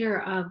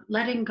procedure of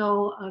letting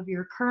go of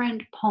your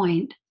current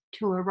point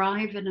to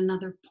arrive at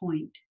another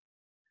point.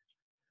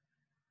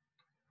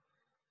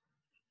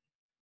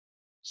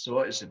 so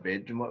what is the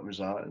bedroom? What was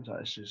that?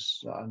 That's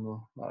just I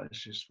know. That is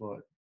just what.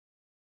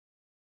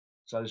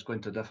 So I was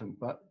going to a different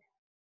bit,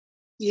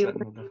 You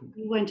sitting a different.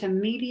 you went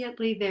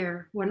immediately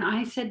there. When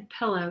I said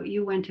pillow,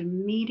 you went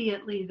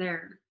immediately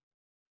there.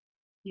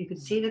 You could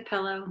see the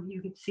pillow,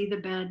 you could see the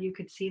bed, you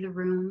could see the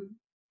room.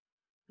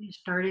 You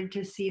started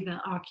to see the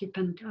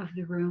occupant of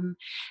the room.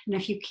 And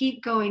if you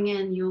keep going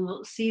in, you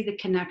will see the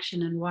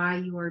connection and why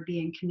you are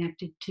being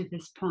connected to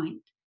this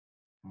point.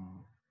 Mm,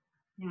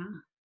 Yeah.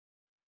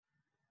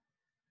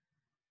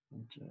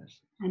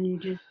 interesting. And you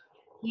just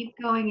keep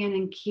going in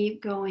and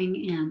keep going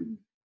in.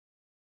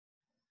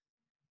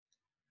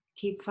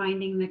 Keep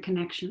finding the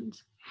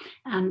connections.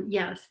 And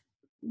yes,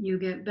 you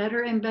get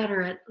better and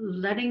better at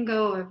letting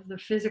go of the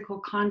physical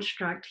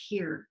construct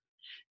here.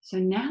 So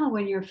now,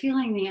 when you're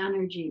feeling the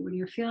energy, when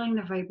you're feeling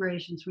the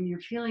vibrations, when you're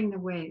feeling the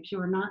waves,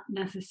 you're not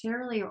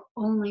necessarily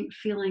only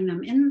feeling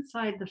them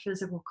inside the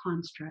physical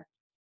construct.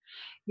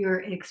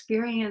 You're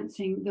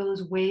experiencing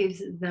those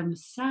waves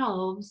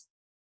themselves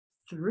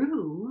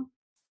through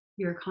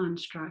your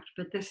construct,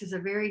 but this is a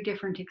very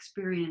different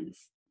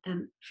experience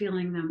than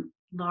feeling them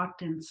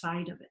locked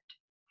inside of it.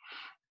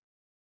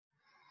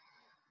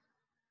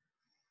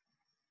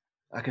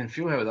 I can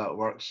feel how that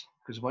works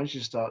because once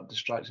you start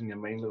distracting your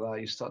mind like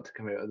that, you start to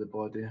come out of the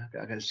body.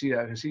 I can see it.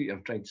 I can see what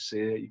I'm trying to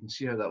say. You can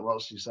see how that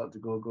works. You start to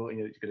go, and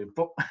you're going to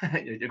pop.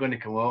 You're going to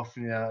come off,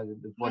 and yeah, the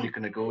Yeah. body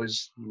kind of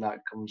goes, and that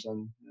comes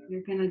in.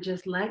 You're going to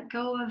just let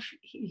go of,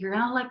 you're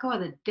going to let go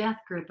of the death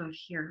grip of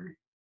here.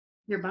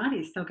 Your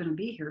body's still going to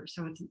be here.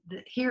 So it's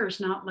the here is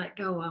not let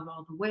go of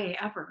all the way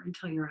ever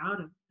until you're out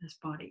of this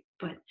body.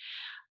 But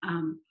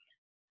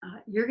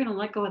you're going to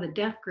let go of the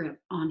death grip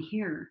on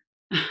here.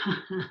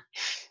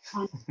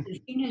 And as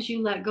soon as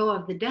you let go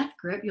of the death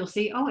grip, you'll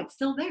see, oh, it's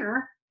still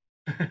there.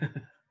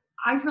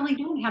 I really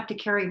don't have to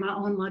carry my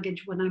own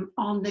luggage when I'm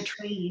on the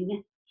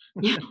train.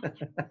 Yeah,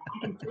 I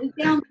can sit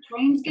down. The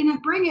train's going to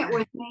bring it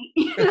with me.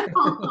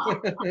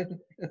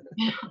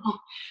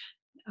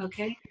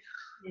 Okay.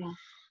 Yeah.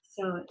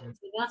 So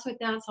that's what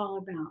that's all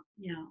about.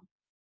 Yeah.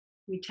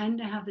 We tend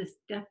to have this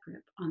death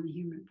grip on the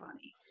human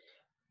body.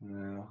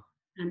 Yeah.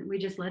 And we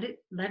just let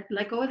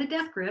go of the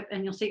death grip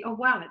and you'll see, oh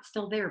wow, it's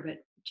still there, but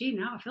gee,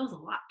 now it feels a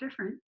lot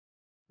different.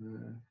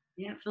 Yeah.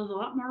 Yeah, it feels a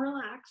lot more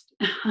relaxed.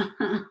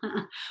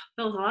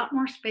 Feels a lot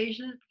more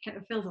spacious.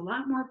 It feels a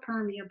lot more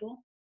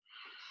permeable.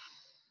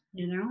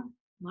 A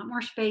lot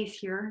more space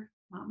here,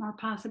 a lot more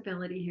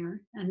possibility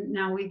here. And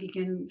now we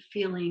begin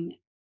feeling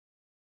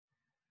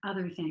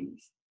other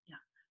things. Yeah.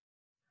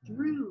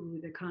 Through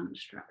the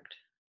construct.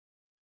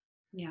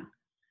 Yeah.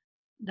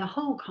 The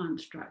whole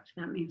construct.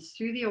 That means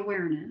through the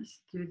awareness,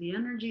 through the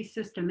energy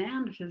system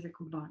and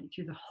physical body,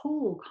 through the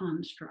whole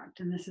construct.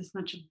 And this is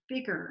much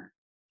bigger.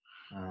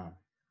 Ah.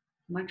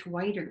 much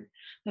whiter.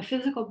 The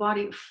physical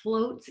body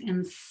floats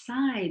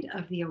inside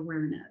of the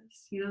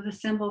awareness, the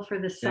symbol for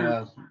the sun,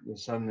 Yeah, the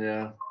sun.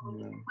 Yeah,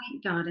 yeah.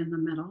 point dot in the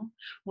middle.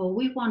 Well,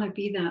 we want to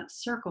be that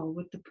circle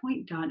with the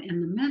point dot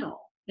in the middle.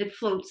 It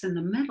floats in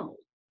the middle.